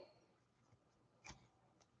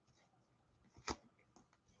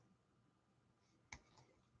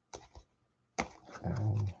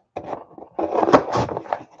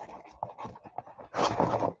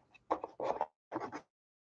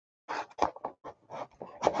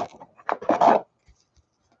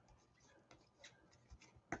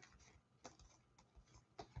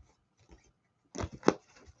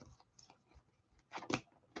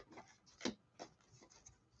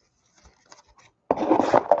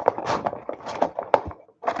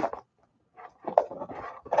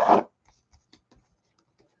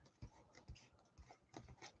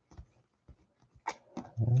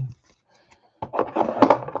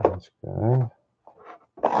 That's good.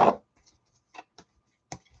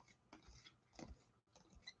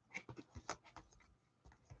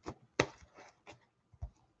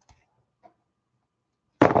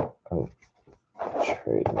 Oh,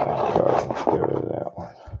 trade my card. Let's get rid of that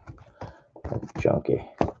one. That's junky.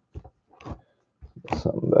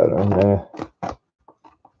 Something better in there.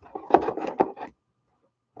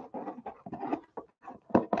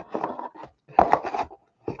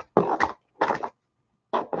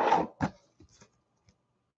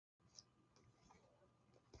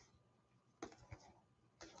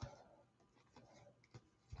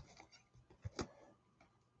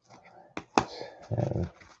 And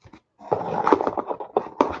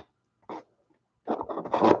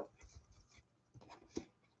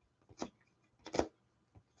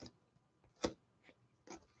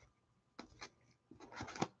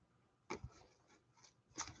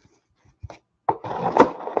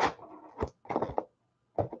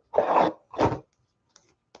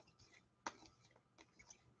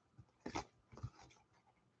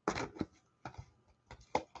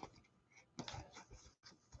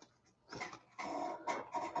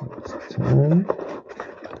 10.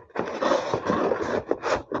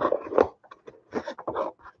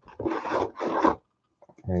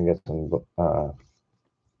 And get some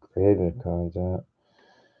creative cards out.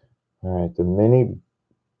 All right, the mini.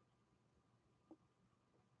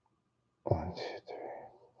 1, 2, 3,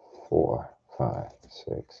 4, 5,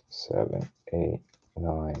 6, 7, 8,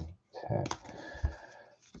 9, 10. Is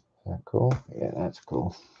that cool? Yeah, that's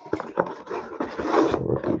cool.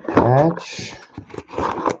 Rookie patch.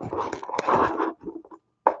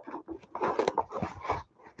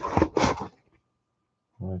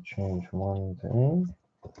 I'm going to change one thing.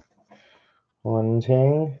 One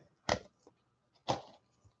thing.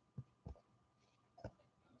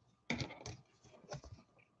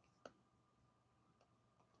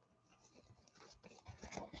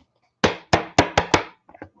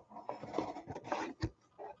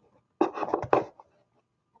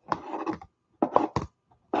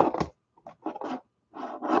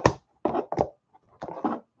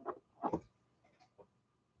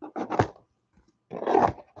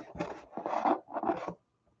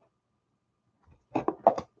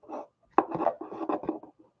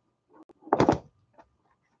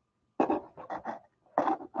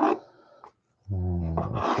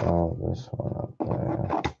 Solve this one up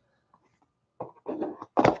there.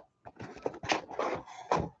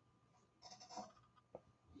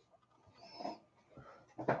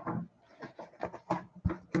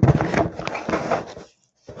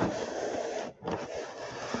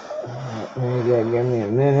 Give me a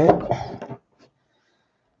minute.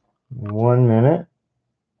 1 minute.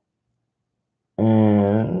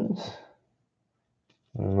 And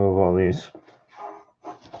remove all these.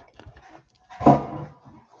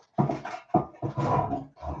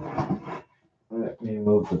 Let me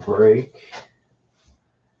move the brake.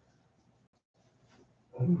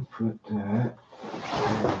 And put that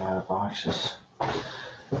out of boxes.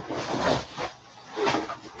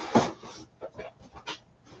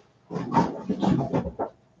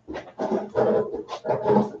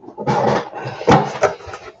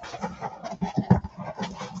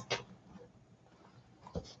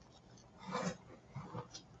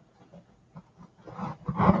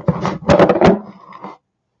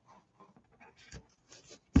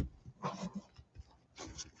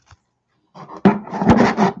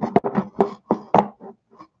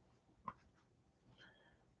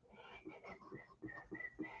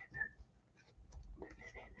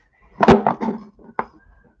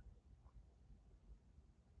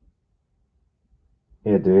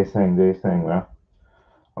 Yeah, do your thing, bro.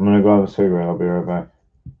 I'm gonna go have a cigarette. I'll be right back.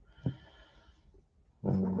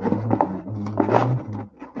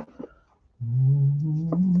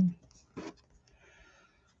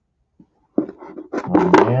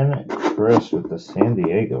 Oh man, Chris with the San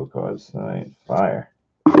Diego cards tonight. Fire.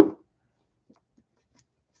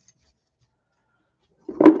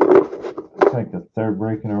 It's like the third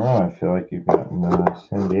break in a row. I feel like you've gotten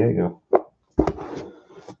San Diego.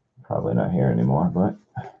 Probably not here anymore, but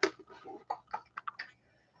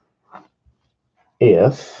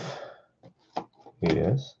if he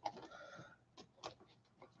is.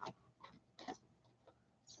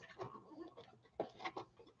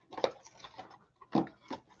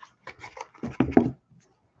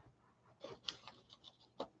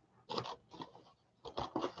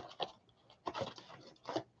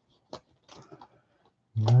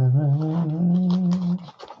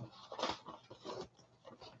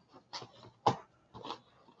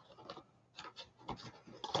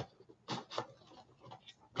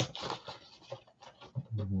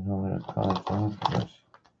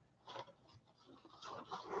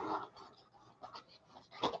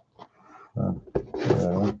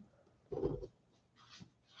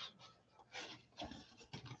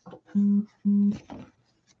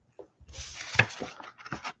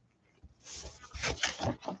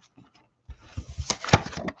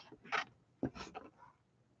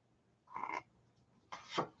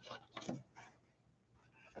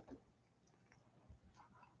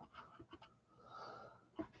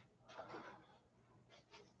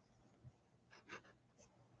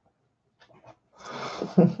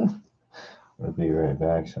 I'll be right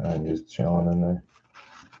back, so I'm just chilling in there.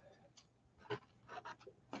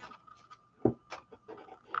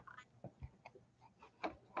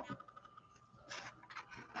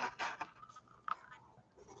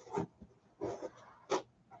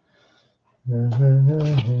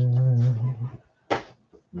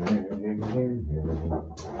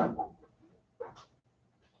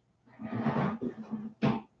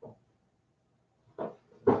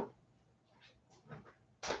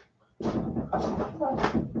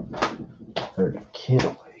 Heard a kid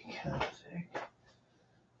awake, kind of thing.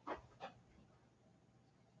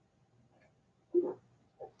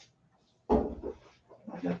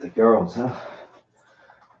 got the girls, huh?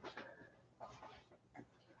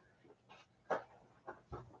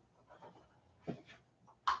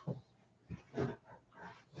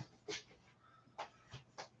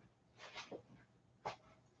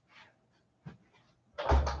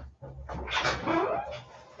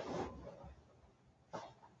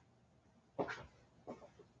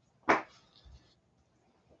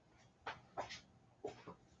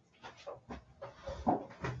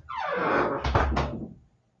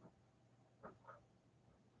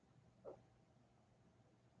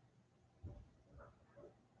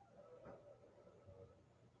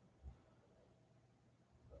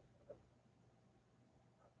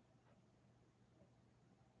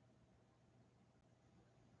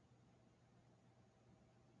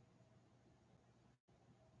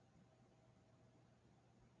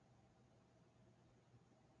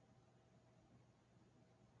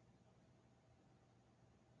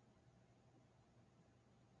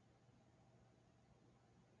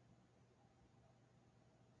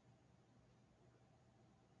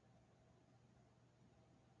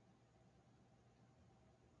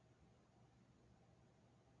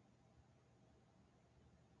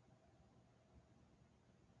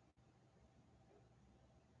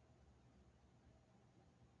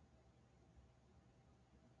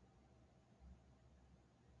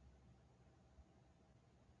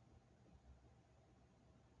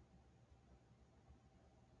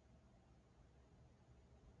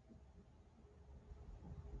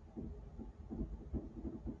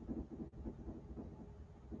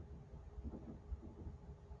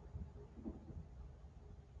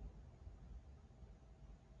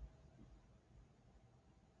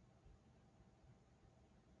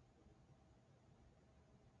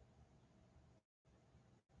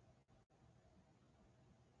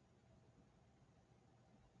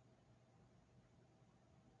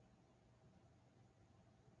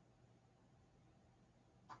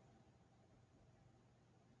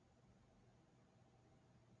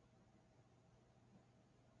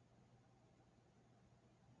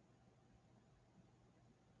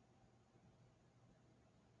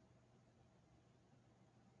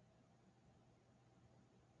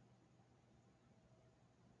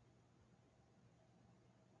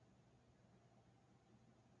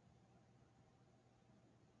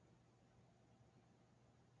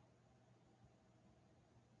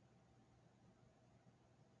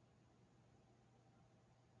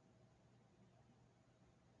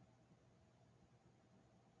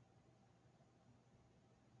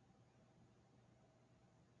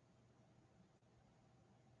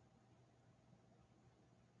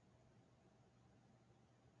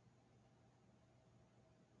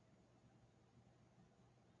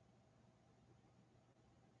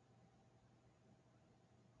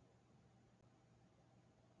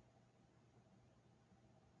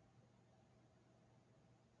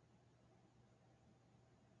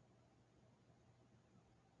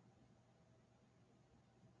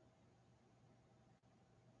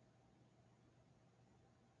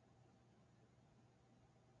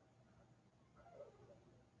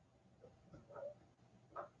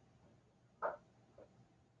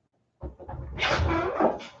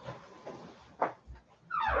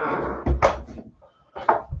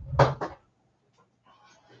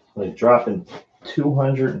 They're dropping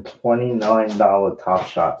 $229 Top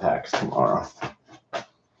Shot packs tomorrow.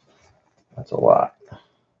 That's a lot.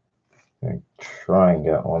 I'm going to try and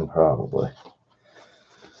get one probably.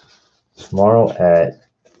 Tomorrow at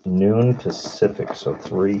noon Pacific, so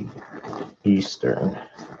 3 Eastern.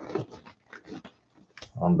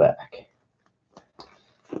 I'm back.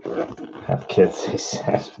 Have kids, they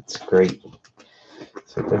said. It's great.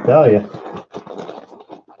 So I tell you.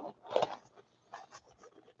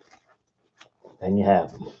 And you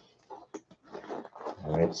have them.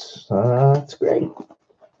 And it's great.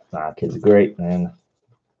 Nah, kids are great, man.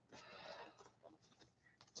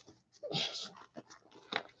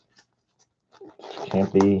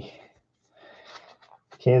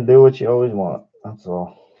 Can't do what you always want. That's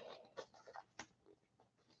all.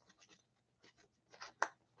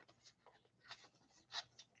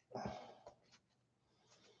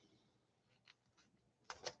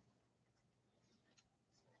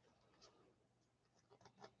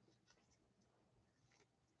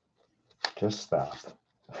 Just stop.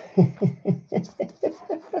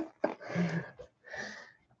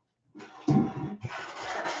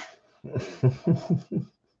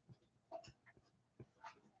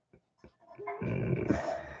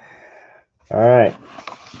 All right,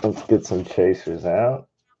 let's get some chasers out.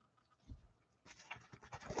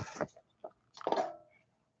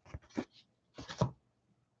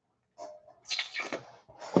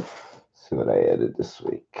 See that I added this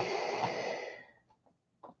week.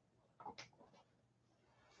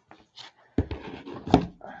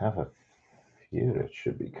 I have a few that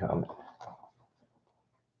should be coming.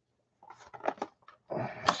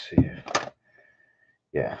 Let's see.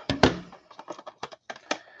 Yeah.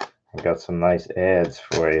 I got some nice ads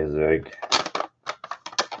for you, Zig.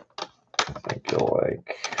 I think you'll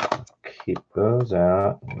like. Keep those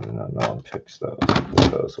out. No one picks those.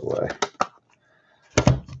 Put those away.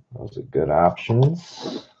 Those are good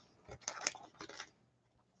options.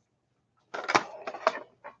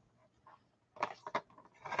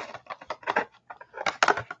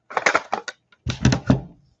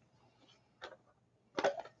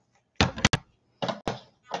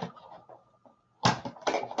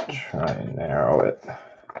 Try and narrow it.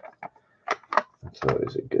 That's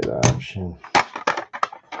always a good option.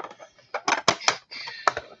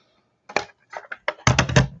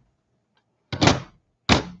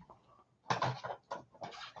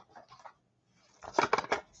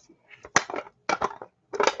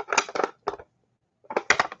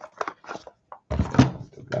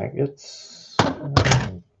 The blankets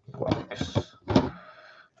and blocks.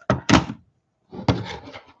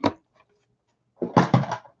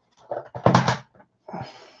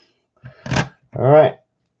 All right.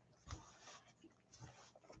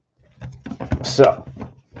 So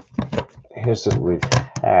here's what we've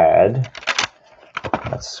had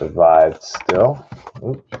that survived still.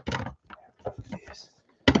 Oops.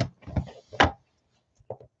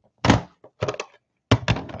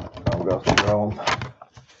 I'll go through them.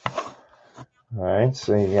 All right,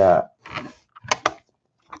 so you got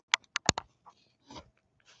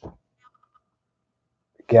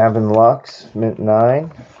Gavin Lux, mint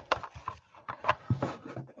 9.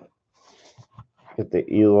 Get the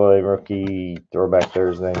Eloy rookie throwback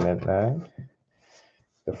Thursday, mint 9.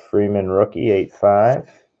 The Freeman rookie, 8.5.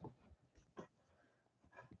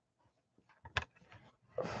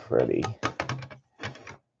 Freddie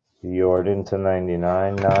Jordan to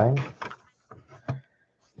 99, 9.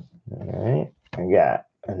 All right, I got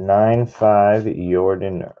a 9.5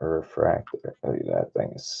 Jordan refractor. Oh, that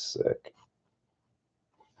thing is sick.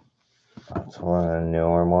 That's one of the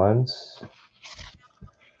newer ones.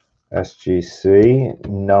 SGC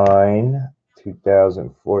 9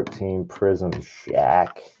 2014 Prism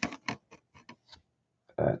Shack.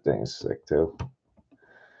 That thing's sick too.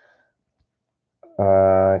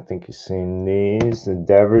 I think you've seen these. The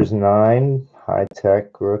Devers 9 high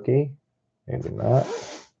tech rookie. Maybe not.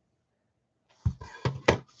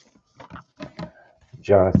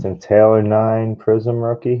 Jonathan Taylor 9 Prism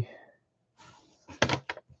rookie.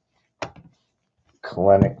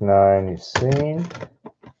 Kalenic 9 you've seen.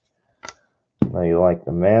 Now you like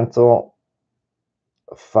the mantle.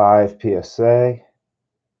 5 PSA.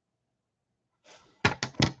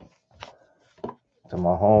 To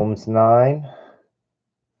Mahomes 9.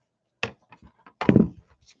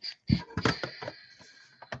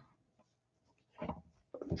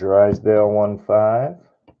 Drysdale 1.5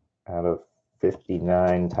 out of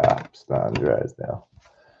 59 tops. Don Drysdale.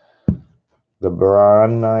 The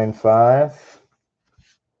Braun 9.5.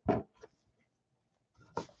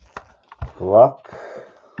 Luck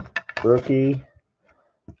rookie.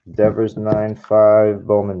 Devers 9.5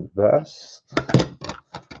 Bowman Vest.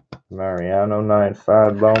 Mariano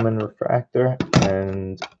 9.5 Bowman Refractor.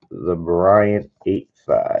 And the Bryant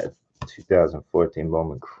 8.5 2014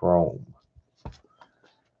 Bowman Chrome.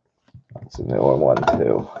 That's a newer one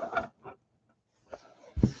too.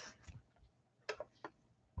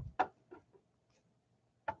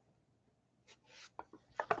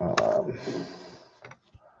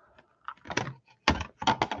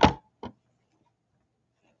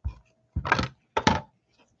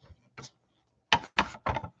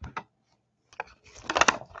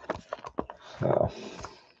 So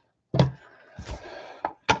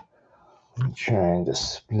I'm trying to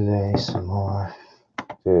display some more.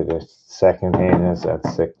 Dude, the second hand is that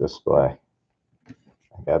sick display.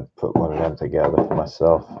 I got to put one of them together for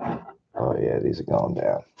myself. Oh yeah, these are going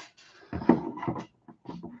down.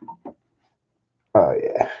 Oh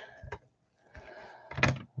yeah.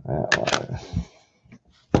 That one.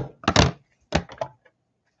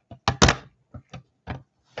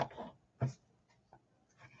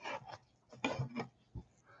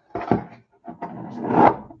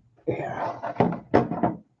 Yeah.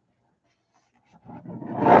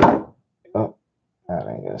 Oh, that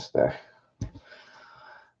ain't gonna stay.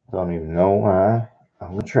 Don't even know why.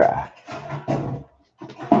 I'm gonna try.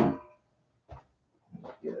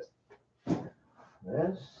 Get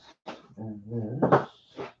this and this.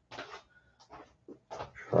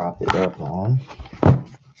 Prop it up on.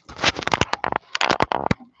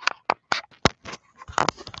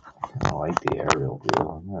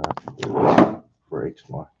 6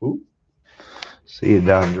 more. Ooh. See you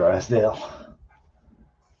down, Drysdale.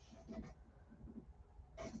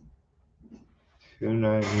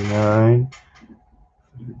 299.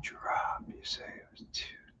 The drop, you say it was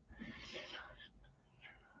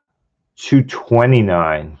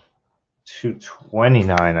 229.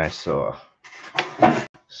 229 I saw.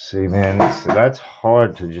 See, man, that's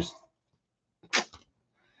hard to just.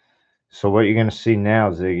 So what you're going to see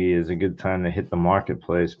now, Ziggy, is a good time to hit the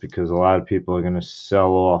marketplace because a lot of people are going to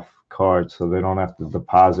sell off cards so they don't have to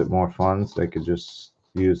deposit more funds. They could just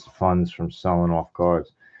use the funds from selling off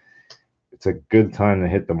cards. It's a good time to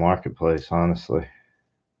hit the marketplace, honestly.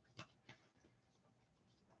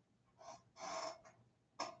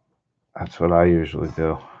 That's what I usually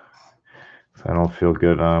do. If I don't feel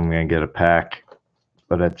good, I'm going to get a pack.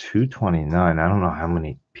 But at 229, I don't know how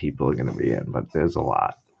many people are going to be in, but there's a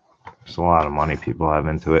lot. There's a lot of money people have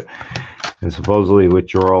into it. And supposedly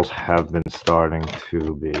withdrawals have been starting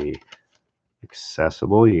to be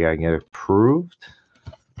accessible. You got to get approved.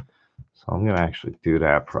 So I'm going to actually do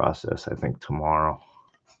that process, I think, tomorrow.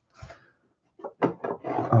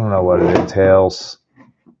 I don't know what it entails.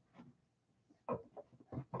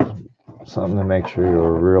 Something to make sure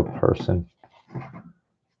you're a real person.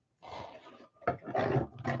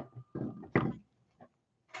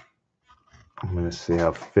 I'm going to see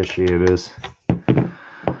how fishy it is.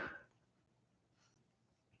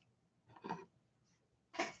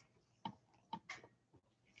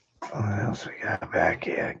 What else we got back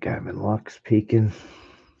here? Gavin Lux peeking.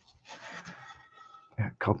 Got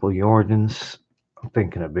a couple Jordans. I'm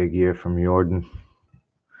thinking a big year from Jordan.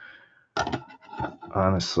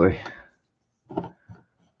 Honestly. I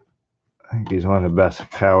think he's one of the best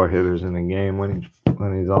power hitters in the game when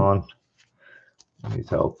he's on. When he's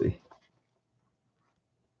healthy.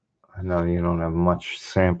 I know you don't have much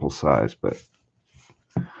sample size, but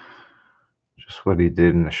just what he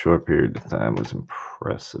did in a short period of time was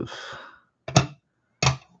impressive.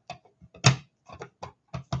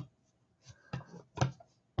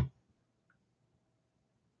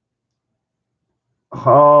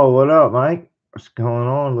 Oh, what up, Mike? What's going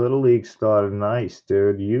on? Little League started nice,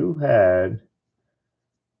 dude. You had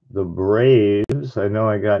the Braves. I know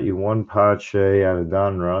I got you one Pache out of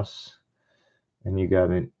Donruss, and you got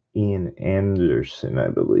an Ian Anderson, I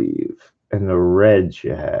believe. And the Reds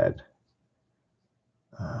you had.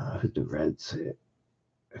 Who'd the Reds hit?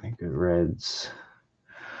 I think the Reds.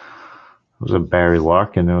 It was a Barry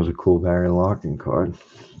Larkin. That was a cool Barry Larkin card.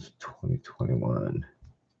 2021.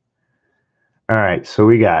 All right, so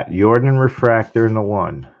we got Jordan Refractor in the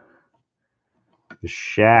 1. The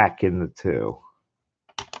Shaq in the 2.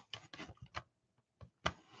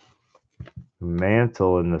 The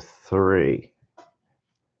Mantle in the 3.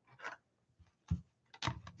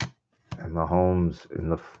 And Mahomes in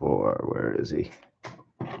the 4. Where is he?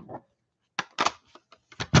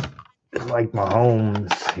 Like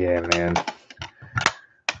Mahomes. Yeah, man.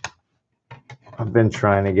 I've been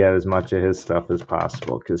trying to get as much of his stuff as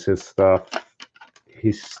possible because his stuff,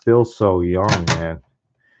 he's still so young, man.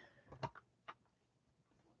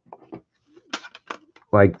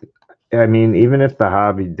 Like, I mean, even if the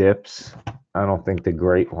hobby dips, I don't think the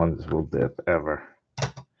great ones will dip ever.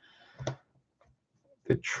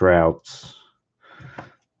 The Trouts,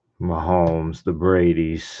 Mahomes, the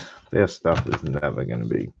Bradys, their stuff is never going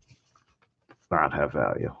to not have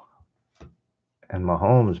value. And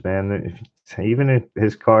Mahomes, man, even if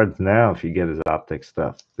his cards now, if you get his optic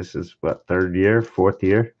stuff, this is what, 3rd year, 4th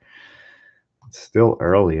year? It's still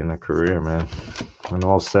early in the career, man. When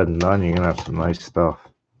all's said and done, you're going to have some nice stuff.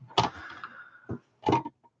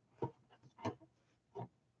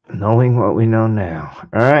 Knowing what we know now.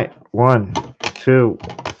 All right. 1, 2,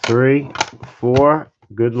 3, 4.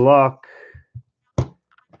 Good luck.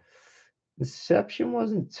 Inception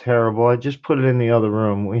wasn't terrible. I just put it in the other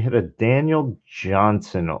room. We hit a Daniel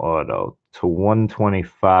Johnson auto to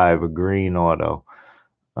 125, a green auto,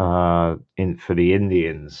 for the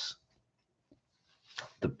Indians.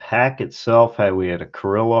 The pack itself we had a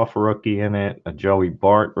Kirilloff rookie in it, a Joey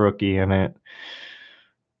Bart rookie in it.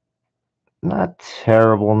 Not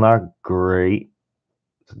terrible, not great.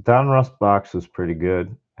 The Donruss box was pretty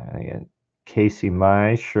good. I got Casey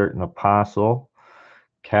Mize, Shirt and Apostle.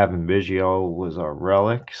 Kevin Biggio was our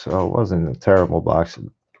relic, so it wasn't a terrible box of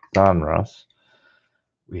Donruss.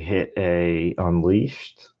 We hit a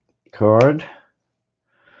Unleashed card.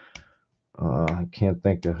 I can't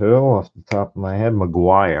think of who off the top of my head. Mark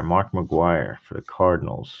McGuire for the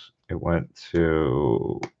Cardinals. It went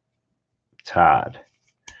to Todd.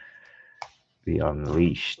 The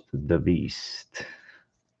Unleashed, the Beast.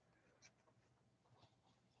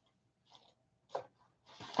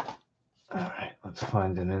 All right, let's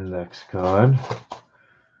find an index card.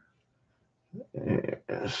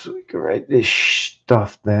 So we can write this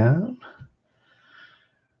stuff down.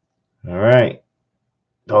 All right.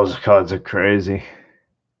 Those cards are crazy.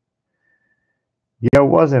 Yeah, it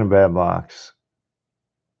wasn't a bad box.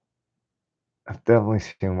 I've definitely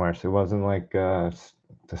seen worse. It wasn't like the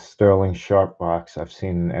Sterling Sharp box I've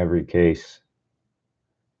seen in every case.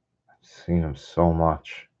 I've seen them so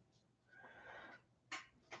much.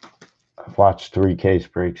 I've watched 3 case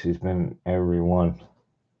breaks. He's been every one.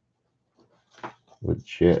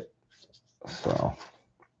 Legit. So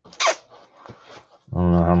I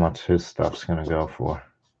don't know how much his stuff's gonna go for.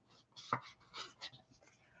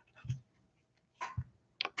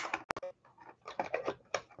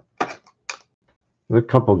 There's a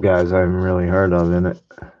couple guys I haven't really heard of in it.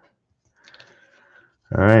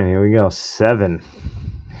 All right, here we go. 7.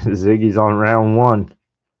 Ziggy's on round 1.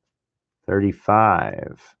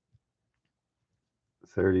 35.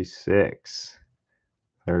 36.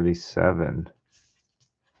 37.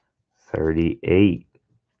 38.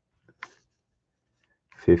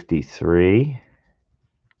 53.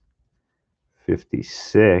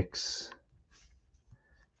 56.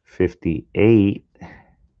 58.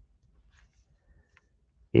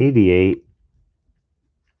 88.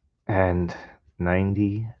 And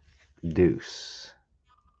 90 deuce.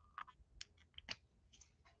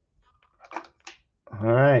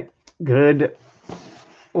 All right. Good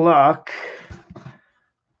luck.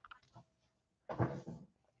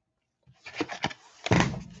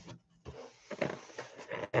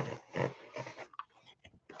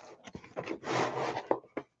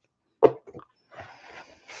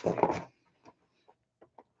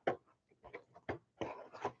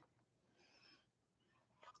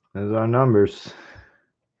 Those are numbers.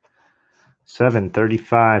 7,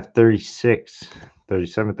 35, 36,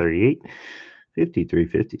 37, 38, 53,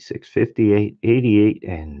 56, 58, 88,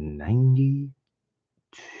 and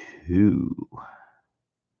 92.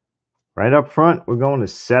 Right up front, we're going to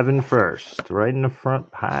 7 first. Right in the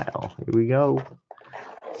front pile. Here we go.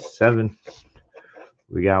 7.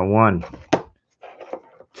 We got 1,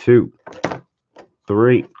 2,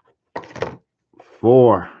 3,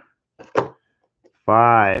 4,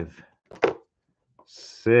 5,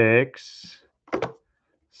 6,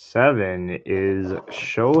 7 is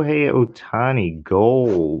Shohei Ohtani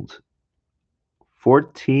Gold.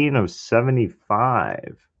 14 of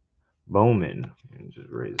 75. Bowman.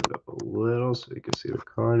 Just raise it up a little so you can see the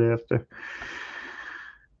card after.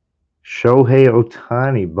 Shohei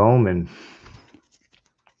Ohtani Bowman.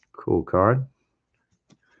 Cool card.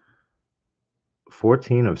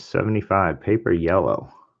 14 of 75. Paper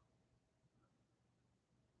yellow.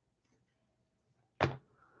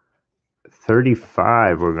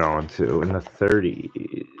 35 we're going to in the 30s.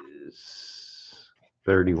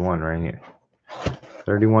 31 right here.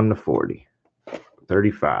 31 to 40.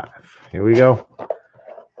 35. Here we go.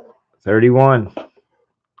 31.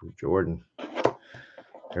 Jordan.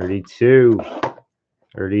 32.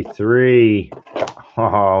 33.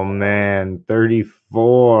 Oh, man.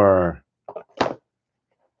 34.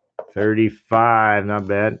 35. Not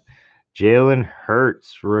bad. Jalen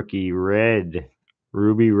Hurts, rookie, red.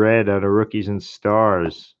 Ruby red out of Rookies and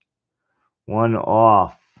Stars. 1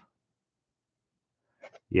 off.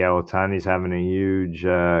 Yeah, Ohtani's having a huge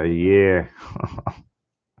year.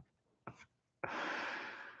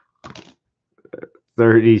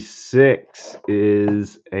 36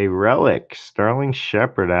 is a relic. Sterling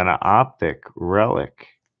Shepard out of Optic. Relic.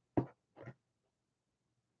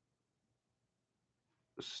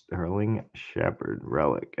 Sterling Shepard.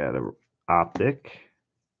 Relic out of Optic.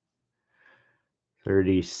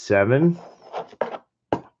 37.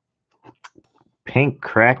 Pink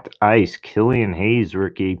Cracked Ice. Killian Hayes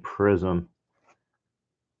rookie Prism.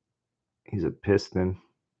 He's a Piston.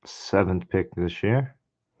 7th pick this year.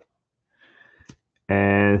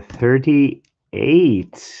 And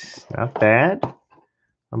 38. Not bad. How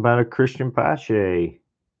about a Christian Pache?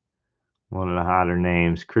 One of the hotter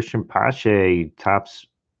names. Christian Pache, Topps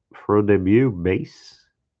Pro Debut base.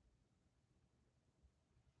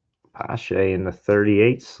 Pache in the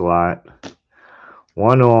 38 slot.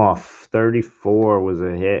 1 off. 34 was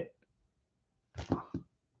a hit.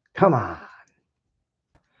 Come on.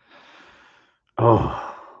 Oh.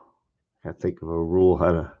 I think of a rule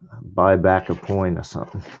how to buy back a point or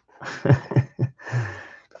something.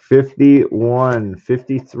 51,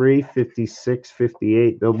 53, 56,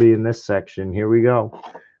 58. They'll be in this section. Here we go.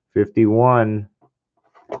 51,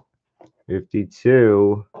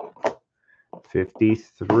 52,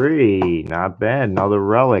 53. Not bad. Another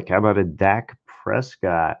relic. How about a Dak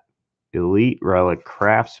Prescott? Elite relic.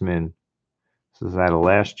 Craftsman. This is out of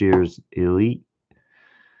last year's Elite.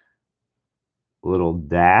 Little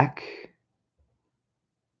Dak.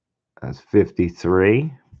 That's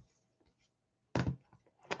 53.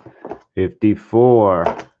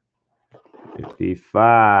 54.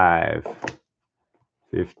 55.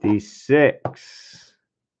 56.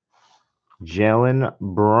 Jalen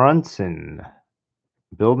Brunson.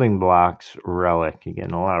 Building blocks relic. You're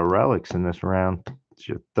getting a lot of relics in this round. It's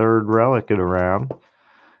your third relic of the round.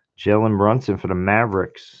 Jalen Brunson for the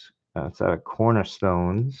Mavericks. That's out of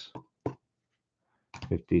Cornerstones.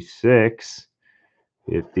 56.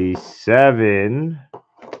 57.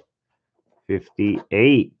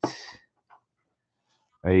 58.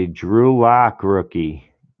 A Drew Lock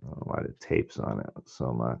rookie. I don't know why the tape's on it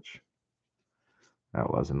so much.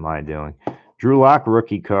 That wasn't my doing. Drew Lock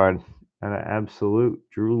rookie card. An absolute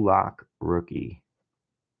Drew Lock rookie.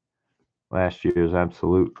 Last year's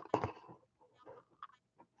absolute.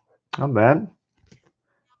 Not bad.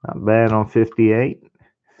 Not bad on 58.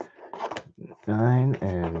 9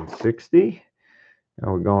 and 60.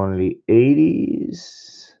 Now we're going to the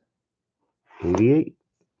 80s. 88.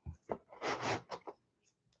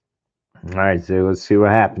 All right, so let's see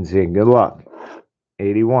what happens here. Good luck.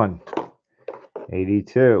 81.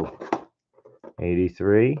 82.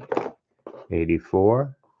 83.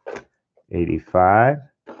 84. 85.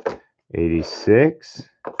 86.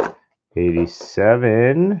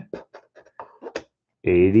 87.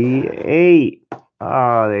 88.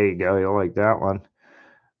 Oh, there you go. You like that one.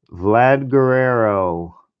 Vlad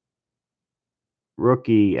Guerrero.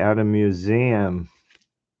 Rookie out of Museum.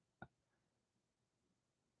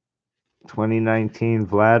 2019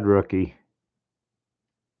 Vlad rookie.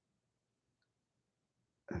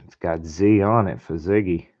 It's got Z on it for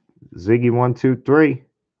Ziggy. Ziggy 1, 2, 3.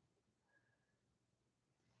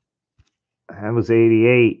 That was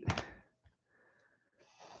 88.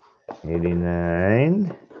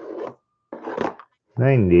 89.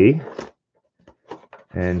 90.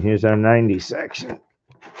 And here's our 90 section.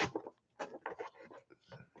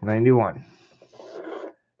 91.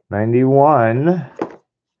 91.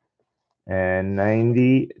 And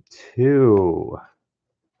 92.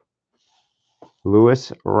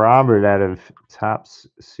 Lewis Robert out of Topps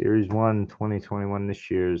Series 1 2021 this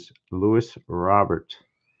year's Lewis Robert.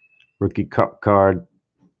 Rookie Cup card.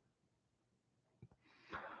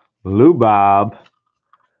 Lou Bob.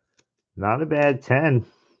 Not a bad 10.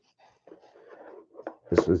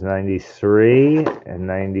 This was 93 and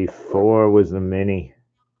 94 was the mini.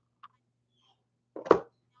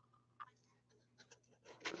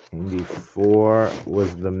 94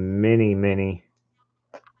 was the mini.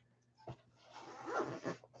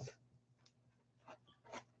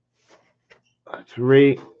 Let's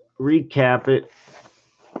recap it.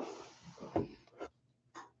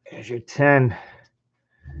 Here's your 10.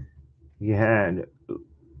 You had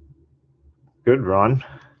good run.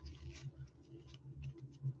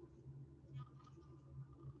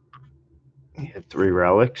 You had 3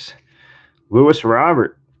 relics. Lewis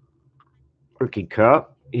Robert, Rookie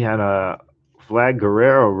Cup. You had a Vlad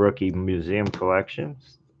Guerrero rookie Museum collection.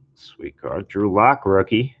 Sweet card. Drew Lock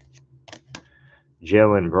rookie.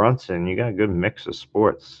 Jalen Brunson. You got a good mix of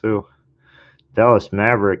sports too. Dallas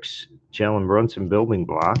Mavericks. Jalen Brunson building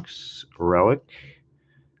blocks. Relic.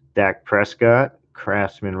 Dak Prescott.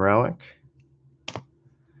 Craftsman relic.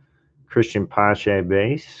 Christian Pache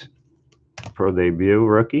base. Pro debut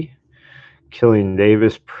rookie. Killian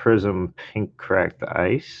Davis Prism Pink Cracked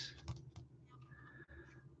Ice.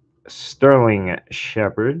 Sterling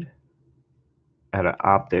Shepard at an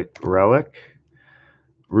Optic relic.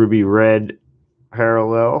 Ruby Red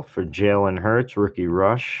parallel for Jalen Hurts, Rookie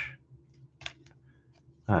Rush.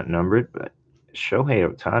 Not numbered, but Shohei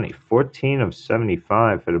Ohtani, 14 of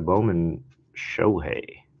 75 for the Bowman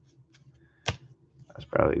Shohei. That's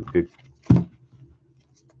probably a good.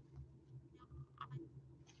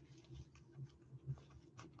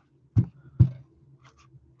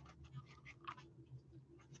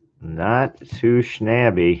 Not too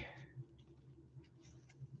snabby.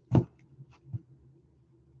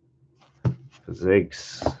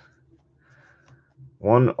 Ziggs.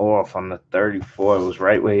 1 off on the 34. It was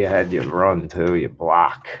right where you had your run, too. Your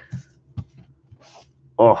block.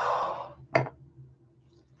 Oh.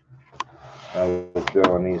 I was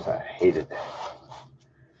doing these. I hated it.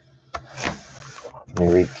 Let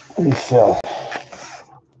me refill.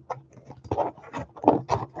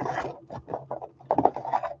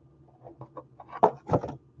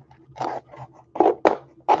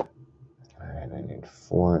 Alright, I need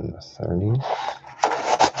 4 in the 30s.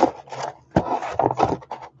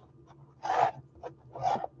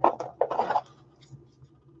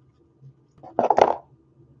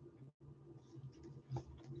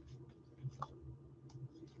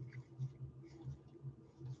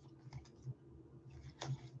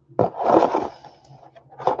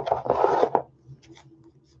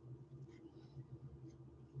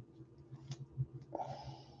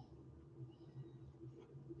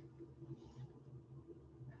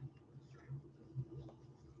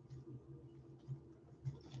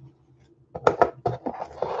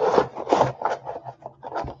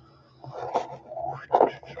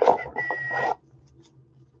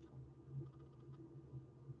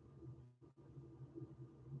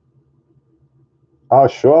 Oh,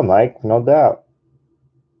 sure, Mike. No doubt.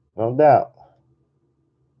 No doubt.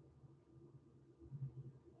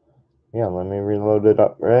 Yeah, let me reload it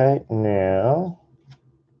up right now.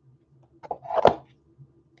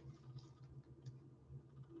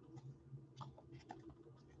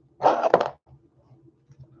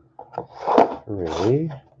 Three.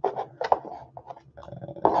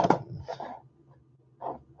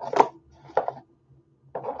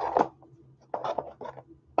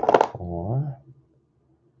 Four.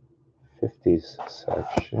 50s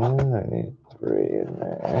section. I need 3 in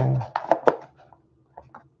there.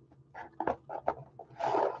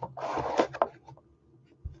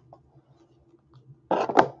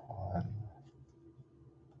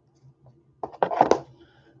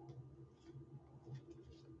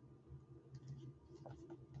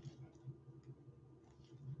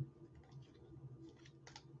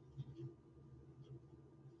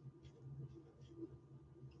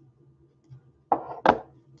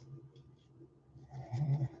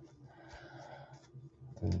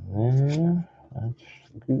 And there. That's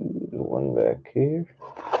good. One back here.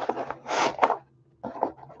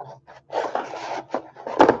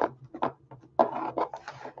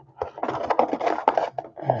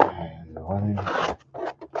 And one. I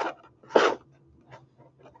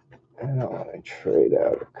don't want to trade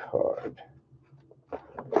out a card.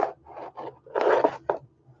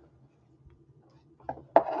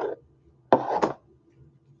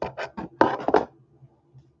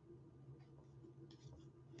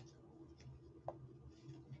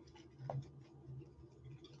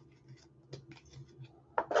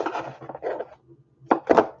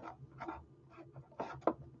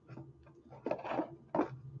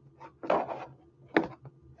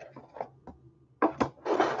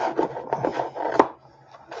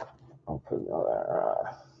 I'll put another.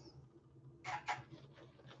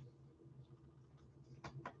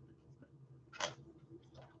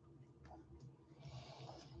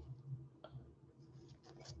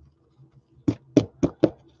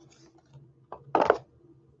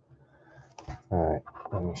 All right,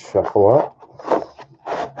 let me shuffle up.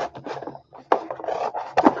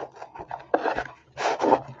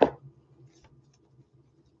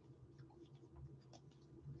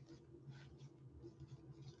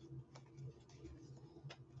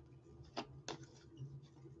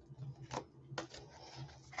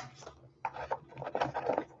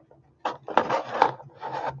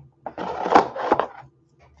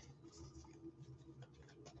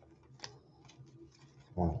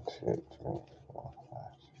 One, two, three, four,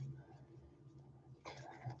 five,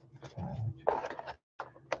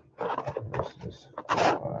 six. This is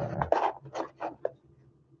 4.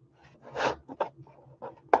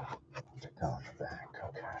 To go back.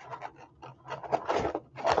 Okay.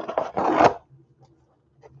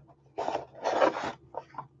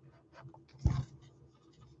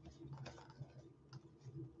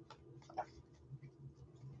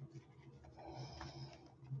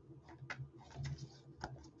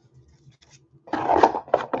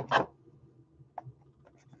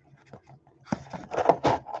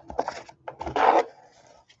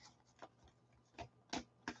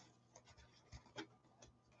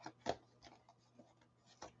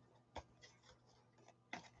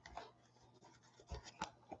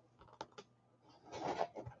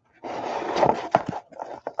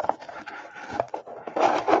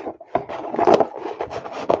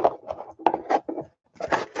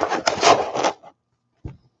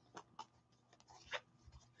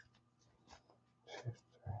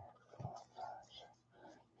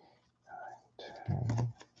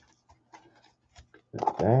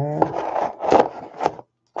 There.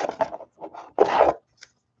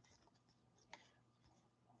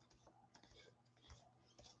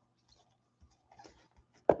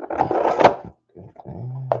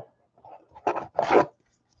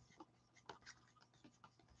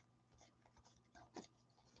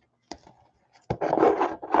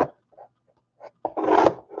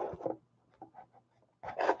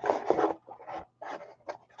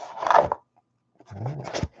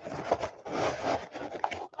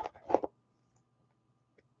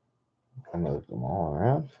 I moved them all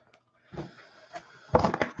around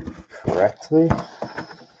correctly.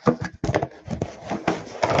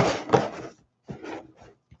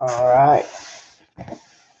 All right.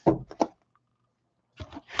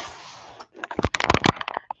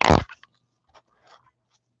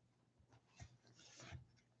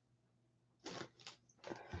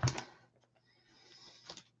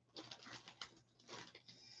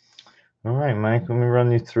 All right, Mike, let me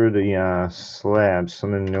run you through the slabs,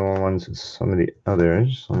 some of the newer ones and some of the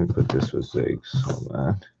others. Let me put this with zigs. Hold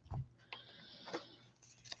on.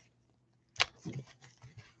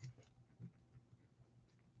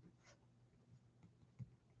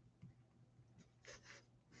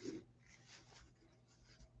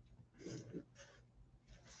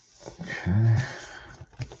 Okay.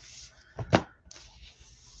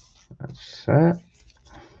 That's that.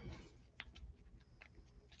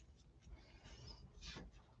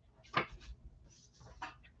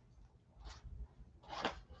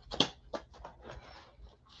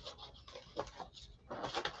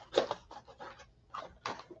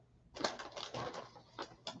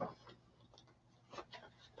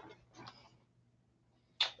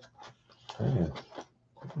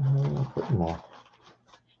 Put more.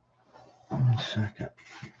 One second.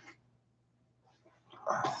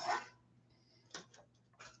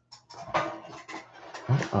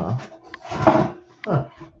 Huh.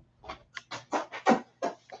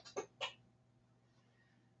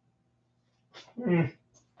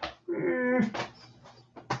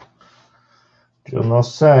 Still no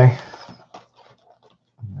say.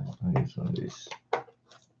 I'll use one of these.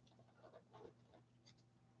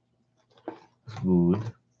 Food.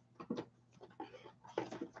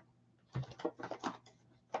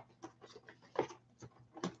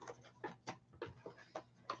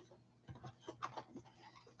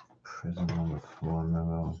 Prison number 4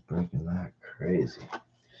 memo. Breaking that crazy.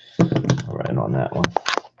 All right on that one.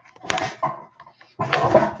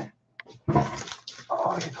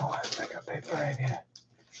 Oh, you know what? I got paper right here.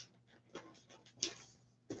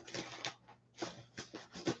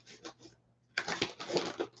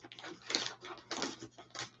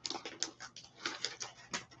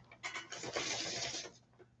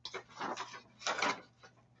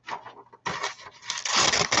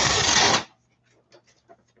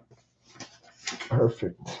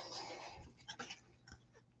 Perfect.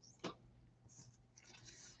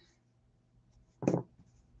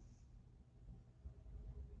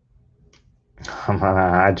 I'm on a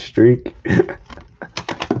hot streak.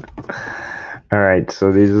 All right,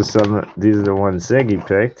 so these are the ones Ziggy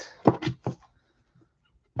picked.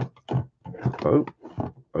 Oh,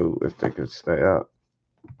 if they could stay up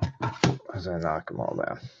as I knock them all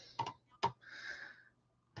down.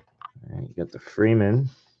 And you got the Freeman.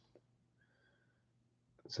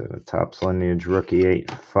 So the Topps Lineage Rookie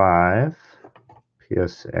 8.5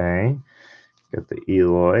 PSA. Got the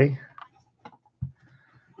Eloy,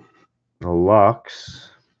 the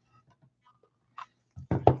Lux,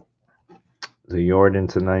 the Jordan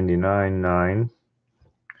to 99.9,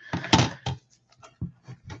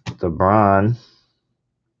 the Braun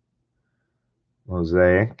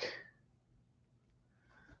Mosaic.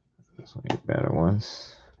 There's some better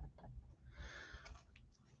ones.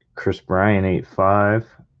 Chris Bryant 8.5,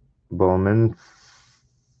 Bowman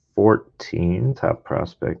 14, top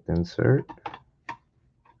prospect insert.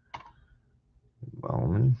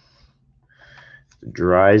 Bowman.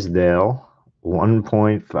 Drysdale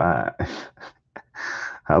 1.5.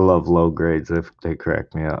 I love low grades if they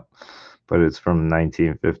crack me up, but it's from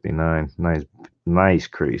 1959. Nice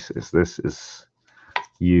creases. This is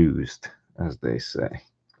used, as they say,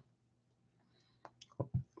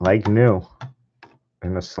 like new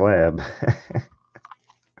in a slab.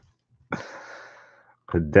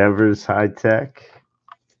 The Devers High Tech.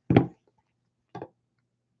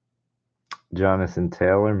 Jonathan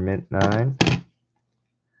Taylor Mint 9.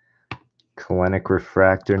 Kalenic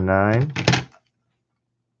Refractor 9.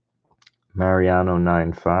 Mariano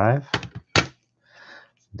 9.5.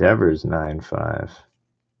 Devers 9.5.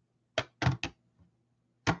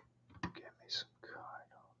 Give me some card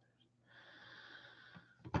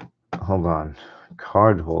holders. Hold on.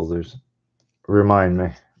 Card holders. Remind me.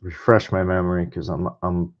 Refresh my memory because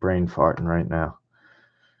I'm brain farting right now.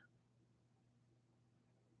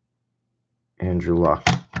 Andrew Luck.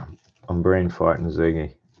 I'm brain farting,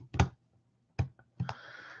 Ziggy.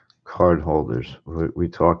 Card holders. We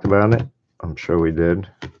talked about it. I'm sure we did.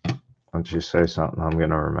 Once you say something, I'm going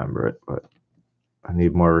to remember it, but I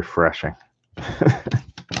need more refreshing.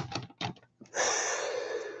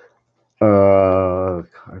 Card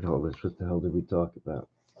holders. What the hell did we talk about?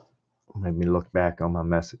 Made me look back on my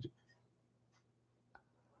message.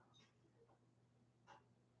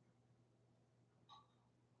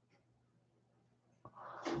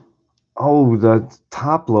 Oh, the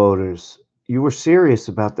top loaders. You were serious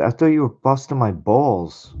about that. I thought you were busting my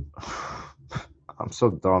balls. I'm so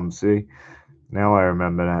dumb, see? Now I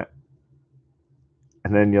remember that.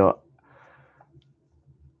 And then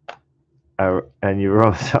and you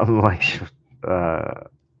wrote something like, oh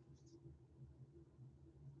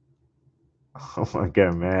my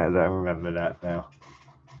god, man, I remember that now.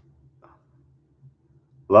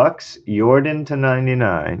 Lux, Jordan to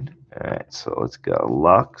 99. All right, so let's go.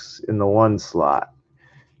 Lux in the 1 slot.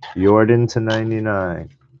 Jordan to 99.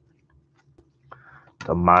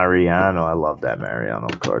 The Mariano. I love that Mariano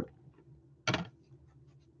card. I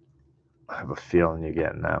have a feeling you're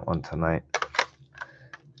getting that one tonight.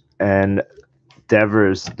 And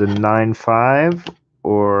Devers, the 9.5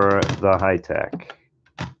 or the high tech?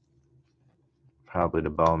 Probably the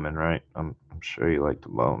Bowman, right? I'm sure you like the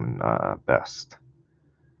Bowman best.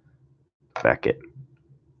 Beckett.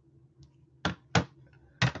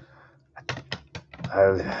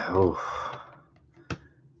 Oh.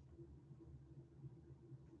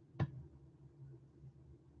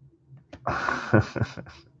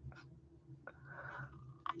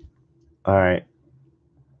 All right.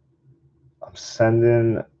 I'm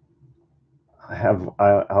sending.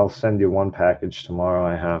 I'll send you one package tomorrow.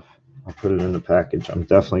 I'll put it in the package. I'm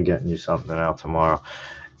definitely getting you something out tomorrow.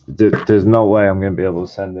 There's no way I'm gonna be able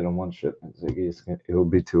to send it in one shipment, Ziggy. It'll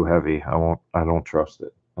be too heavy. I don't trust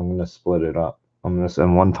it. I'm gonna split it up. I'm gonna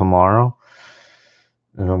send one tomorrow,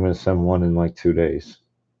 and I'm gonna send one in like 2 days.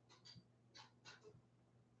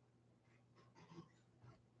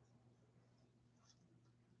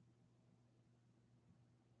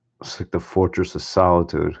 It's like the Fortress of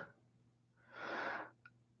Solitude.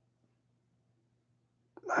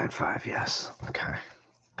 9.5, yes. Okay.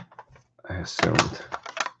 I assumed.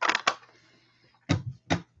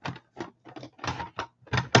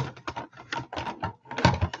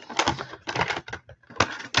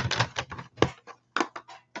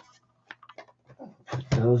 Put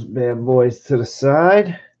those bad boys to the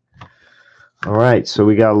side. All right, so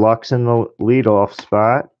we got Lux in the leadoff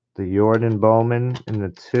spot, the Jordan Bowman in the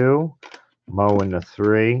 2, Mo in the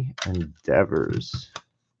 3, and Devers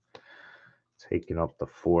taking up the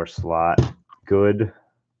 4 slot. Good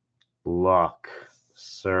luck,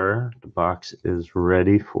 sir. The box is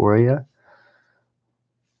ready for you.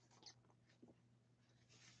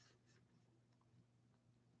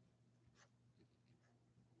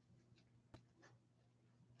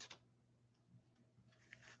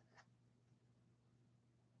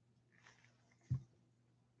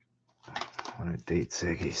 I want to date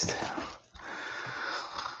Ziggy's,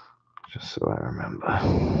 just so I remember.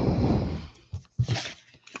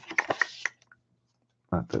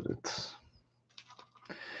 Not that it's...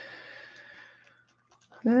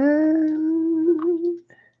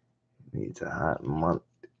 needs a hot month.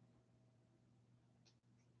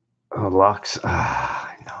 Oh, Lux.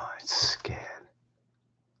 I know, it's scared.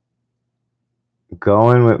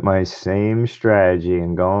 Going with my same strategy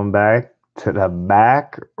and going back to the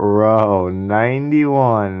back row,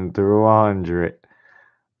 91 through 100.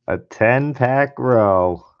 A 10-pack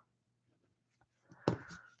row.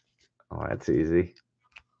 Oh, that's easy.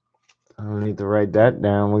 I don't need to write that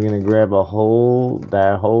down. We're going to grab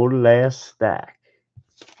that whole last stack.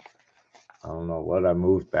 I don't know what I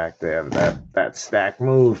moved back there. That stack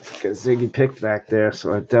moved because Ziggy picked back there,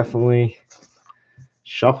 so I definitely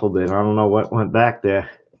shuffled it. I don't know what went back there.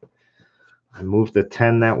 I moved the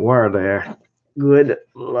 10 that were there. Good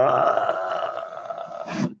luck.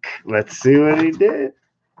 Let's see what he did.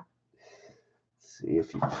 See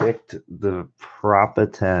if he picked the proper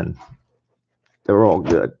 10. They're all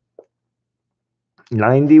good.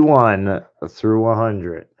 91 through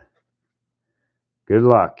 100. Good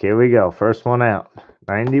luck. Here we go. First one out.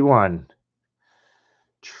 91.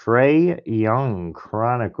 Trae Young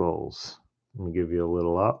Chronicles. Let me give you a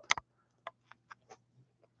little up.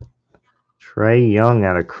 Trae Young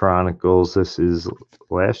out of Chronicles. This is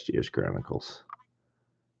last year's Chronicles.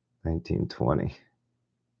 1920.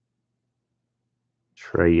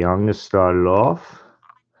 Trae Young to start it off.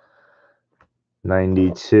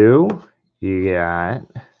 92. You got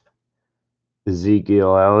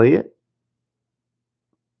Ezekiel Elliott.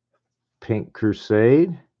 Pink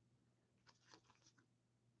Crusade.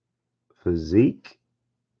 Physique.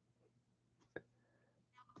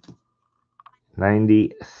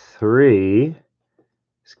 93.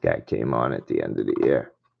 This guy came on at the end of the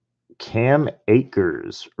year. Cam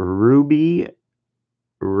Akers. Ruby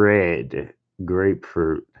Red.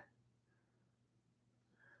 Grapefruit.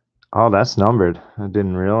 Oh, that's numbered. I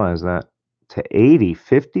didn't realize that. To 80.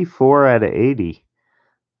 54 out of 80.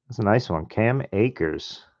 That's a nice one. Cam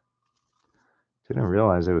Akers. Didn't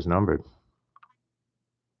realize it was numbered.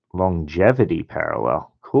 Longevity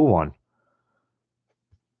parallel. Cool one.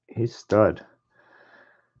 He's stud.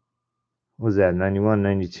 What was that? 91,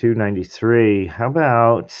 92, 93. How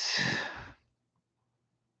about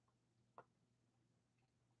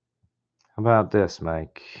this,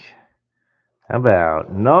 Mike? How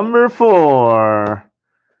about number 4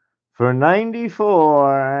 for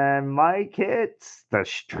 94? And Mike hits. The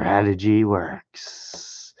strategy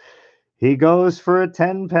works. He goes for a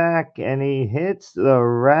 10-pack and he hits the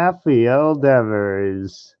Rafael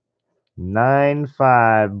Devers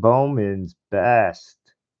 9-5 Bowman's Best.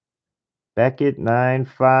 Beckett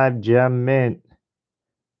 9-5 Gem Mint.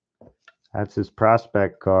 That's his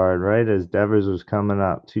prospect card, right as Devers was coming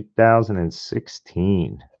up.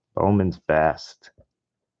 2016. Bowman's Best.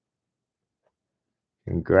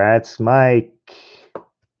 Congrats, Mike.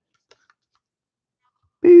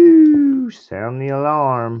 Boo! Sound the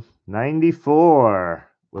alarm. 94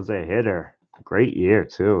 was a hitter. Great year,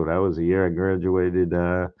 too. That was the year I graduated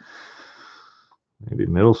maybe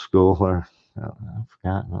middle school or I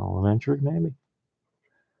forgot, elementary, maybe.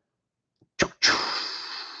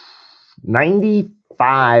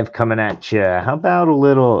 95 coming at you. How about a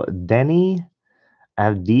little Denny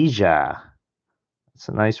Avdija? It's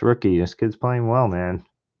a nice rookie. This kid's playing well, man.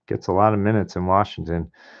 Gets a lot of minutes in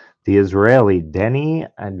Washington. The Israeli Denny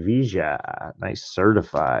Avdija. Nice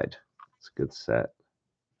certified. It's a good set.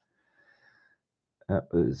 That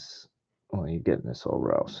was, well, you're getting this whole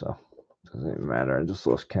row, so it doesn't even matter. I just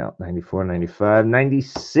lost count. 94, 95,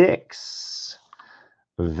 96.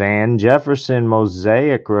 Van Jefferson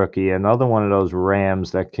Mosaic rookie. Another one of those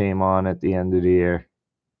Rams that came on at the end of the year.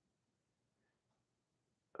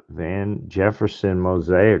 Van Jefferson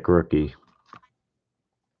Mosaic rookie.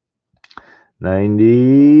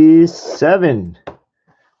 97.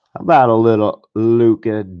 How about a little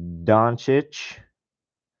Luka Doncic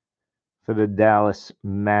for the Dallas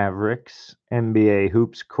Mavericks? NBA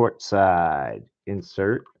Hoops courtside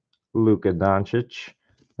insert. Luka Doncic.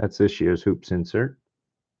 That's this year's Hoops insert.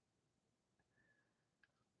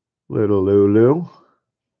 Little Lulu.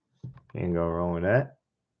 Can't go wrong with that.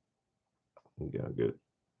 You got a good,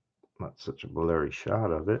 not such a blurry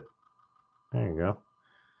shot of it. There you go.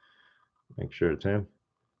 Make sure it's him.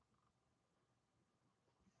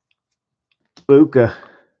 Luka.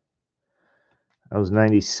 That was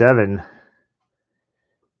 97.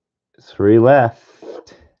 3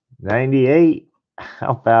 left. 98.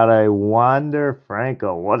 How about a Wander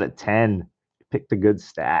Franco? What a 10. Picked a good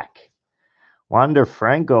stack. Wander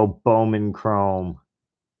Franco Bowman Chrome.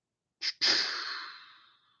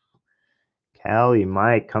 Cali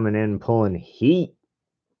Mike coming in pulling heat.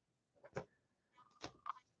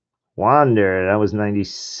 Wander, that was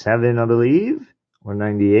 97, I believe, or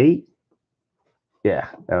 98. Yeah,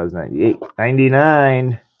 that was 98.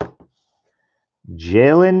 99.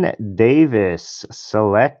 Jalen Davis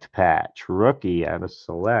Select Patch, rookie out of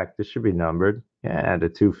Select. This should be numbered. Yeah, out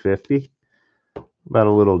of 250. About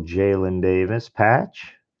a little Jalen Davis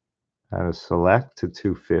patch out of Select to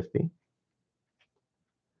 250.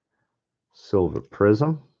 Silver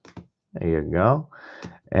Prism. There you go.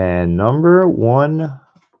 And number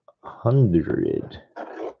 100.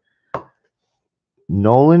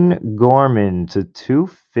 Nolan Gorman to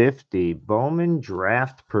 250. Bowman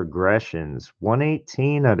Draft Progressions.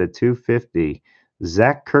 118 out of 250.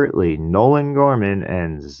 Zach Kirtley, Nolan Gorman,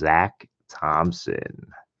 and Zach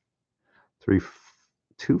Thompson.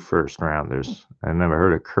 2 first rounders. I never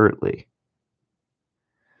heard of Kirtley.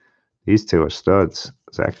 These two are studs.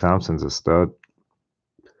 Zach Thompson's a stud.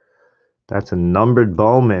 That's a numbered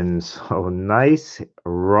Bowman. So nice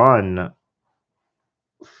run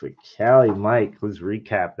for Cali Mike. Let's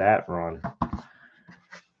recap that run.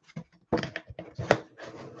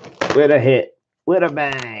 With a hit. With a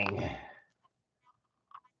bang.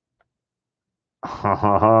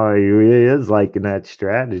 Oh, he is liking that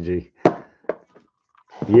strategy.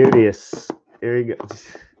 Beauteous. Here he goes.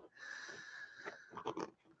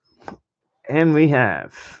 And we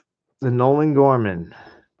have the Nolan Gorman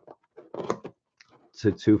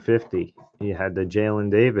to 250. You had the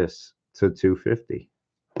Jalen Davis to 250.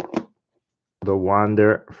 The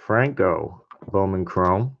Wander Franco Bowman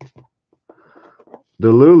Chrome.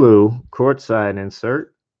 The Lulu courtside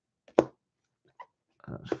insert.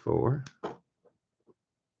 That's 4.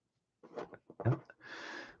 Yep.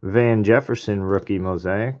 Van Jefferson rookie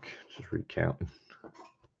mosaic. Just recounting.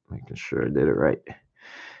 Making sure I did it right.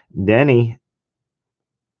 Denny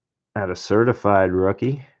at a certified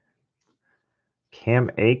rookie. Cam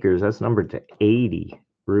Akers, that's numbered to 80.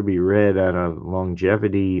 Ruby red out of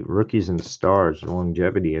longevity, rookies and stars,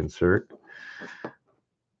 longevity insert.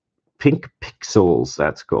 Pink Pixels,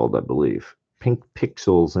 that's called, I believe. pink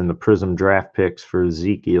pixels in the Prism draft picks for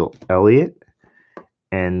Ezekiel Elliott.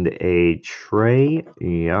 And a Trey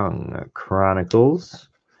Young Chronicles.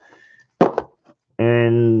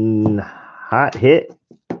 And hot hit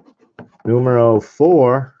numero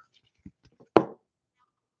 4.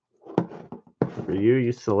 For you,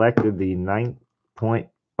 you selected the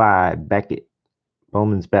 9.5 Beckett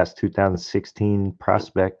Bowman's Best 2016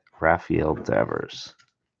 prospect Rafael Devers.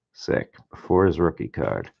 Sick. Before his rookie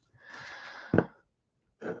card. It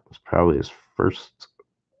was probably his first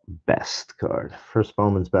best card. First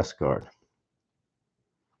Bowman's Best card.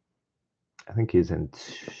 I think he's in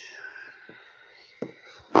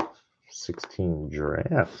 16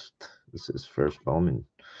 draft. This is first Bowman.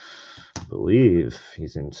 I believe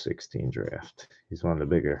he's in 16 draft. He's one of the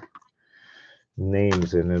bigger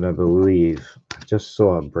names in it, I believe. I just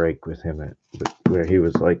saw a break with him where he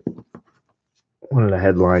was like one of the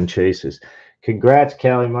headline chases. Congrats,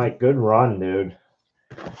 Kelly Mike. Good run, dude.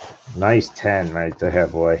 Nice 10 right there,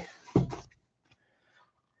 boy.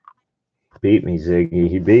 Beat me, Ziggy.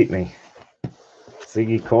 He beat me.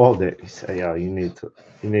 Ziggy called it. He said, "Yo, you need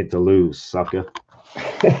to lose, sucker."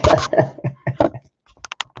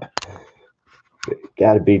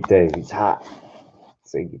 Gotta beat Dave. He's hot.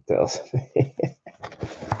 Ziggy tells me.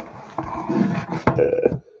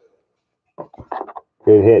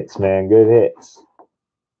 Good hits, man. Good hits.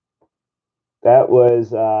 That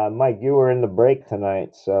was Mike. You were in the break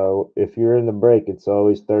tonight, so if you're in the break, it's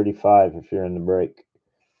always 35. If you're in the break,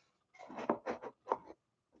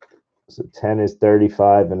 so 10 is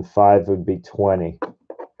 35, and 5 would be 20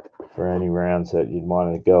 for any rounds that you'd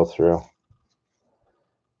want to go through.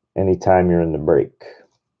 Anytime you're in the break.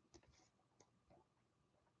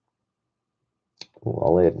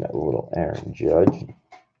 I'll add a little Aaron Judge.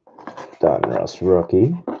 Donruss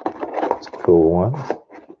rookie. It's a cool one.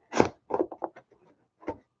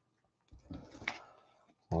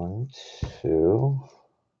 1, 2.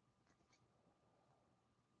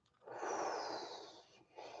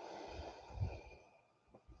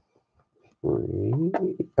 3.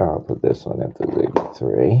 I'll put this one into the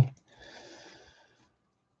 3.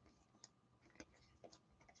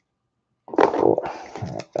 4.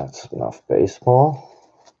 That's enough baseball.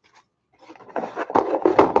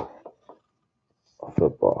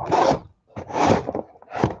 Football.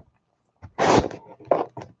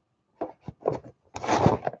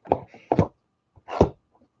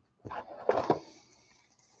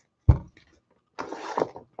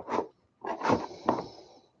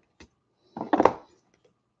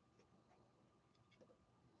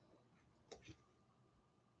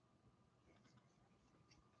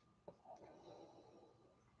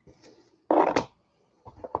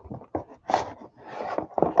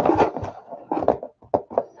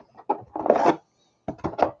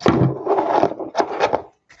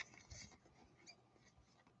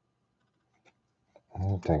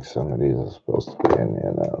 I think some of these are supposed to be in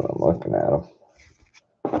there now that I'm looking at them.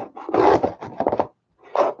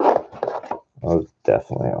 Those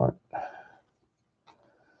definitely aren't.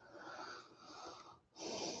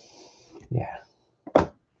 Yeah.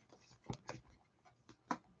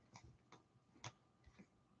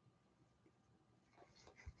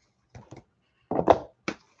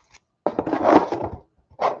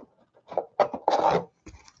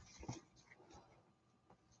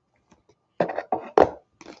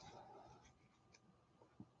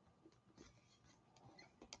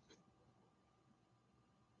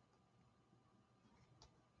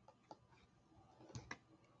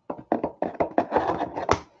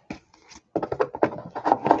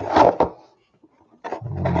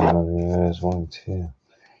 There's 1, 2,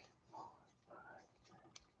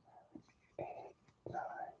 8, 9,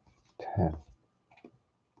 10.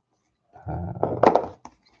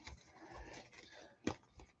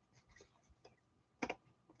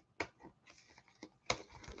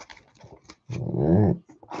 Alright,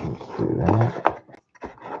 let's do that.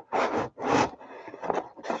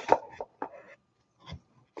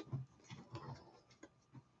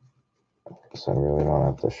 Guess I really don't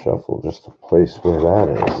have to shuffle just to place where that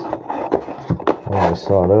is. Oh, I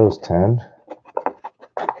saw those 10.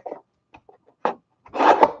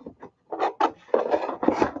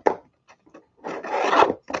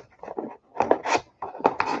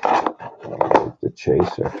 The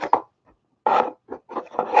chaser.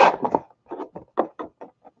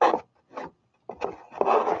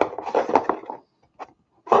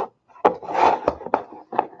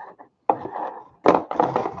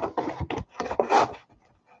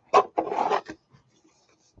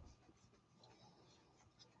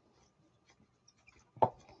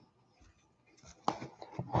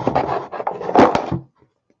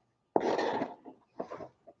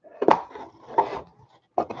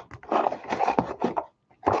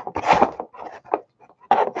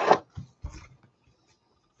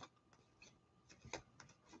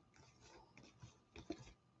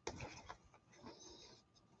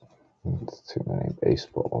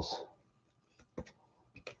 baseballs.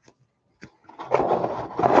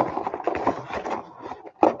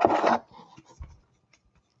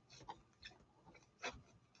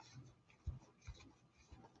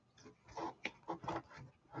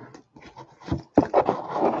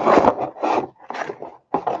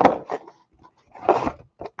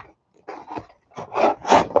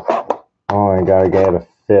 Oh, I gotta get a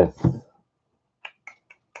 5th.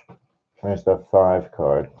 There's the 5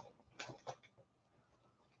 card.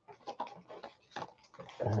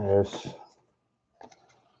 There's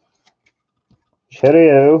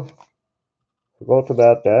Cheerio. Forgot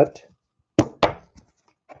about that.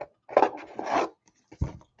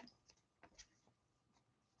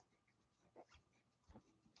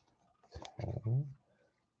 Okay.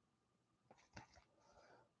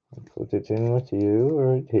 Put it in with you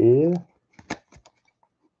right here.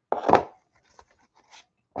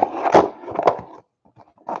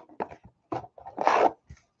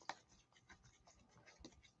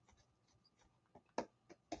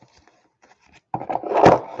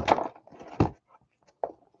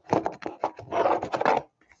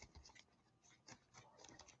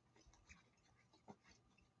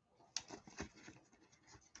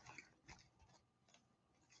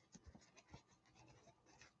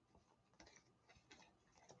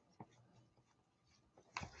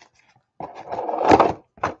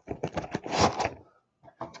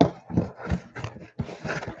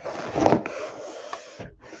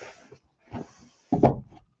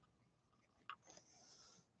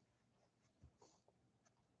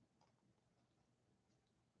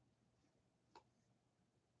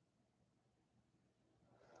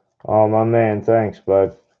 Oh, my man, thanks,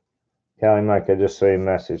 bud. Callie Mike, I just saw your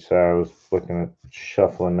message, so I was looking at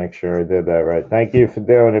shuffling, make sure I did that right. Thank you for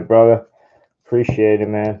doing it, brother. Appreciate it,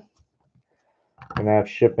 man. Gonna have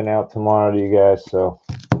shipping out tomorrow to you guys, so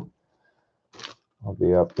I'll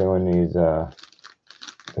be up doing these,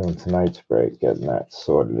 doing tonight's break, getting that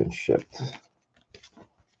sorted and shipped.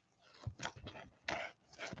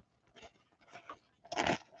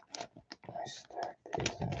 I stack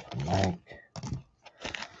these in for Mike.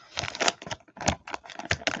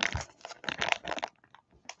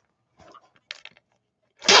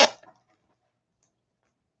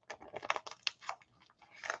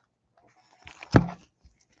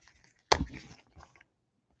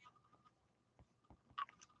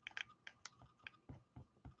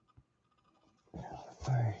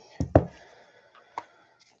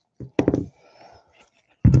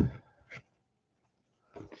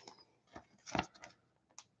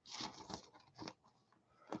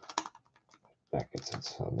 Packets,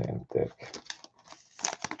 it's so damn thick.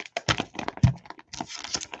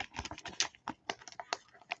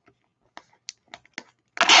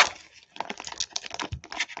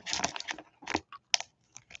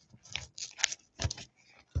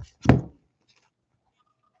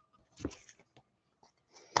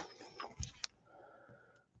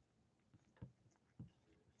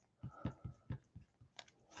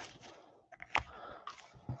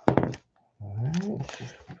 Alright,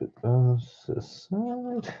 just put those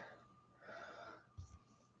aside.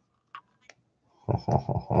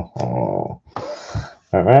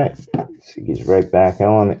 Alright, so he's right back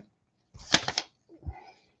on it.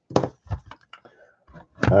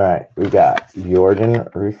 Alright, we got Jordan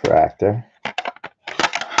Refractor.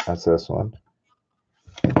 That's this one.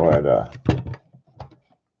 What the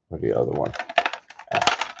other one?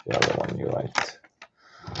 The other one you liked.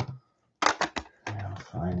 I'll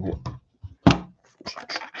find it.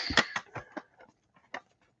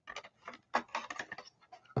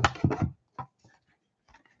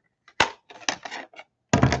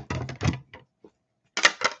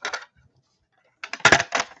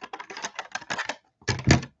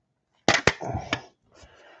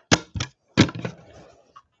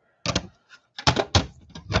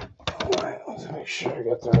 Make sure I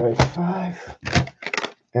got the right 5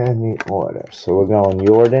 and the order. So we're going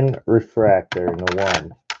Jordan Refractor in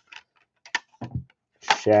the 1,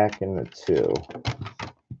 Shaq in the 2.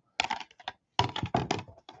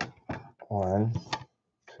 1,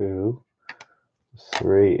 2,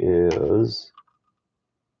 3 is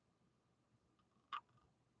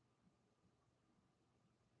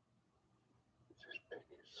just pick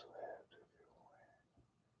your slabs if you want.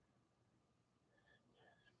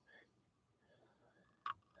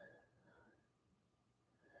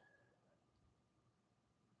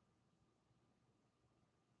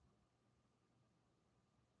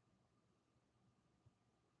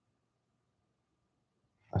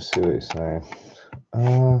 I see what you're saying.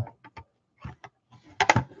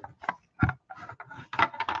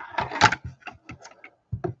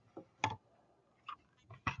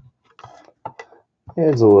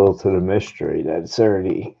 Adds a little to the mystery that it's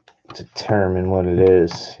already determined what it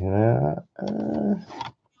is, you know.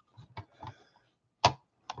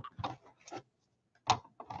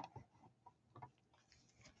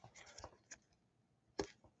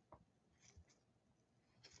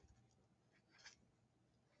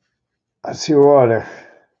 That's your water.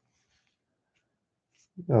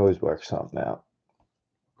 Always work something out.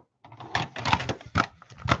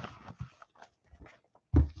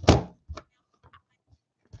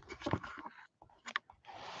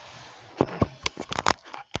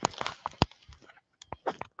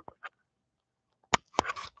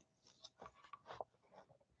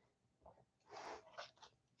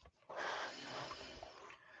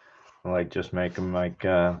 Like just make them like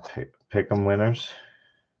pick them winners.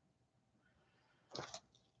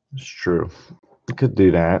 It's true. You could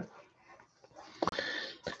do that.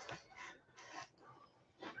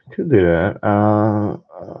 Could do that.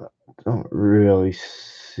 Don't really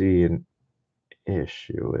see an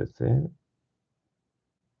issue with it.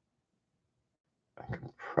 I could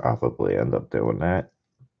probably end up doing that.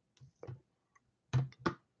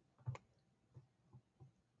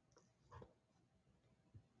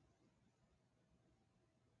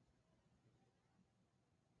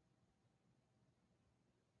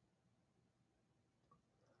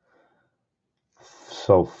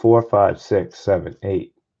 So 4, 5, 6, 7,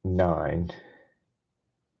 8, 9.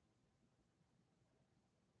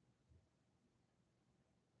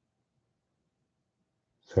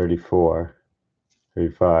 34,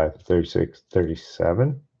 35, 36,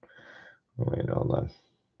 37. Wait, hold on.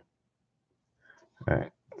 All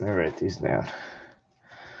right, let me write these down.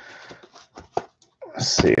 Let's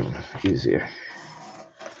see them easier.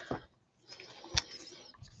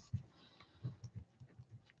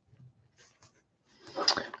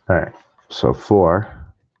 All right, so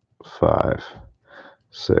 4, 5,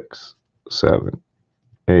 6, 7,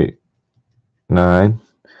 8, 9.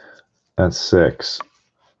 That's 6.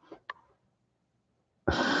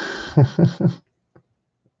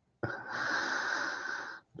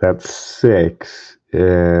 That's 6,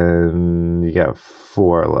 and you got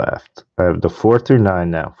 4 left. I have the 4 through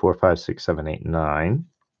 9 now. 4, 5, 6, 7, 8, 9.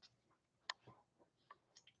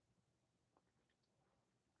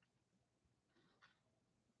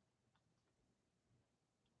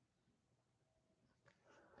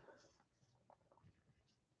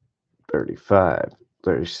 $35,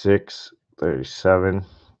 $36, $37,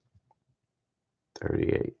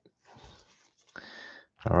 $38.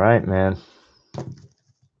 All right, man.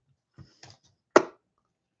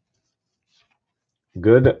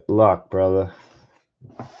 Good luck, brother.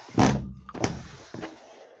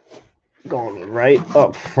 Going right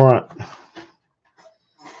up front.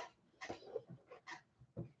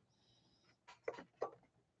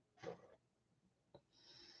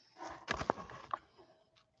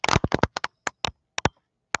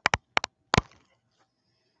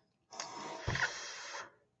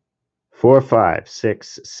 Four, 5,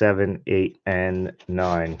 6, 7, 8, and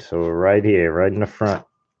 9. So right here, right in the front.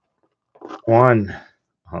 1.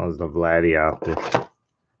 How's the Vladdy out there?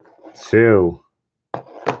 2,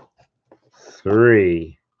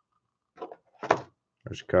 3.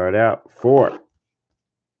 First card out. 4.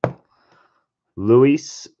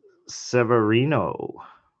 Luis Severino.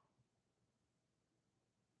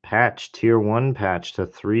 Patch, tier 1 patch to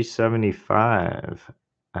 375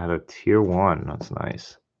 out of tier 1. That's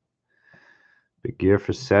nice. Big year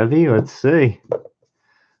for Sevy. Let's see.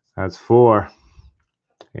 That's 4.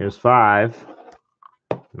 Here's 5.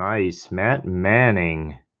 Nice. Matt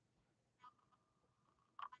Manning.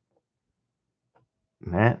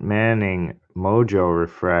 Matt Manning. Mojo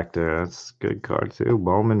Refractor. That's a good card too.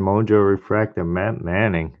 Bowman Mojo Refractor. Matt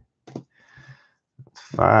Manning. That's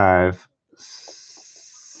 5.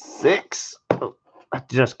 6. Oh, I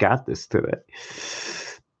just got this today.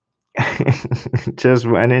 Just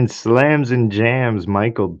went in slams and jams.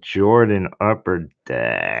 Michael Jordan upper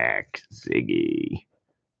deck. Ziggy.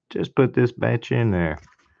 Just put this batch in there.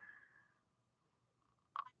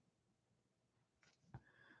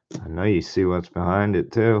 I know you see what's behind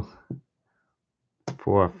it too.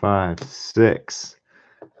 4, 5, 6.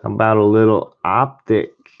 How about a little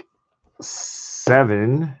optic?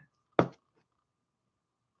 7.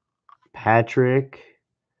 Patrick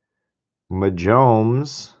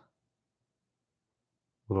Mahomes.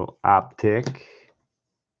 Little optic.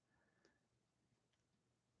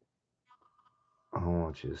 I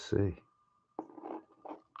want you to see.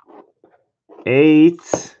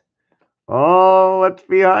 8. Oh, what's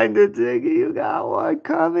behind it, Ziggy? You got one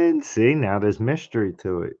coming. See, now there's mystery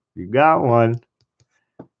to it. You got one.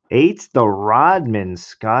 8's the Rodman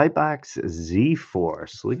Skybox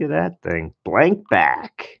Z-Force. Look at that thing. Blank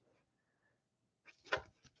back.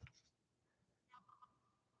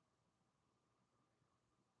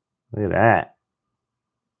 Look at that.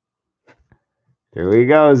 Here we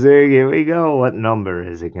go, Zig. Here we go. What number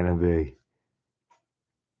is it going to be?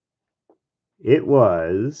 It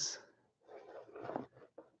was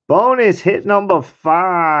bonus hit number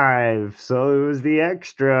 5. So it was the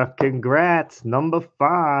extra. Congrats. Number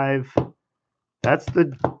 5. That's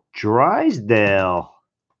the Drysdale.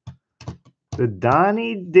 The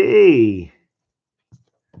Donnie D.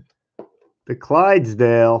 The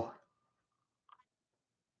Clydesdale.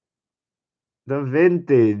 The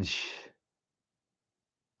vintage.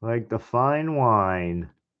 Like the fine wine.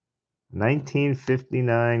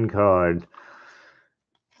 1959 card.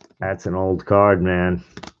 That's an old card, man.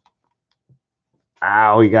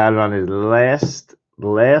 Ow, he got it on his last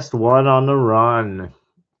one on the run.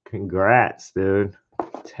 Congrats, dude.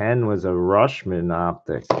 10 was a Rushman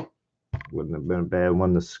optic. Wouldn't have been a bad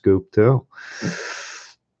one to scoop, too.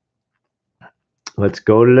 Let's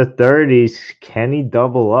go to the 30s. Can he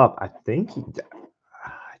double up? I think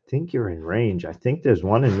you're in range. I think there's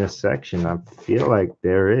one in this section. I feel like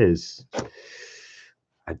there is.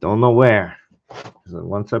 I don't know where.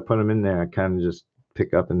 Once I put them in there, I kind of just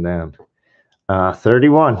pick up and down.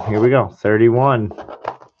 31. Here we go. 31.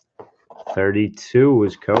 32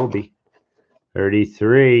 was Kobe.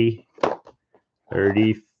 33.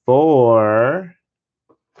 34.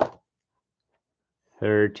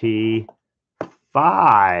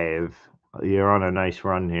 35. You're on a nice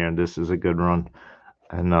run here. This is a good run.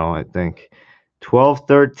 I know, I think.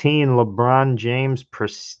 12-13, LeBron James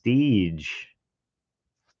Prestige.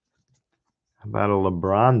 How about a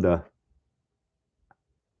LeBronda?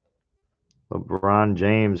 LeBron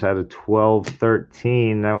James had a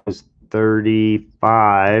 12-13. That was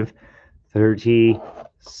 35.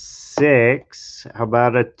 36. How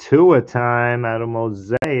about a Tua time out of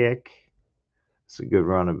Mosaic? It's a good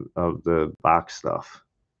run of the box stuff.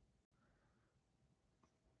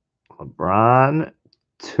 LeBron,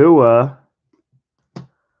 Tua,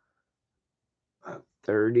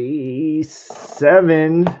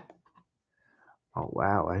 37. Oh,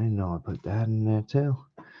 wow. I didn't know I put that in there, too.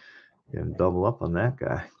 Gonna double up on that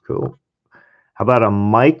guy. Cool. How about a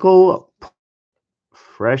Michael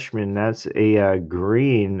freshman? That's a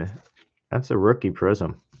green. That's a rookie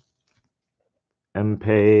prism.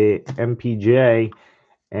 MPJ.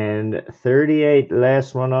 And 38,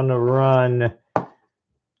 last one on the run.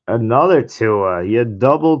 Another Tua. You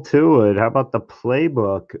double Tua. How about the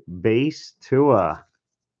playbook? Base Tua.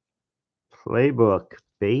 Playbook.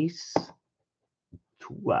 Base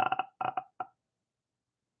Tua.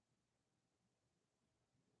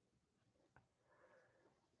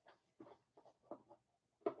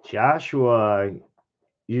 Joshua,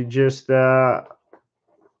 you just I'll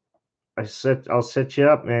set you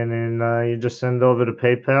up, man, and you just send over to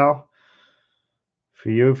PayPal for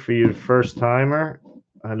your first timer.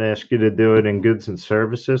 I'd ask you to do it in goods and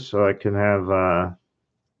services so I can have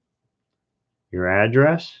your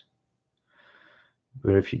address.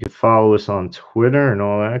 But if you could follow us on Twitter and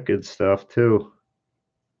all that good stuff too.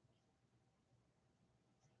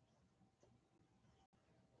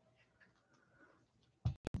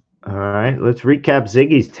 All right, let's recap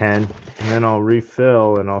Ziggy's 10, and then I'll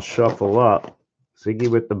refill and I'll shuffle up. Ziggy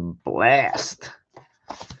with the blast.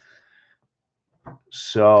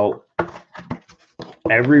 So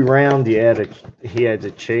every round he had a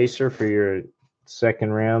chaser for your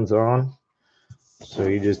second rounds on. So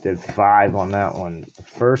you just did 5 on that one. The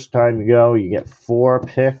first time you go, you get 4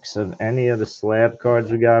 picks of any of the slab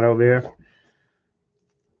cards we got over here.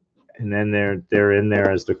 And then they're in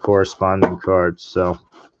there as the corresponding cards. So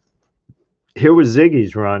here was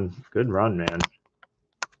Ziggy's run. Good run, man.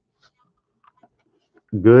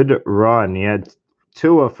 Good run. He had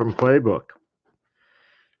Tua from Playbook.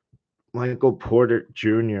 Michael Porter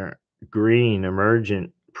Jr. Green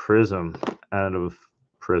Emergent Prism out of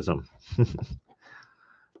Prism.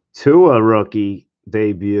 Tua rookie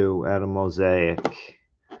debut out of Mosaic.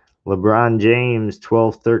 LeBron James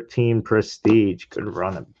 12-13 Prestige. Good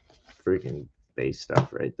run of freaking base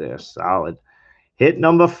stuff right there. Solid. Hit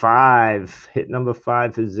number 5. Hit number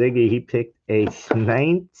 5 for Ziggy. He picked a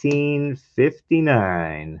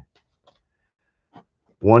 1959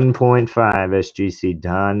 1.5 SGC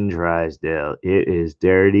Don Drysdale. It is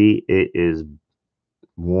dirty. It is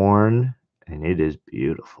worn. And it is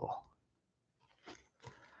beautiful.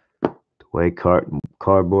 The way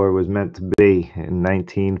cardboard was meant to be in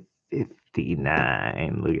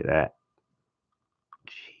 1959. Look at that.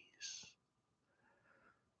 Jeez.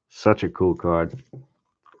 Such a cool card.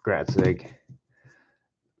 Gratzig.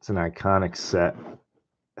 It's an iconic set.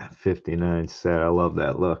 59 set. I love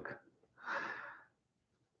that look.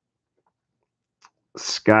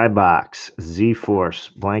 Skybox, Z-Force,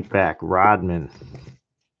 blank back, Rodman.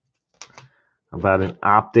 How about an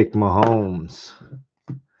Optic Mahomes?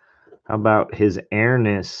 How about his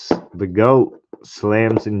airness, the GOAT,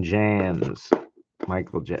 slams and jams,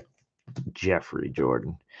 Michael Jeffrey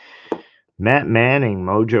Jordan. Matt Manning,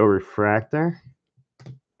 Mojo Refractor.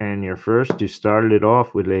 And your first, you started it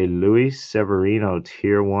off with a Luis Severino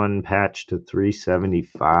Tier 1 patch to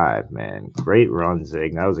 375, man. Great run,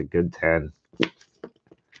 Zig. That was a good 10.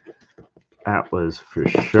 That was for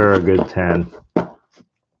sure a good 10. Let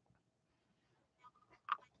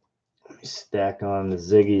me stack on the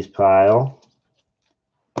Ziggy's pile.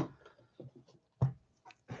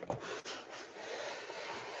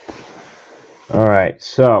 All right,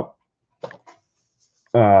 so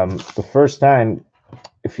the first time,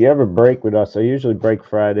 if you ever break with us, I usually break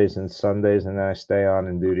Fridays and Sundays, and then I stay on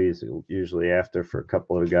and do these usually after for a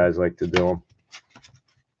couple of the guys like to do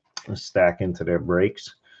them. Stack into their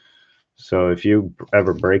breaks. So if you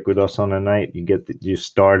ever break with us on a night, you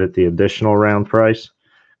start at the additional round price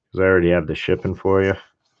because I already have the shipping for you.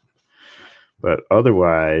 But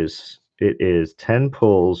otherwise, it is 10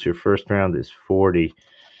 pulls. Your first round is 40.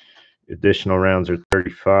 Additional rounds are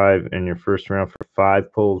 35, and your first round for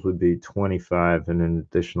 5 pulls would be 25, and an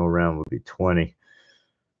additional round would be 20.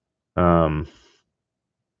 Some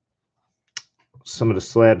of the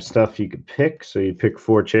slab stuff you could pick. So you pick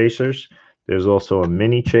 4 chasers. There's also a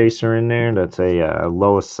mini chaser in there. That's a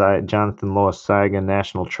Jonathan Lois Saiga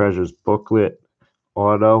National Treasures booklet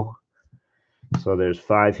auto. So there's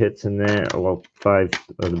 5 hits in there. Well, 5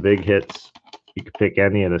 of the big hits. You could pick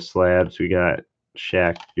any of the slabs. We got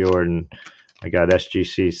Shaq, Jordan. I got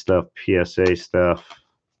SGC stuff, PSA stuff,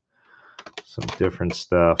 some different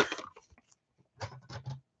stuff.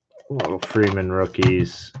 Little Freeman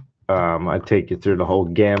rookies. I take you through the whole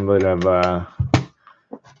gambit of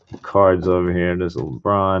cards over here. There's a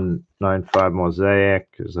LeBron 9.5 Mosaic.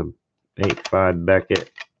 There's a 8.5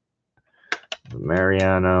 Beckett.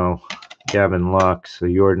 Mariano. Gavin Lux.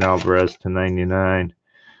 A Jordan Alvarez to 99.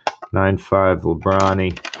 9.5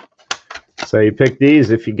 LeBron. So you pick these.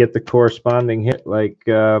 If you get the corresponding hit like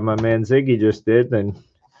my man Ziggy just did, then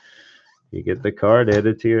you get the card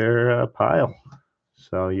added to your pile.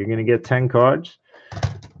 So you're going to get 10 cards.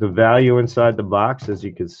 The value inside the box, as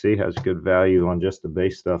you can see, has good value on just the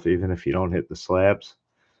base stuff, even if you don't hit the slabs.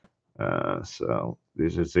 So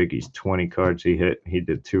these are Ziggy's 20 cards he hit. He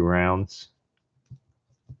did 2 rounds.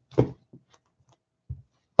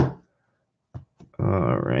 All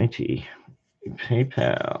righty.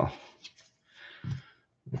 PayPal.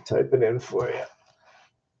 Let me type it in for you.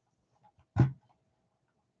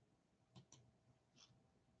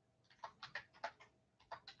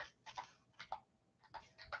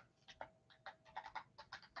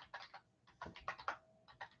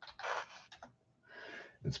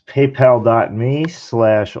 It's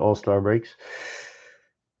paypal.me/allstarbreaks.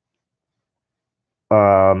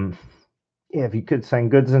 Yeah, if you could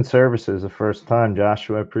send goods and services the first time,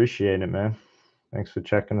 Joshua, I appreciate it, man. Thanks for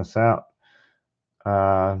checking us out.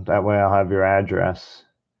 That way I'll have your address.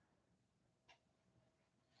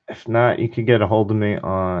 If not, you could get a hold of me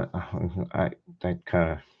on, I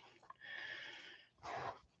kind of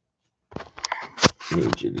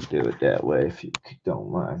need you to do it that way if you don't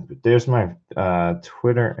mind. But there's my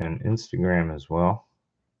Twitter and Instagram as well.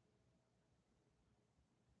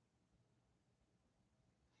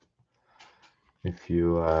 If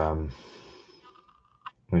you want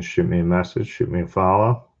to shoot me a message, shoot me a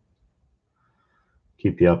follow.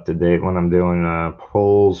 Keep you up to date when I'm doing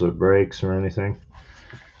polls or breaks or anything.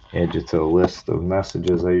 Add you to the list of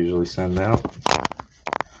messages I usually send out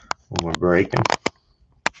when we're breaking.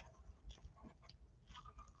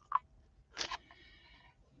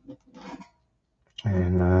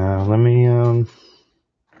 And let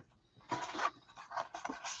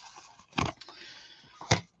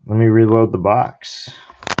me reload the box.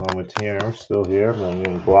 While we're here, we're still here. I'm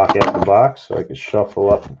going to block out the box so I can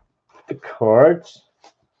shuffle up the cards,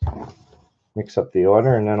 mix up the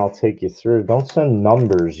order, and then I'll take you through. Don't send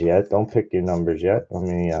numbers yet. Don't pick your numbers yet. Let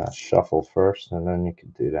me shuffle first, and then you can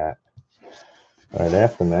do that right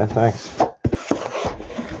after, man. Thanks.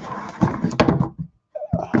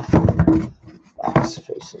 Box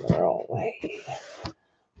facing the wrong way.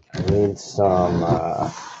 I need some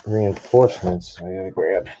reinforcements. I gotta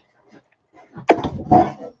grab.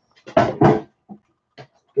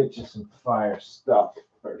 Get you some fire stuff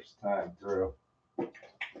first time through.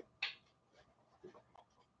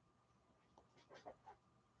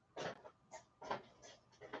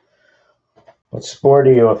 What sport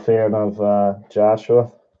are you a fan of,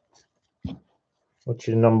 Joshua? What's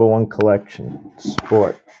your number one collection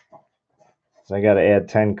sport? So I got to add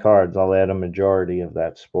 10 cards. I'll add a majority of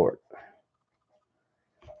that sport.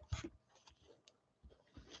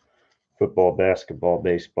 Football, basketball,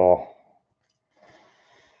 baseball.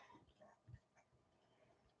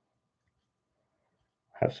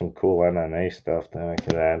 Have some cool MMA stuff that I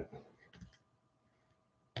could add.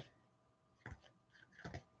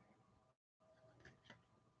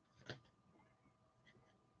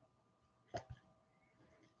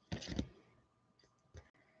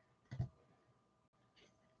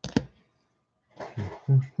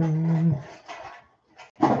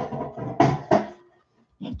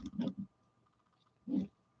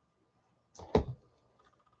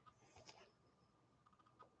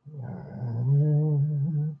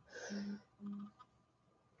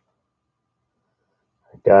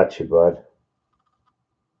 Got you, bud.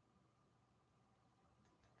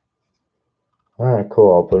 All right,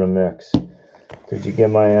 cool. I'll put a mix. Did you get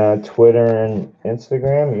my Twitter and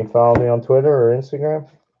Instagram? You follow me on Twitter or Instagram?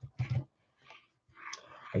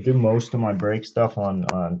 I do most of my break stuff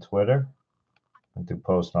on Twitter. I do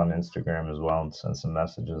post on Instagram as well and send some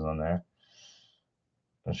messages on there.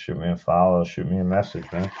 Shoot me a follow. Shoot me a message,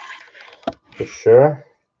 man. For sure.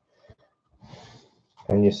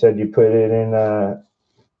 And you said you put it in.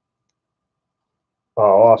 Oh,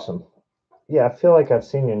 awesome. Yeah, I feel like I've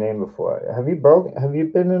seen your name before. Have you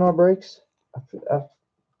been in our breaks? I feel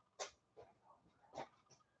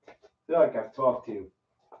like I've talked to you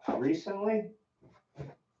recently.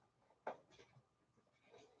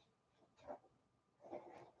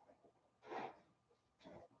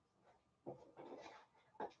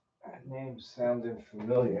 That name sounded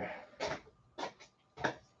familiar.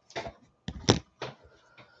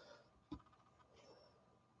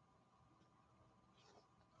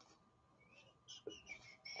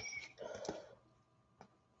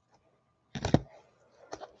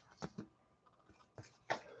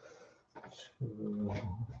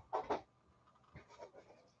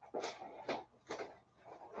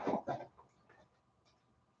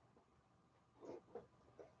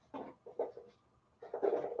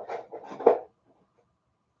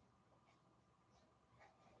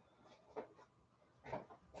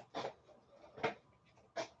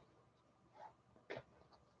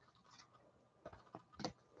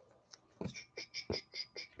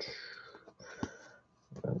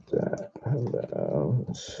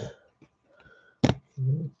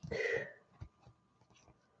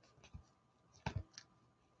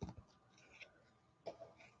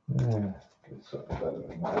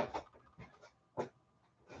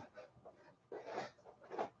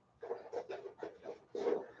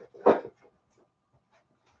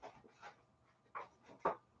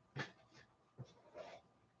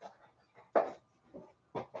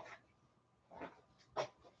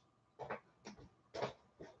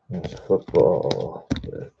 There's football.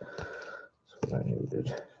 That's what I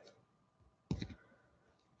needed.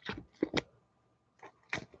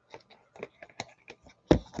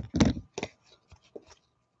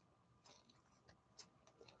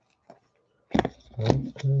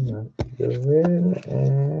 And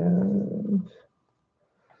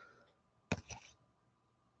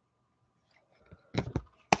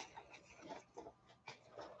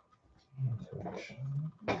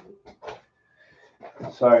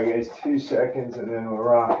sorry guys, 2 seconds and then we're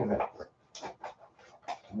rocking it.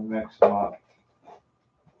 We'll mix them up.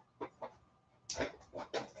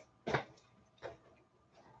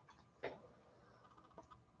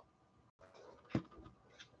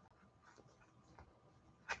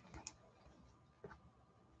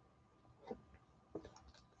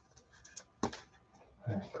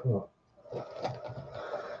 Alright, cool.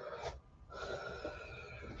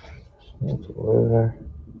 That's order.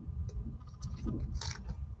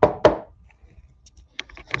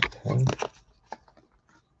 Okay.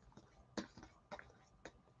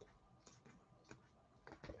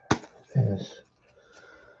 Yes.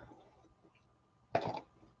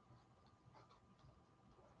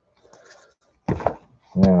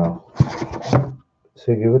 Now,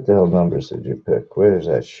 Siggy, what the hell numbers did you pick? Where's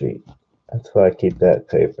that sheet? That's why I keep that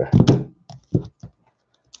paper.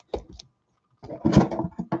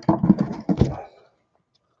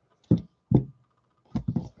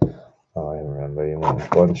 Oh, I remember. You want a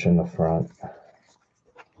bunch in the front.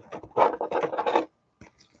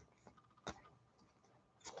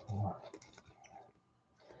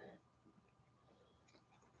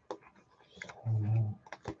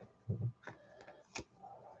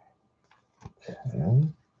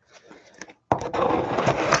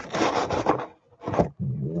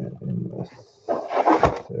 In the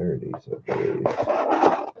 30s, I believe.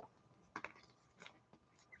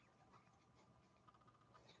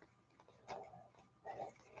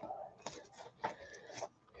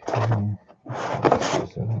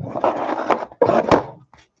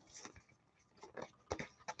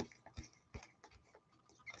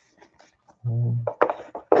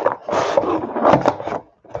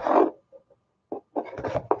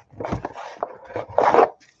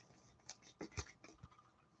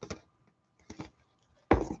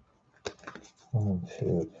 One,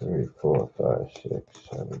 two, three, four, five, six,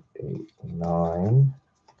 seven, 8, 9.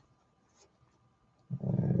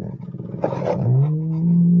 And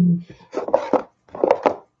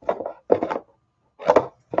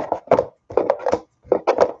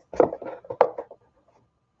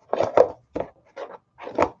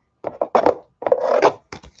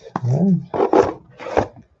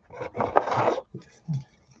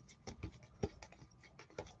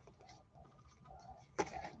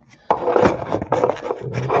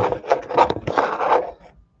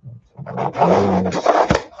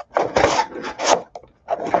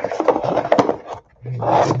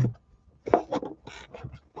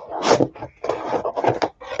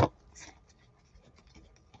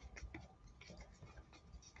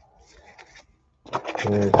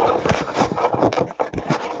 10.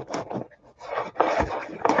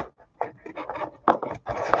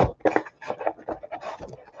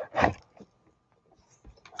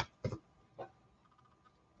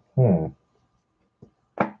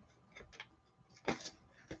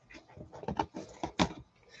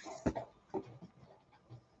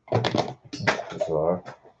 Bizarre.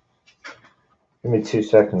 Give me 2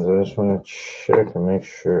 seconds. I just want to check and make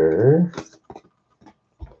sure.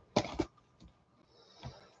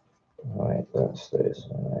 Alright, that stays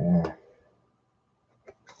in there.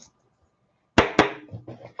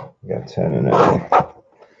 Got 10 in every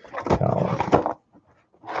column.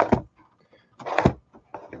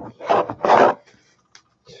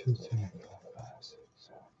 2, 3, 4, 5, 6,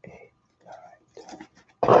 7, 8, 9, 10.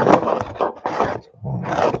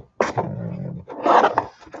 12.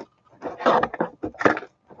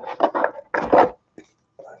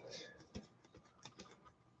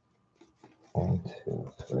 1,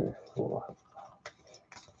 2, 3, 4.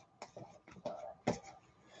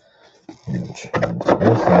 Change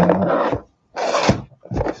this out.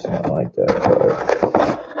 It's not like that part.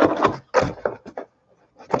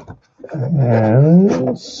 And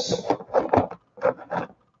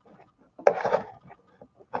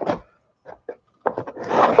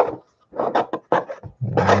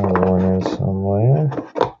another one in somewhere.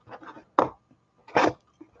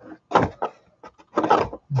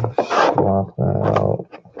 Swap that out.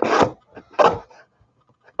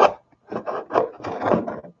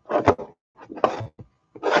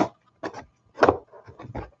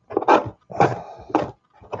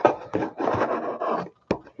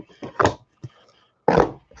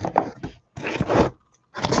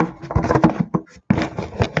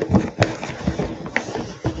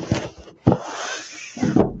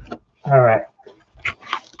 All right.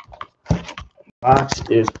 Box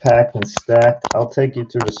is packed and stacked. I'll take you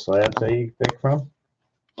through the slabs that you pick from.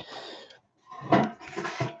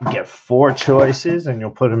 You get 4 choices and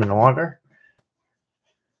you'll put them in order.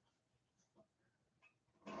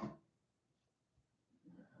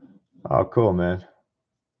 Oh, cool, man.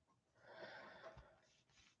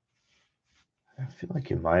 I feel like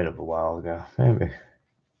you might have a while ago. Maybe.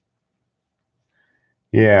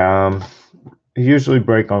 Yeah, I usually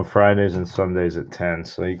break on Fridays and Sundays at 10,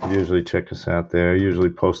 so you can usually check us out there. I usually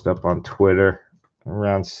post up on Twitter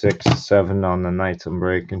around 6, 7 on the nights I'm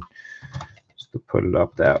breaking, just to put it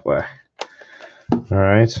up that way. All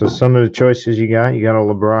right, so some of the choices you got a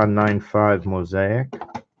LeBron 9.5 Mosaic,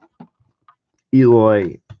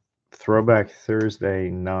 Eloy Throwback Thursday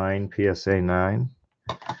 9 PSA 9,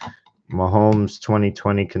 Mahomes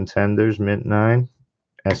 2020 Contenders Mint 9,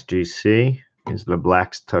 SGC. These are the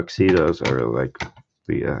black tuxedos. I really like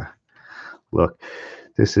the look.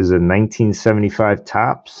 This is a 1975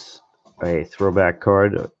 Topps, a throwback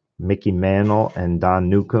card, Mickey Mantle and Don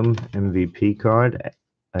Newcomb MVP card,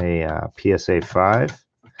 a PSA 5.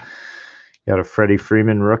 Got a Freddie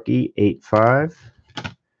Freeman rookie 8.5.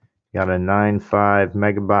 Got a 9.5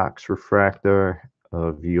 Megabox refractor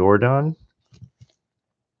of Jordan.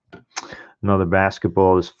 Another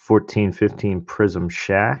basketball is 14-15 Prism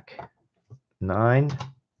Shaq 9.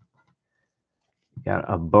 Got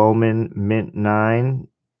a Bowman Mint 9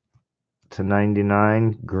 to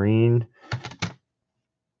 99 green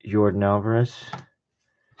Jordan Alvarez.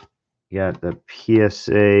 You got the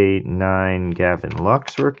PSA 9 Gavin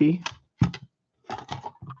Lux rookie.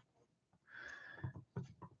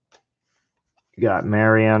 You got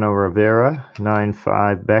Mariano Rivera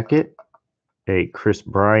 9.5 Beckett. A Chris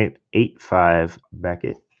Bryant 8.5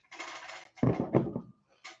 Beckett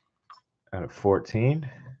out of 14.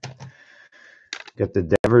 Got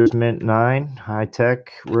the Devers Mint 9,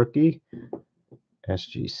 high-tech rookie.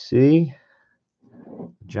 SGC.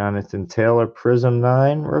 Jonathan Taylor Prism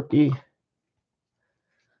 9, rookie.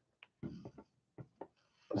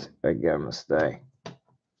 Let's see if I get him to stay.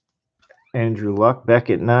 Andrew Luck,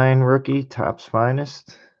 Beckett 9, rookie, Topps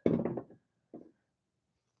Finest.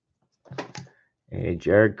 A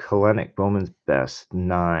Jared Kelenic, Bowman's Best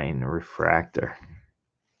 9, refractor.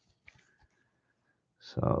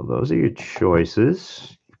 So those are your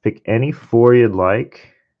choices. Pick any 4 you'd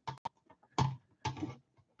like.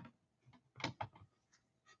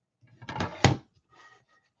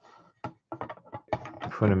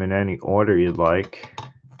 Put them in any order you'd like.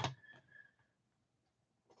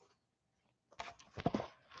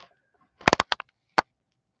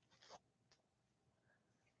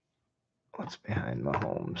 What's behind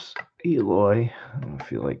Mahomes? Eloy. I don't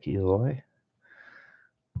feel like Eloy.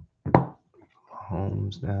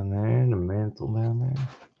 Mahomes down there, the mantle down there.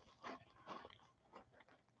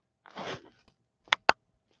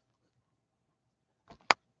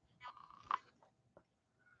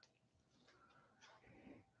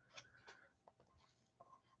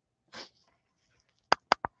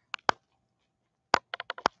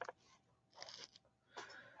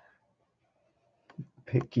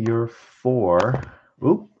 Pick your 4.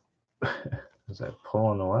 Oop. Is that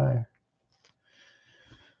pulling away?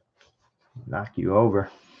 Knock you over.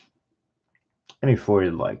 Any 4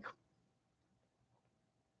 you'd like.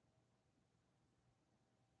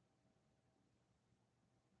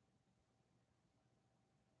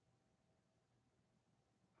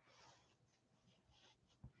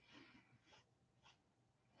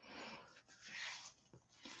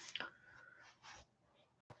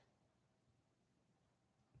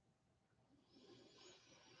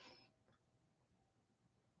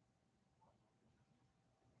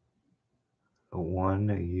 The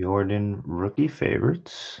 1 Jordan rookie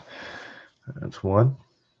favorites. That's 1.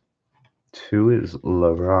 2 is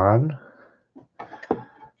LeBron.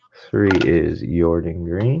 3 is Jordan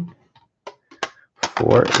Green.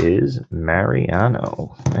 4 is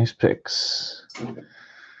Mariano. Nice picks.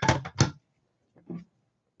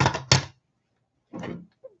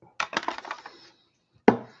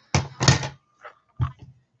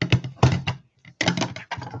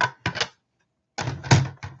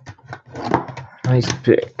 Nice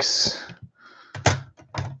picks.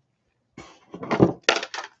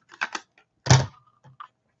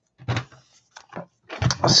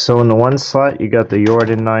 So in the 1 slot, you got the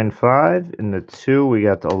Jordan 9.5. In the 2, we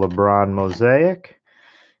got the LeBron Mosaic.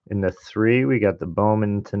 In the 3, we got the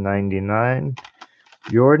Bowman /99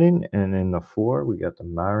 Jordan. And in the 4, we got the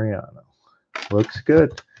Mariano. Looks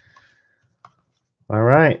good. All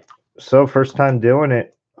right. So first time doing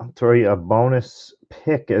it, I'll throw you a bonus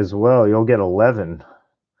pick as well. You'll get 11.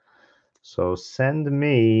 So send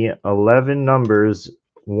me 11 numbers,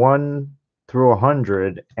 1 through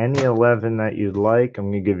 100, any 11 that you'd like.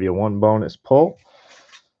 I'm going to give you 1 bonus pull.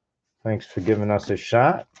 Thanks for giving us a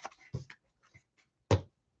shot.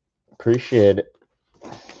 Appreciate it.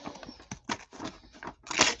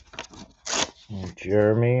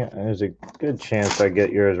 Jeremy, there's a good chance I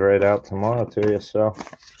get yours right out tomorrow to you, so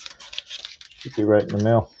should be right in the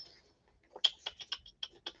mail.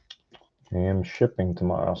 I am shipping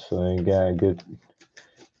tomorrow, so you got a good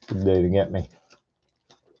day to get me.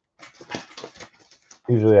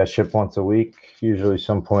 Usually I ship once a week, usually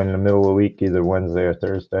some point in the middle of the week, either Wednesday or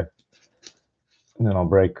Thursday. And then I'll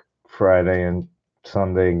break Friday and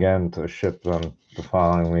Sunday again to ship on the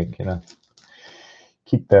following week, you know.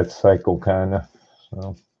 Keep that cycle kind of,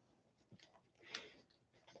 so.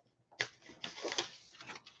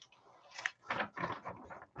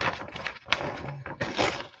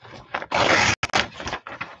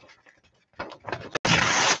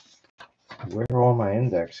 Where all my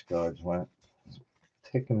index cards went? It's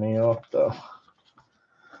ticking me off though.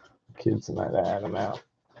 Kids might have had them out.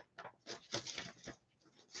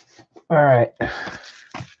 All right.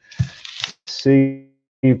 See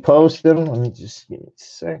you post them. Let me just give me a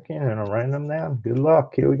second and I'll write them down. Good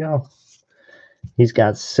luck. Here we go. He's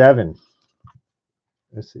got 7.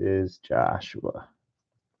 This is Joshua.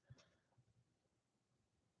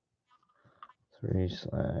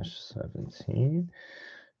 3/17.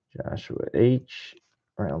 Joshua H.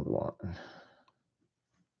 Round 1.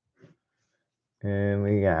 And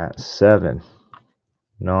we got 7,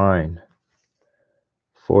 9,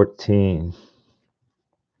 14,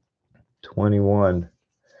 21,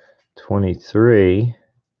 23,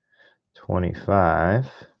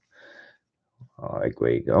 25. I like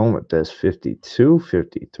where you're going with this. 52,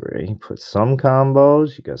 53. Put some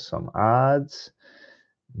combos. You got some odds.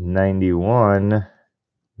 91,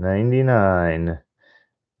 99, and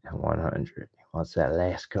 100. What's that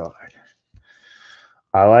last card?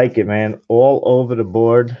 I like it, man. All over the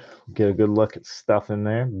board. Get a good look at stuff in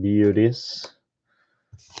there. Beauties.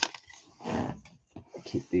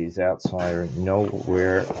 Keep these out so I know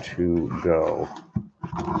where to go.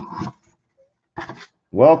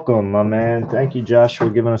 Welcome, my man. Thank you, Josh, for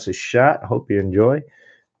giving us a shot. Hope you enjoy.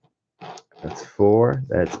 That's 4.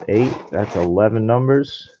 That's 8. That's 11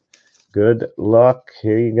 numbers. Good luck.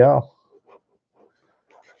 Here you go.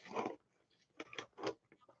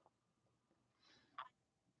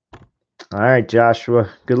 All right, Joshua.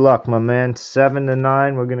 Good luck, my man. 7 to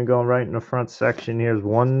 9. We're going to go right in the front section. Here's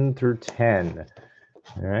 1 through 10.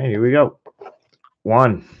 All right, here we go.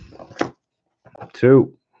 1,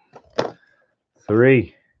 2,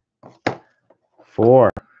 3,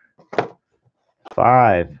 4,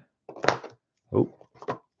 5,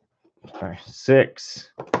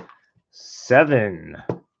 6, 7.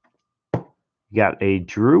 You got a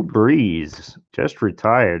Drew Brees, just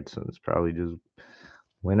retired, so it's probably just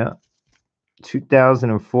went up.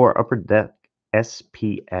 2004 Upper Deck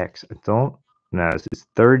SPX. This is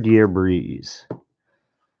third year Breeze.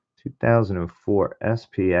 2004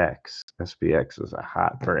 SPX. SPX was a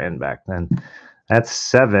hot brand back then. That's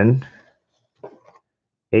 7.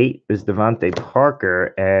 8 is Devontae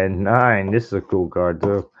Parker, and 9. This is a cool card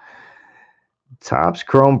too. Topps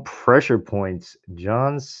Chrome Pressure Points,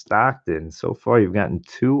 John Stockton. So far, you've gotten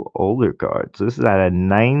 2 older cards. This is at a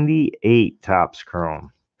 98 Topps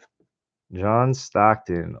Chrome. John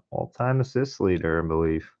Stockton, all-time assist leader, I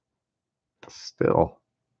believe. Still,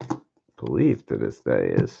 believe to this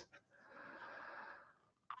day is.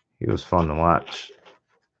 He was fun to watch.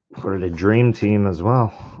 For the Dream Team as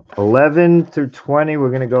well. 11 through 20, we're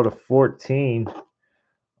going to go to 14.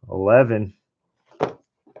 11,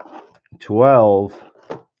 12,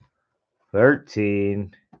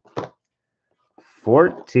 13,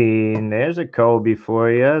 14. There's a Kobe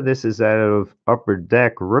for you. This is out of Upper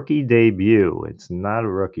Deck rookie debut. It's not a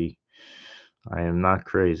rookie. I am not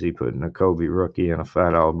crazy putting a Kobe rookie in a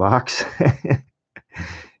 $5 box.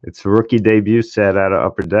 It's a rookie debut set out of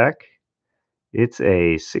Upper Deck. It's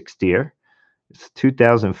a 6-tier. It's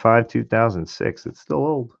 2005, 2006. It's still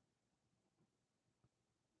old.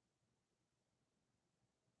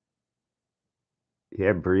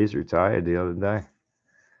 Yeah, Breeze retired the other day.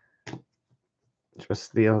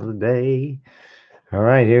 Just the other day. All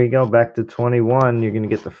right, here we go. Back to 21. You're going to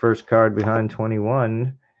get the first card behind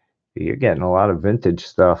 21. You're getting a lot of vintage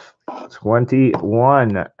stuff.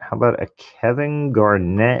 21. How about a Kevin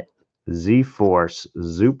Garnett Z-Force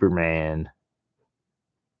Superman?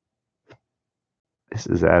 This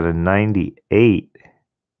is out of 98.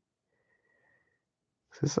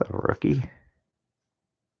 Is this a rookie?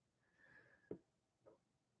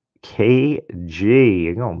 KG.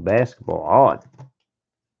 You're going basketball hard.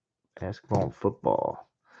 Basketball and football.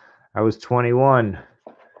 I was 21.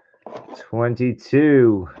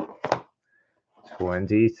 22.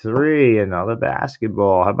 23. Another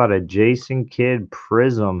basketball. How about a Jason Kidd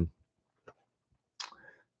Prism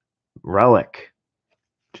Relic?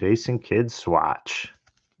 Jason Kidd swatch.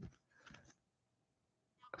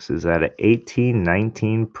 This is at an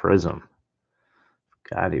 18-19 Prism.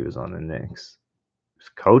 God, he was on the Knicks. He was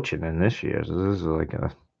coaching in this year, so this is like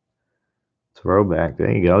a throwback. There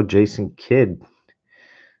you go, Jason Kidd.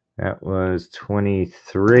 That was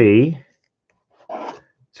 23,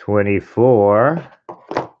 24,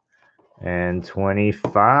 and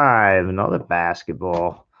 25. Another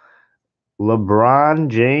basketball. LeBron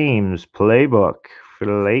James playbook for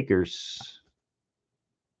the Lakers.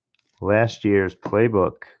 Last year's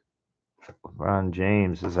playbook. LeBron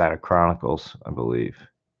James is out of Chronicles, I believe.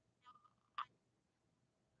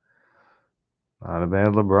 Not a bad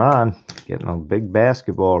LeBron. Getting a big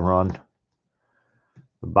basketball run.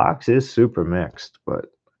 The box is super mixed, but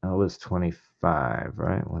that was 25,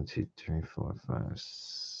 right? 1, 2, 3, 4, 5,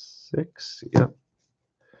 6. Yep.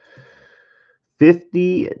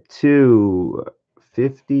 52.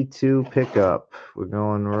 52 pickup. We're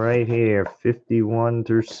going right here. 51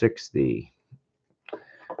 through 60.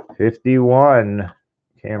 51.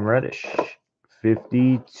 Cam Reddish.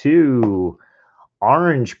 52.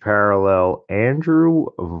 Orange parallel. Andrew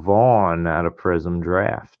Vaughn out of Prism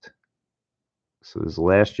Draft. So this is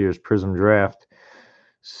last year's Prism Draft.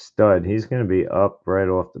 Stud. He's going to be up right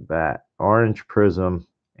off the bat. Orange Prism.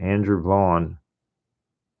 Andrew Vaughn.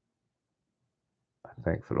 I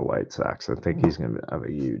think for the White Sox. I think he's going to have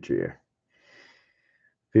a huge year.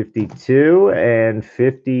 52 and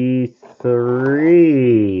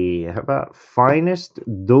 53. How about Finest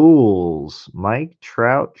Duels? Mike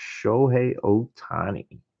Trout, Shohei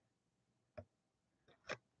Ohtani.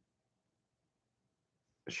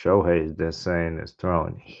 Shohei's just saying is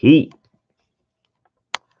throwing heat.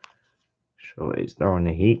 Shohei's throwing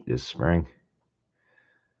the heat this spring.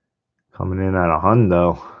 Coming in at a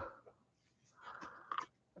hundo.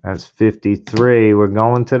 That's 53. We're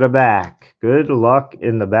going to the back. Good luck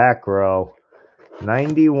in the back row.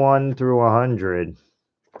 91 through 100.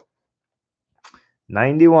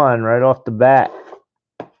 91 right off the bat.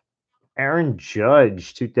 Aaron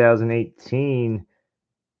Judge, 2018.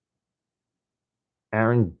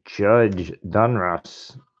 Aaron Judge,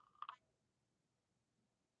 Donruss.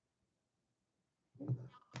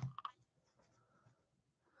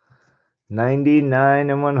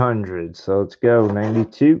 $99 and 100. So let's go.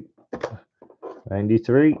 92,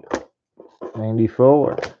 93,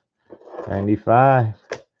 94, 95,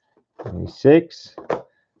 96,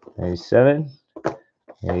 97,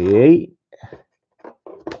 88,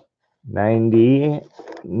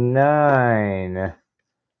 99.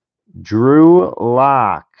 Drew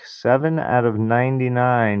Lock, 7 out of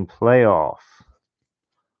 99 playoff.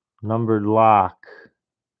 Numbered lock.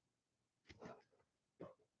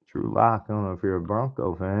 Drew Lock, I don't know if you're a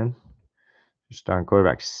Bronco fan. Starting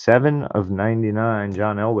quarterback, 7 of 99,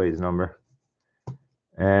 John Elway's number.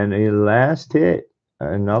 And a last hit,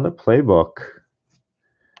 another playbook.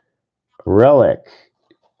 Relic.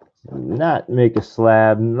 Not make a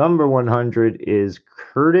slab. Number 100 is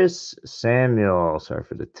Curtis Samuel. Sorry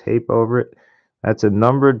for the tape over it. That's a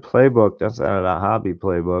numbered playbook. That's out of the hobby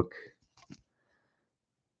playbook.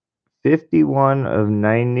 51 of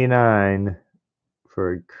 99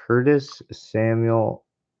 for Curtis Samuel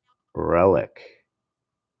Relic.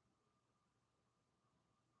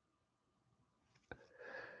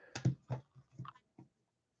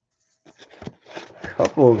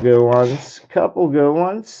 Couple good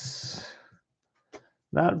ones.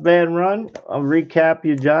 Not a bad run. I'll recap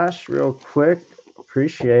you, Josh, real quick.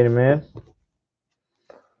 Appreciate it, man.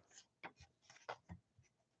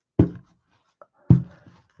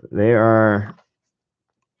 They are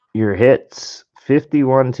your hits.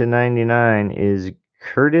 51 to 99 is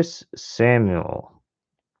Curtis Samuel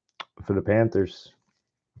for the Panthers.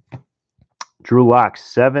 Drew Lock,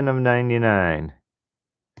 7 of 99.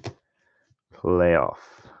 Playoff.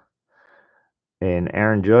 And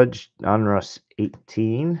Aaron Judge, Donruss,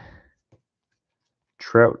 18.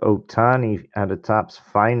 Trout Ohtani out of Topps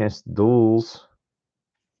Finest Duels.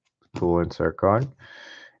 Cool insert card.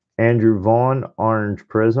 Andrew Vaughn, Orange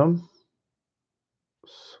Prism.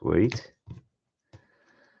 Sweet.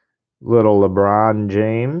 Little LeBron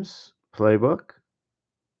James playbook.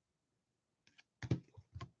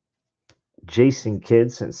 Jason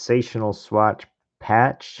Kidd, sensational swatch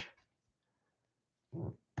patch.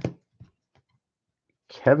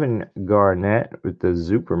 Kevin Garnett with the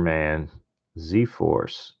Superman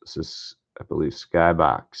Z-Force. This is, I believe,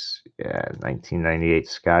 Skybox. Yeah, 1998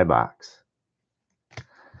 Skybox.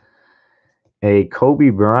 A Kobe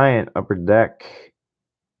Bryant Upper Deck.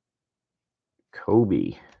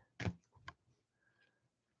 Kobe.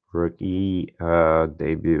 Rookie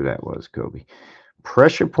debut, that was Kobe.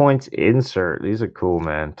 Pressure Points insert. These are cool,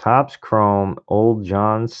 man. Topps Chrome, Old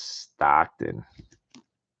John Stockton.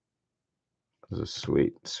 This is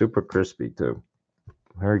sweet. Super crispy, too.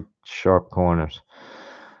 Very sharp corners.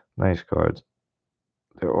 Nice cards.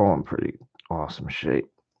 They're all in pretty awesome shape.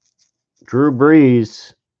 Drew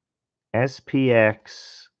Brees,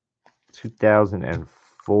 SPX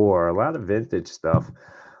 2004. A lot of vintage stuff.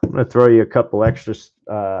 I'm going to throw you a couple extras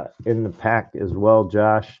in the pack as well,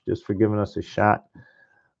 Josh, just for giving us a shot.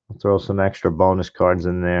 I'll throw some extra bonus cards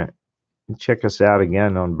in there. Check us out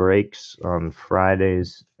again on breaks on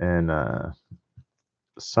Fridays and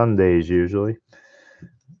Sundays usually.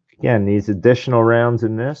 Again, these additional rounds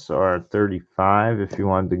in this are 35 if you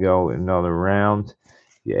wanted to go another round.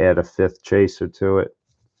 You add a 5th chaser to it.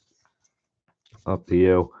 Up to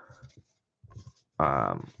you.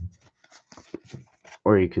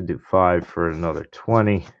 Or you could do 5 for another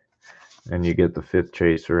 20. And you get the 5th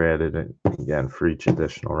chaser added in, again, for each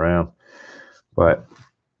additional round. But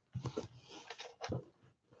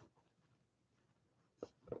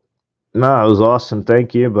no, it was awesome.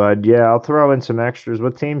 Thank you, bud. Yeah, I'll throw in some extras.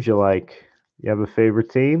 What teams you like? You have a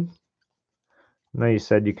favorite team? I know you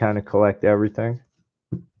said you kind of collect everything.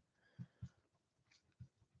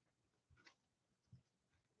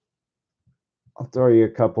 I'll throw you a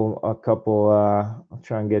couple. I'll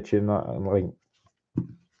try and get you like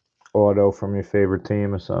auto from your favorite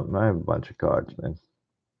team or something. I have a bunch of cards, man.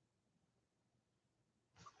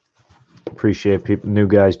 Appreciate people, new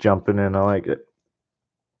guys jumping in. I like it.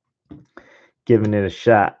 Giving it a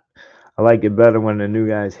shot. I like it better when the new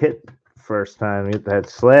guys hit first time. Hit that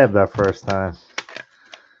slab that first time.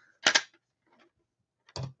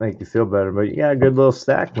 make you feel better. But yeah, good little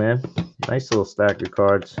stack, man. Nice little stack of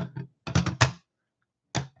cards.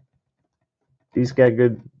 These got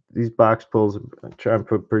good. These box pulls try and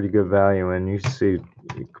put pretty good value in. You see, you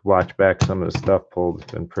can watch back some of the stuff pulled.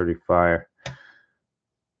 It's been pretty fire.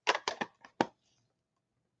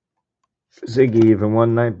 Ziggy even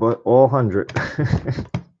one night bought all 100.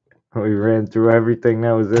 We ran through everything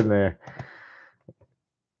that was in there.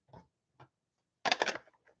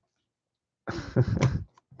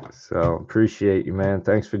 So appreciate you, man.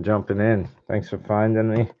 Thanks for jumping in. Thanks for finding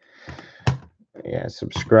me. Yeah,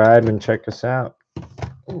 subscribe and check us out.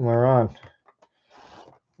 We're on.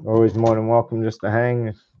 Always more than welcome just to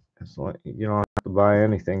hang. You don't have to buy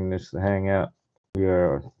anything just to hang out. We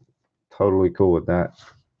are totally cool with that.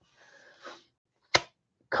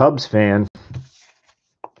 Cubs fan.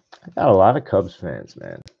 I got a lot of Cubs fans,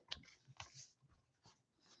 man.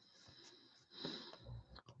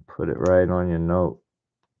 Put it right on your note.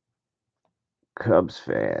 Cubs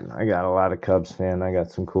fan. I got a lot of Cubs fan. I got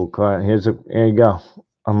some cool cards. Here you go.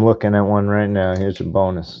 I'm looking at one right now. Here's a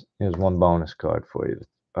bonus. Here's one bonus card for you.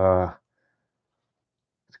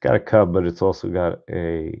 It's got a Cub, but it's also got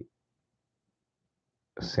a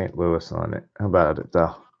St. Louis on it. How about it,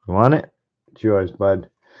 though? You want it? It's yours, bud.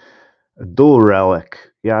 A dual relic.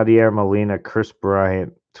 Yadier Molina, Chris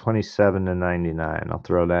Bryant, 27/99. I'll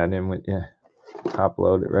throw that in with you. Top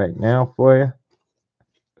load it right now for you.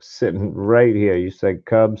 Sitting right here. You said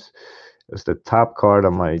Cubs. It's the top card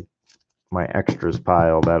on my extras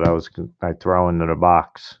pile that I throw into the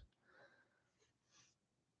box.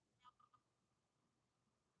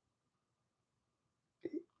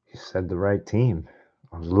 You said the right team.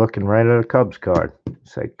 I was looking right at a Cubs card. It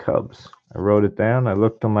said Cubs. I wrote it down. I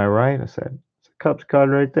looked on my right. I said, it's a Cubs card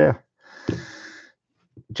right there.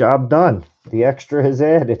 Job done. The extra has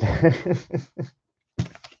added.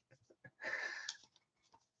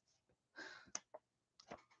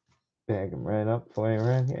 Bag them right up for you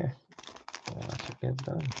right here. Watch it get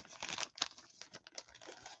done.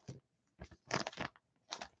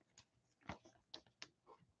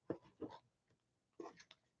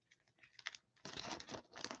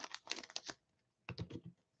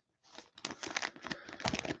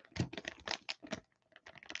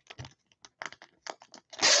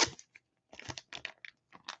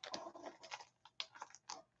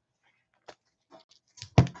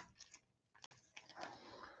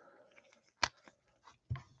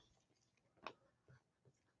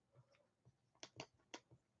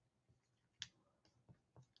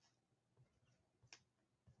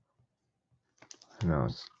 No,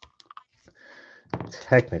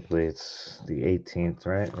 technically it's the 18th,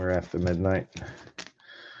 right? We're after midnight.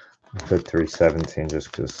 I put 317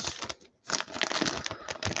 just because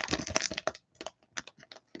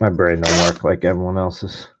my brain don't work like everyone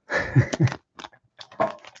else's.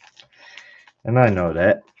 And I know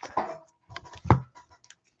that.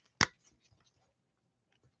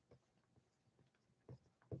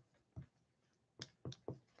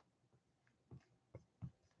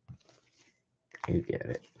 You get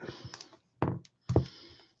it. All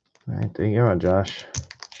right, there you are, Josh.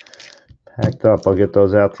 Packed up. I'll get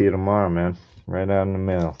those out to you tomorrow, man. Right out in the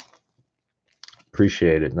mail.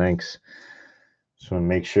 Appreciate it. Thanks. Just want to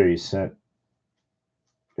make sure you sent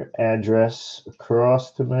your address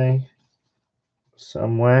across to me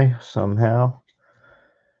some way, somehow.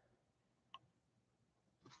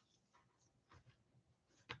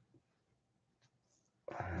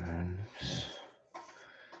 And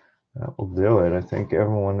that will do it. I think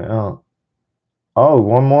everyone else. Oh,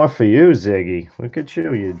 one more for you, Ziggy. Look at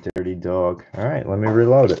you, you dirty dog. All right, let me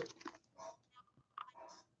reload it.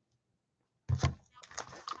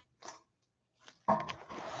 Let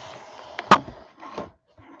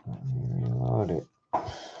me reload it.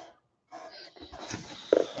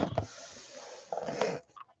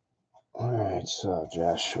 All right, so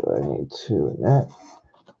Joshua, I need 2 in that.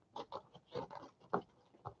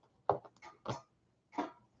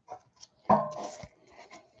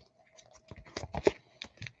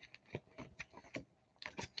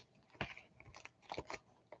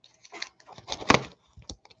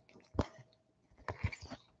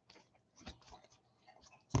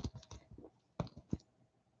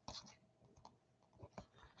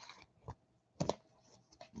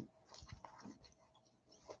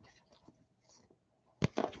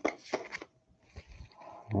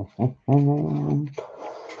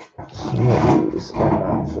 These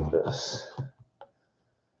enough for this.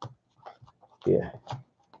 Yeah.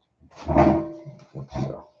 I think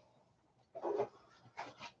so.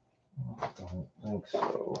 I don't think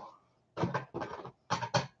so.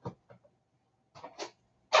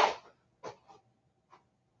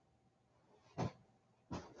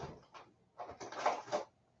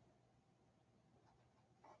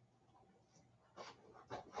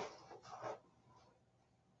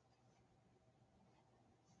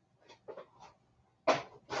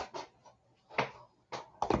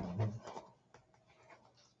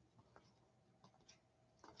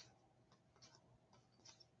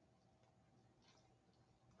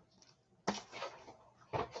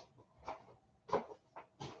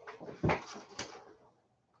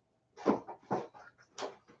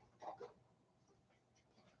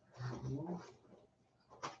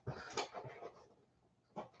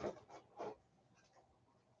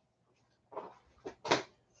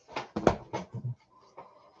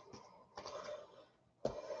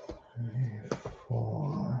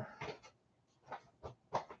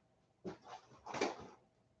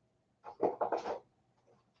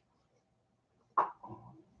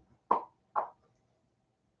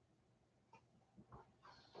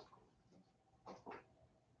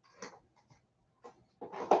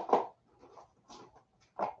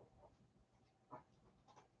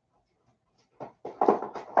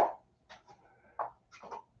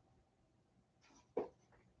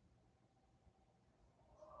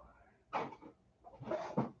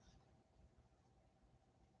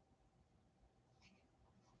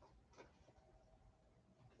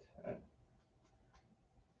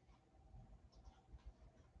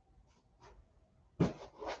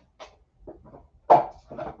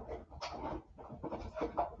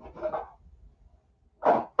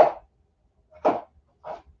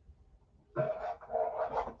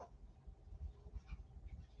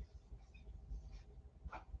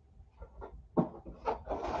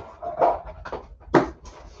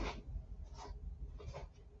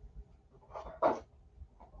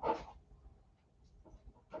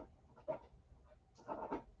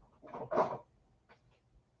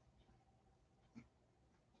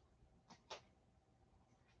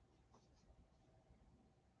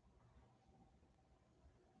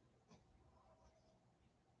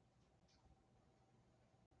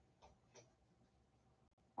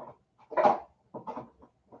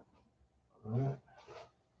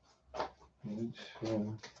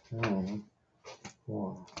 2, 3,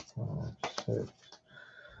 4, 5, 6,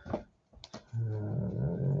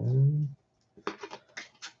 7,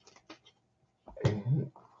 8,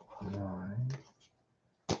 9.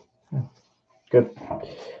 Good.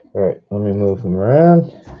 All right, let me move them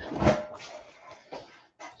around.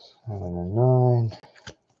 7 and 9.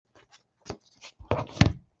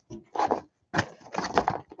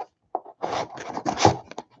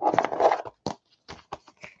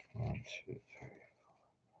 1, 2, 3.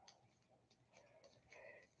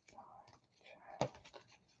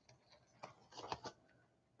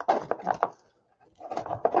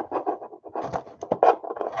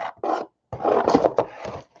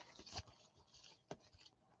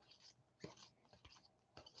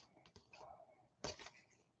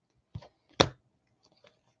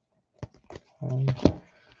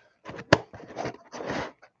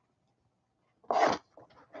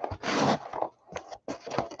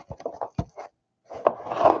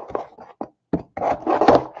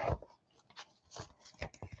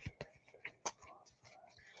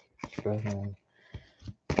 7,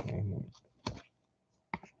 8,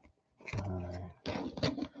 9, 10.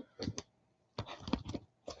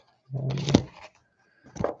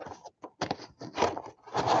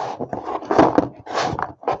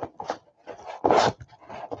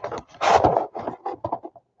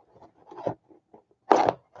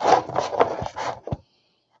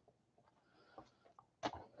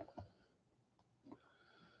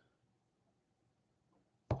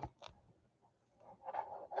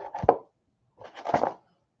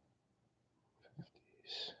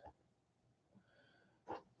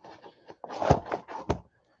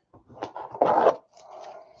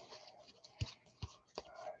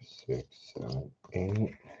 Six, 7,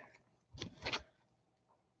 8.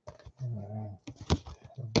 9,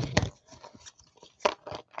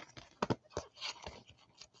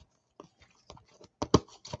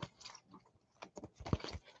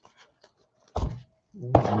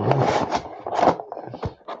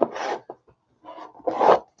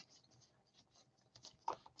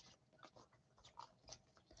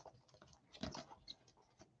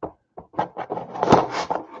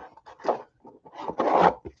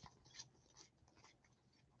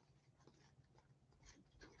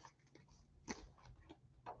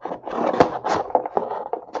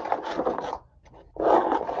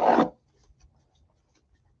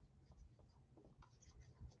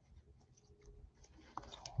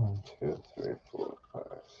 1, 2, 3, 4, 5,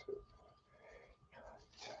 6,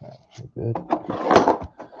 10. Good.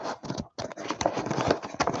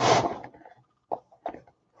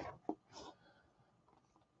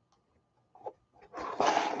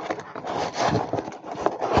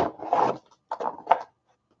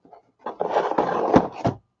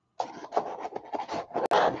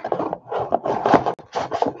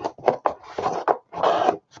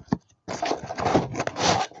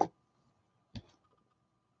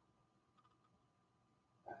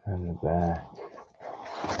 And the back.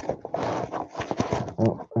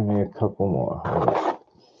 Oh, I need a couple more. Hold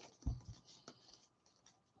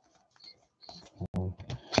on.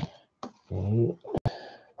 8.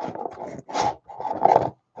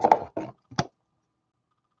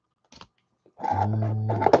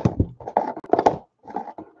 9.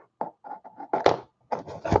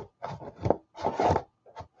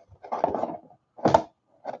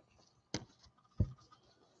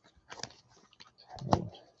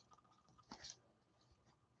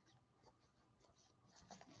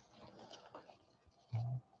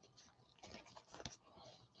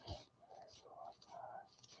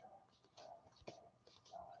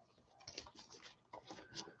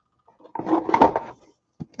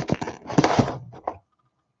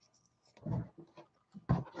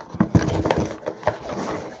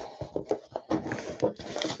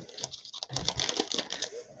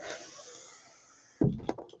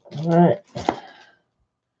 All right.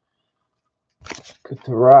 Good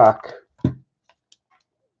to rock.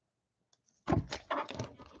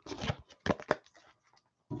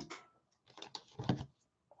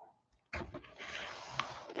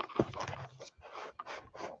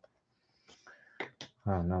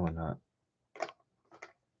 Oh, no, we're not.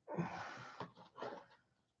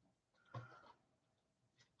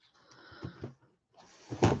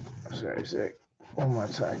 Sorry, Zach. One more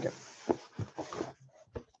second.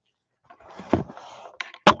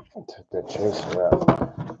 I took that chaser out.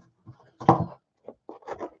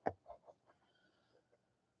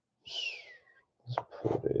 Let's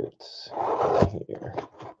put it here.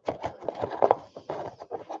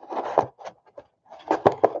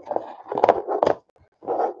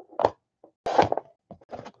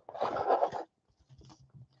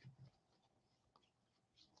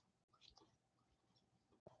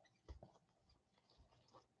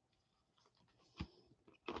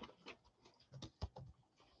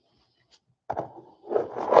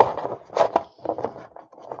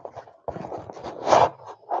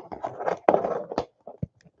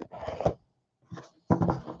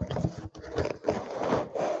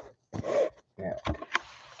 Yeah.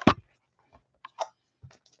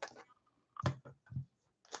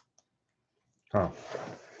 Huh.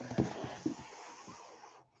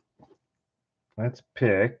 Let's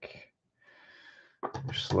pick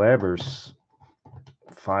your slabbers.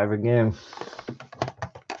 5 again.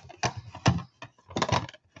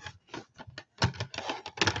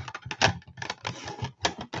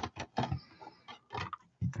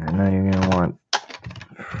 I know you're going to want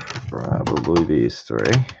probably these 3.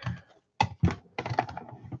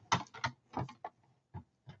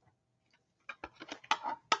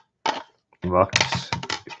 Lux.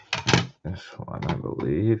 This one, I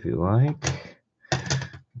believe you like.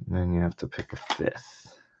 And then you have to pick a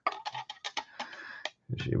 5th.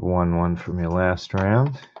 Because you won one from your last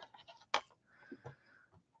round.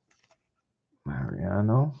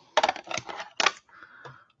 Mariano.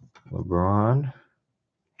 LeBron.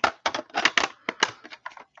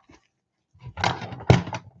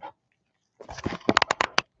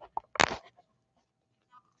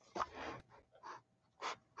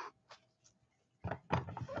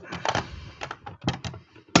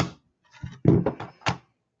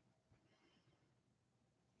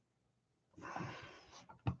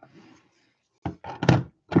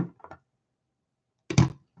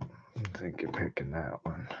 I think you're picking that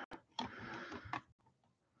one.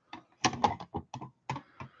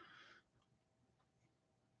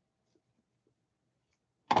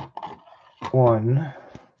 One,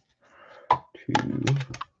 2.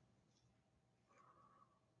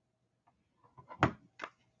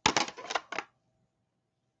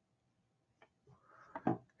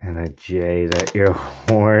 And a J that you're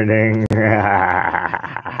hoarding.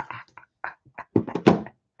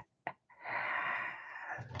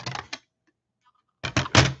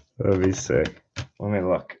 Let me see. Let me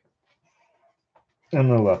look. I'm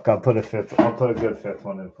gonna look. I'll put a 5th. I'll put a good 5th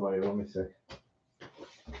one in play. Let me see.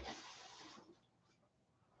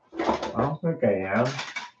 I don't think I am.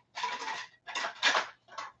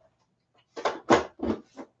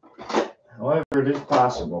 However, it is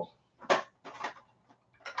possible. I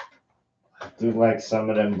do like some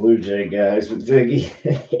of them Blue Jay guys with Ziggy.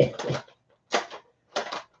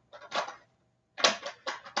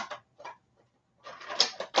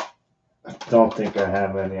 I don't think I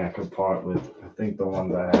have any I can part with. I think the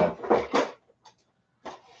ones I have.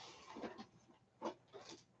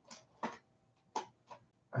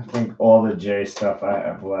 I think all the J stuff I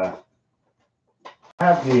have left. I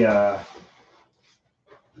have the I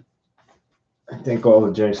think all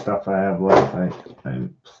the J stuff I have left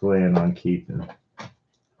I'm planning on keeping.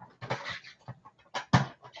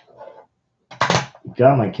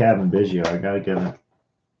 Got my Kevin Biggio. I gotta get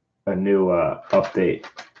a new update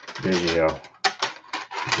Biggio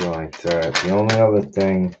joint. The only other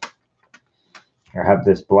thing, I have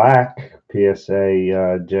this black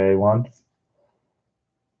PSA J1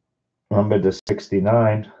 numbered to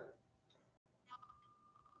 69.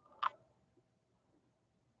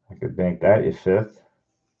 I could make that your 5th.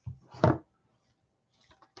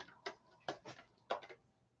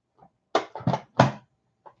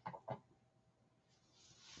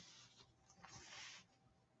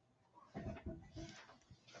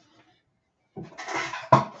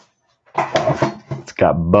 It's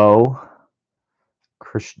got Bo,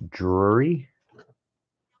 Chris Drury.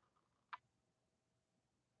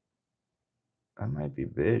 That might be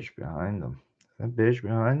Bish behind them. Is that Bish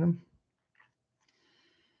behind them?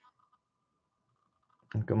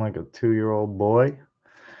 Looking like a 2-year-old boy.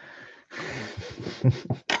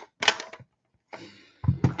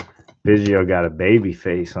 Biggio got a baby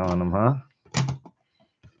face on him, huh?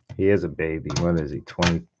 He is a baby. What is he,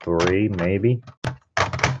 23 maybe?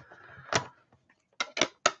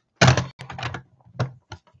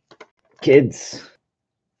 Kids.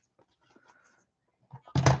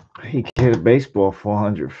 He can hit a baseball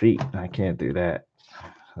 400 feet. I can't do that.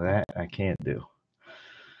 That I can't do.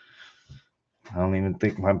 I don't even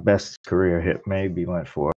think my best career hit maybe went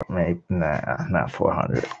for not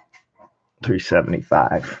 400.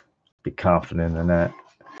 375. Be confident in that.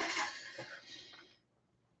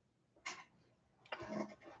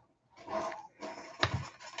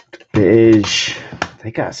 Bish.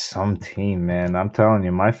 They got some team, man. I'm telling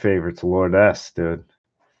you, my favorite's Lord S, dude.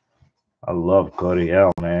 I love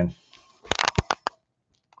Godiel, man.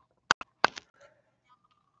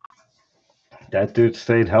 That dude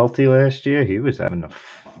stayed healthy last year. He was having a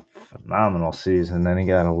phenomenal season. Then he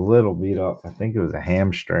got a little beat up. I think it was a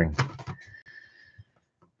hamstring.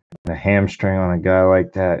 A hamstring on a guy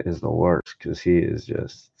like that is the worst because he is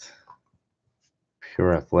just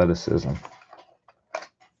pure athleticism.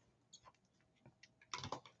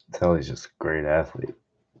 Tell he's just a great athlete.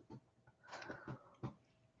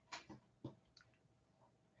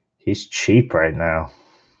 He's cheap right now.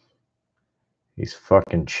 He's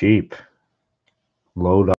fucking cheap.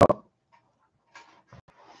 Load up.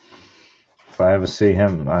 If I ever see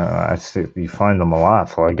him, I see you find them a lot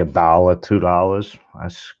for like $1, $2. I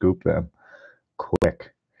scoop them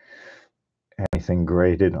quick. Anything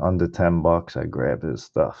graded under $10, I grab his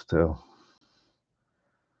stuff too.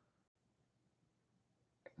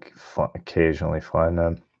 Occasionally find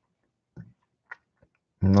them.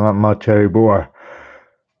 Not much anymore.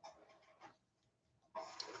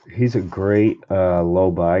 He's a great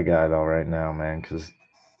low buy guy though right now, man, because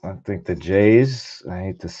I think the Jays, I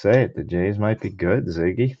hate to say it, the Jays might be good,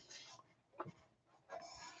 Ziggy.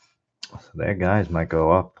 So their guys might go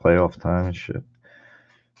up playoff time and shit.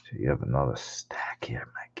 So you have another stack here,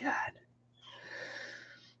 my God.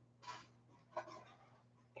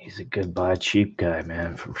 He's a good buy cheap guy,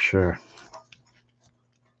 man, for sure.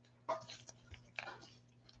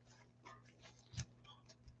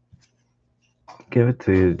 Give it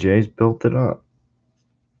to you. The Jays built it up.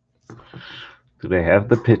 Do they have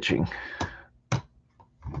the pitching? I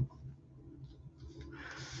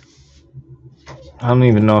don't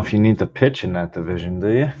even know if you need to pitch in that division, do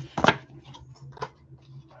you?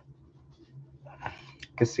 I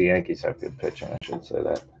guess the Yankees have good pitching, I should say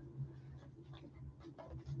that.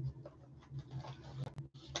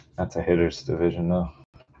 That's a hitter's division, though.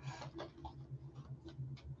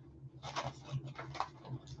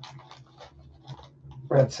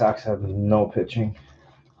 Red Sox have no pitching.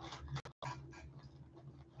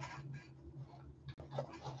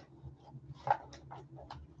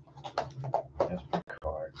 There's my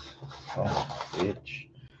cards. Oh, bitch.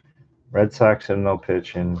 Red Sox have no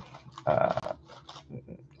pitching.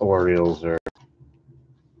 Orioles are,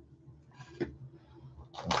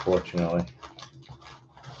 unfortunately,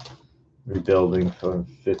 rebuilding for the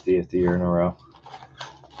 50th year in a row.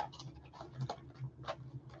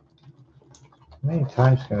 How many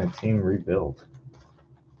times can a team rebuild?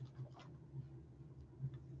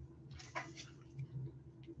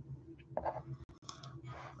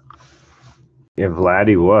 Yeah,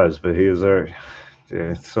 Vladdy was, but he was there.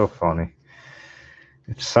 Dude, it's so funny.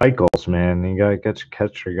 It's cycles, man. You gotta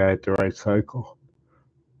catch your guy at the right cycle.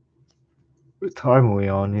 What time are we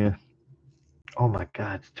on here? Oh my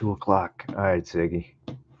God, it's 2 o'clock. All right, Ziggy.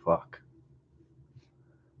 Fuck.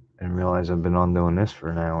 I didn't realize I've been on doing this for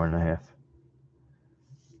an hour and a half.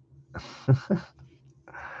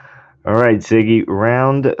 All right, Ziggy.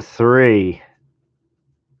 Round 3.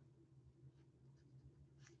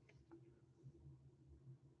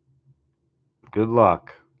 Good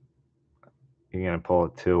luck. You're gonna pull a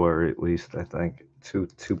 2, or at least I think two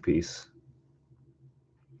piece.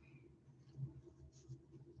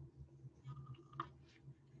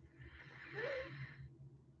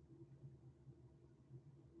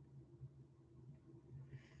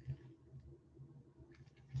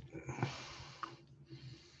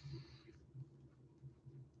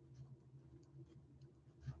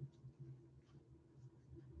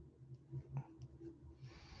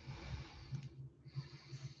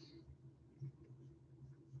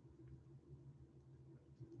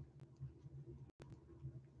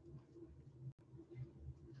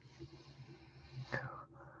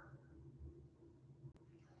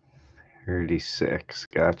 $36.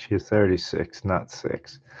 Gotcha. 36, not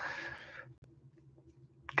 6.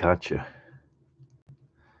 Gotcha.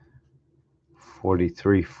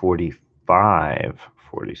 43, 45,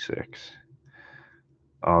 46.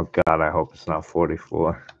 Oh God, I hope it's not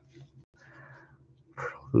 44.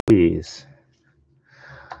 Please.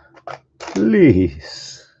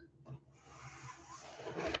 Please.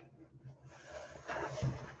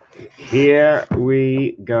 Here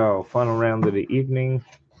we go. Final round of the evening.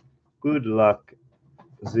 Good luck,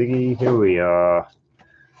 Ziggy. Here we are.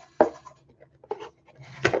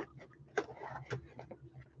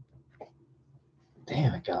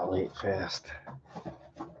 Damn, it got late fast.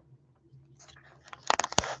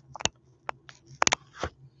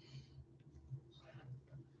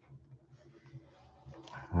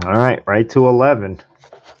 All right to 11.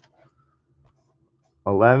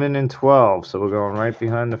 11 and 12. So we're going right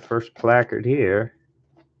behind the first placard here.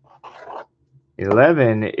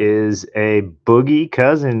 11 is a Boogie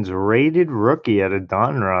Cousins rated rookie out of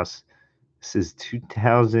Donruss. This is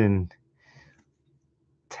 2010-11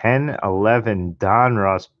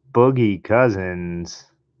 Donruss Boogie Cousins.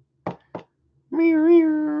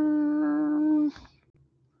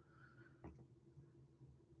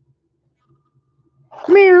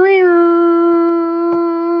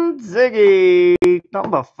 Ziggy,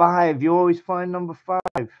 number 5. You always find number 5.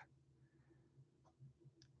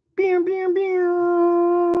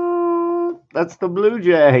 That's the Blue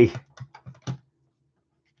Jay.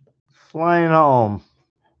 Flying home.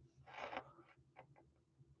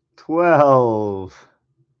 12.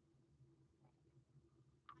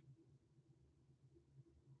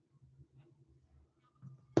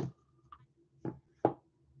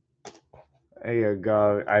 There you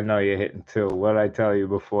go. I know you're hitting 2. What did I tell you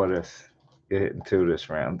before this? You're hitting 2 this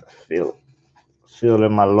round. I feel it. Feel it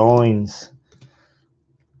in my loins.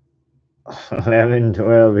 11,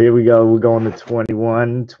 12. Here we go. We're going to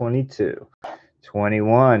 21, 22.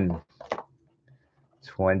 21.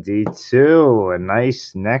 22. A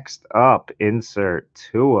nice next up insert.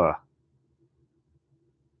 Tua.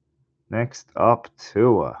 Next up,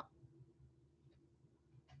 Tua.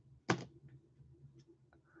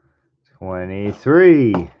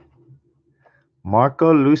 23.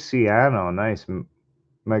 Marco Luciano. Nice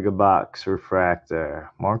mega box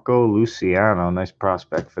refractor. Marco Luciano. Nice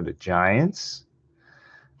prospect for the Giants.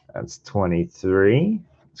 That's 23.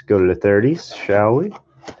 Let's go to the 30s, shall we?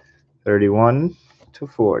 31 to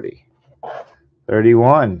 40.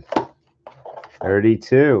 31.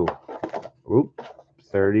 32. Oop.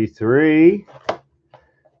 33.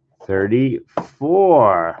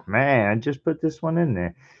 34. Man, I just put this one in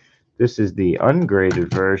there. This is the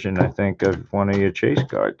ungraded version, I think, of one of your chase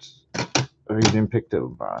cards. Or you didn't pick the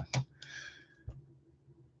LeBron.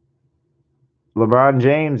 LeBron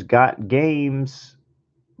James got games.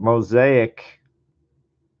 Mosaic.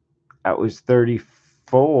 That was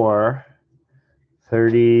 34.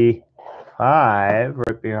 35.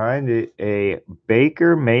 Right behind it, a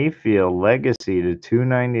Baker Mayfield Legacy to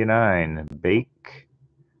 299. Bake.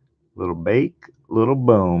 Little bake. Little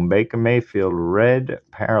boom. Baker Mayfield red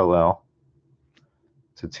parallel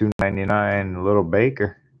to 299. Little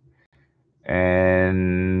Baker.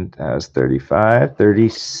 And that was 35.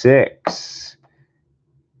 36.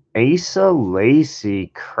 Asa Lacy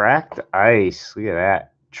cracked ice. Look at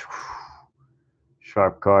that.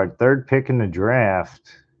 Sharp card. 3rd pick in the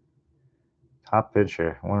draft. Top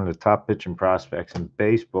pitcher. One of the top pitching prospects in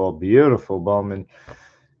baseball. Beautiful, Bowman.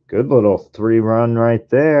 Good little 3-run right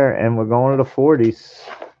there. And we're going to the 40s.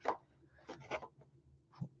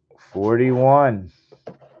 41.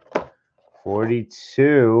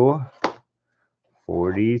 42.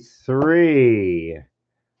 43.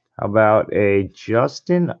 How about a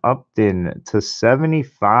Justin Upton to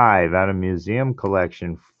 75 out of Museum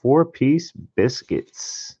Collection? 4-piece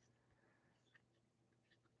biscuits.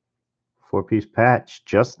 4-piece patch.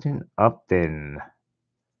 Justin Upton.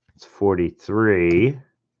 It's 43.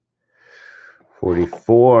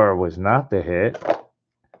 44 was not the hit.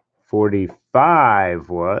 45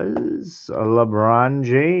 was a LeBron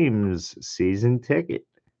James season ticket.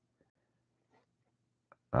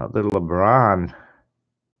 Another LeBron.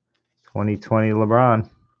 2020 LeBron.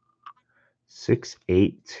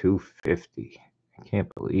 6'8", 250. I can't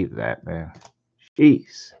believe that, man.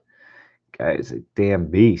 Jeez. Guy's a damn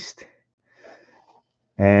beast.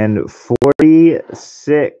 And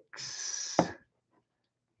 46.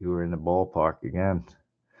 You were in the ballpark again.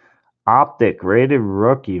 Optic rated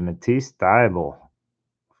rookie Matisse Thybulle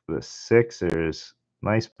for the Sixers.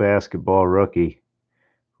 Nice basketball rookie.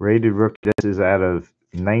 Rated rookie. This is out of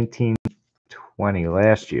 1920,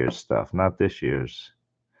 last year's stuff, not this year's.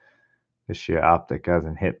 This year Optic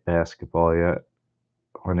hasn't hit basketball yet.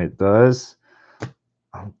 When it does,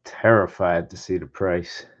 I'm terrified to see the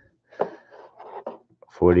price.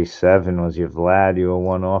 47 was your Vlad. You were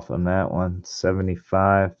 1 off on that one.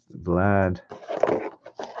 75, Vlad.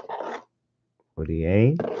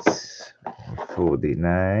 48.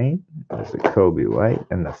 49. There's a Kobe White.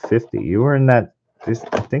 And the 50. You were in that. I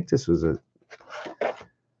think this was a. I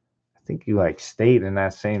think you like stayed in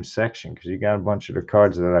that same section because you got a bunch of the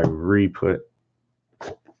cards that I re-put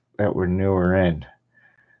that were newer in.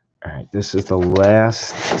 All right, this is the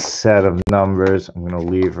last set of numbers. I'm going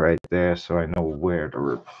to leave right there so I know where to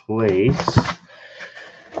replace.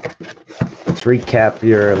 Let's recap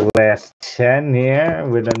your last 10 here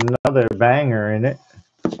with another banger in it.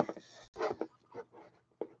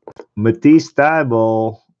 Matisse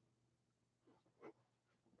Thybulle.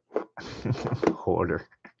 Hoarder.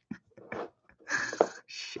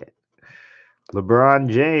 Shit. LeBron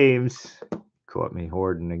James. Caught me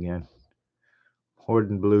hoarding again.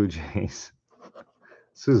 Hoarding Blue Jays.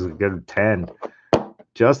 This is a good 10.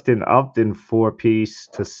 Justin Upton 4-piece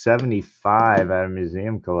to 75 out of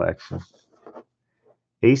Museum Collection.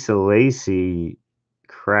 Asa Lacy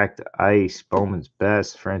cracked ice. Bowman's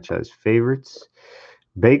best. Franchise favorites.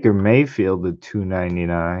 Baker Mayfield at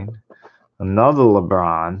 $2.99. Another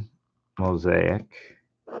LeBron mosaic.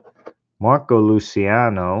 Marco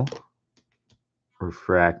Luciano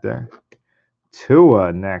refractor.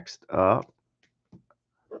 Tua next up.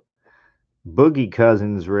 Boogie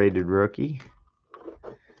Cousins rated rookie.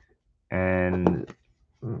 And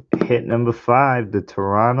hit number 5, the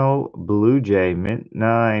Toronto Blue Jay Mint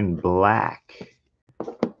 9 Black.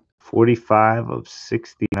 45 of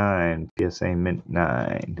 69. PSA Mint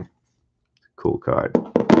 9. Cool card.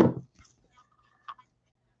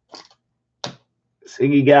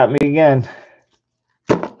 Siggy got me again.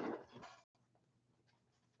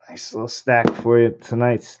 Nice little stack for you.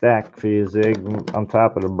 Tonight's stack for you, Zig, on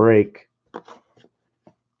top of the break.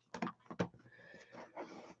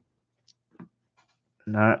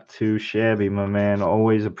 Not too shabby, my man.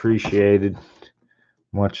 Always appreciated.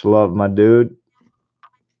 Much love, my dude.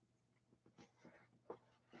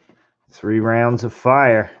 3 rounds of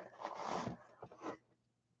fire.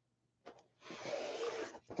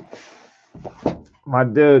 My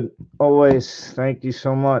dude, always thank you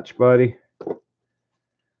so much, buddy.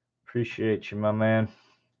 Appreciate you, my man.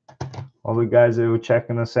 All the guys that were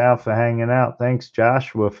checking us out for hanging out. Thanks,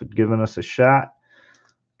 Joshua, for giving us a shot.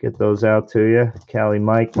 Get those out to you. Cali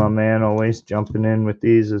Mike, my man, always jumping in with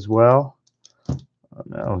these as well. Oh,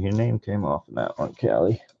 no, your name came off in that one,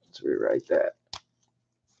 Cali. Let's rewrite that.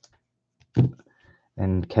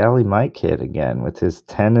 And Cali Mike hit again with his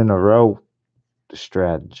 10 in a row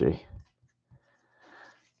strategy.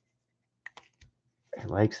 He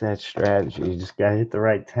likes that strategy. You just got to hit the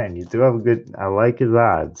right 10. You do have a good, I like his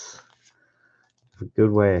odds. It's a good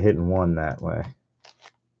way of hitting one that way.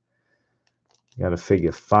 You got to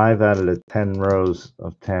figure 5 out of the 10 rows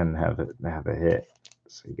of 10 have a hit.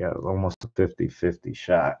 So you got almost a 50-50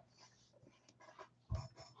 shot.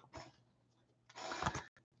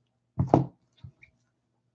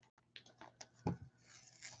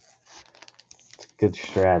 It's a good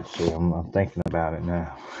strategy. I'm thinking about it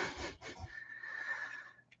now.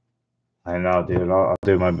 I know, dude. I'll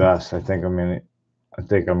do my best. I think I'm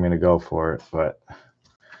gonna go for it. But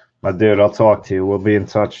my dude, I'll talk to you. We'll be in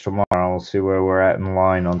touch tomorrow. We'll see where we're at in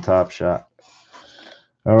line on Top Shot.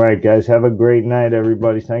 All right, guys. Have a great night,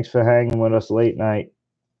 everybody. Thanks for hanging with us late night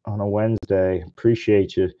on a Wednesday.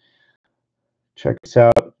 Appreciate you. Check us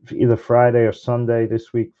out either Friday or Sunday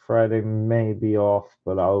this week. Friday may be off,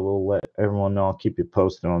 but I will let everyone know. I'll keep you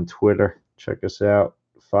posted on Twitter. Check us out.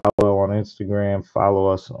 Follow on Instagram. Follow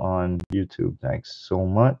us on YouTube. Thanks so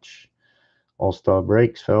much. All-Star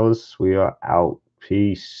Breaks, fellas. We are out.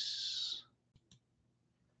 Peace.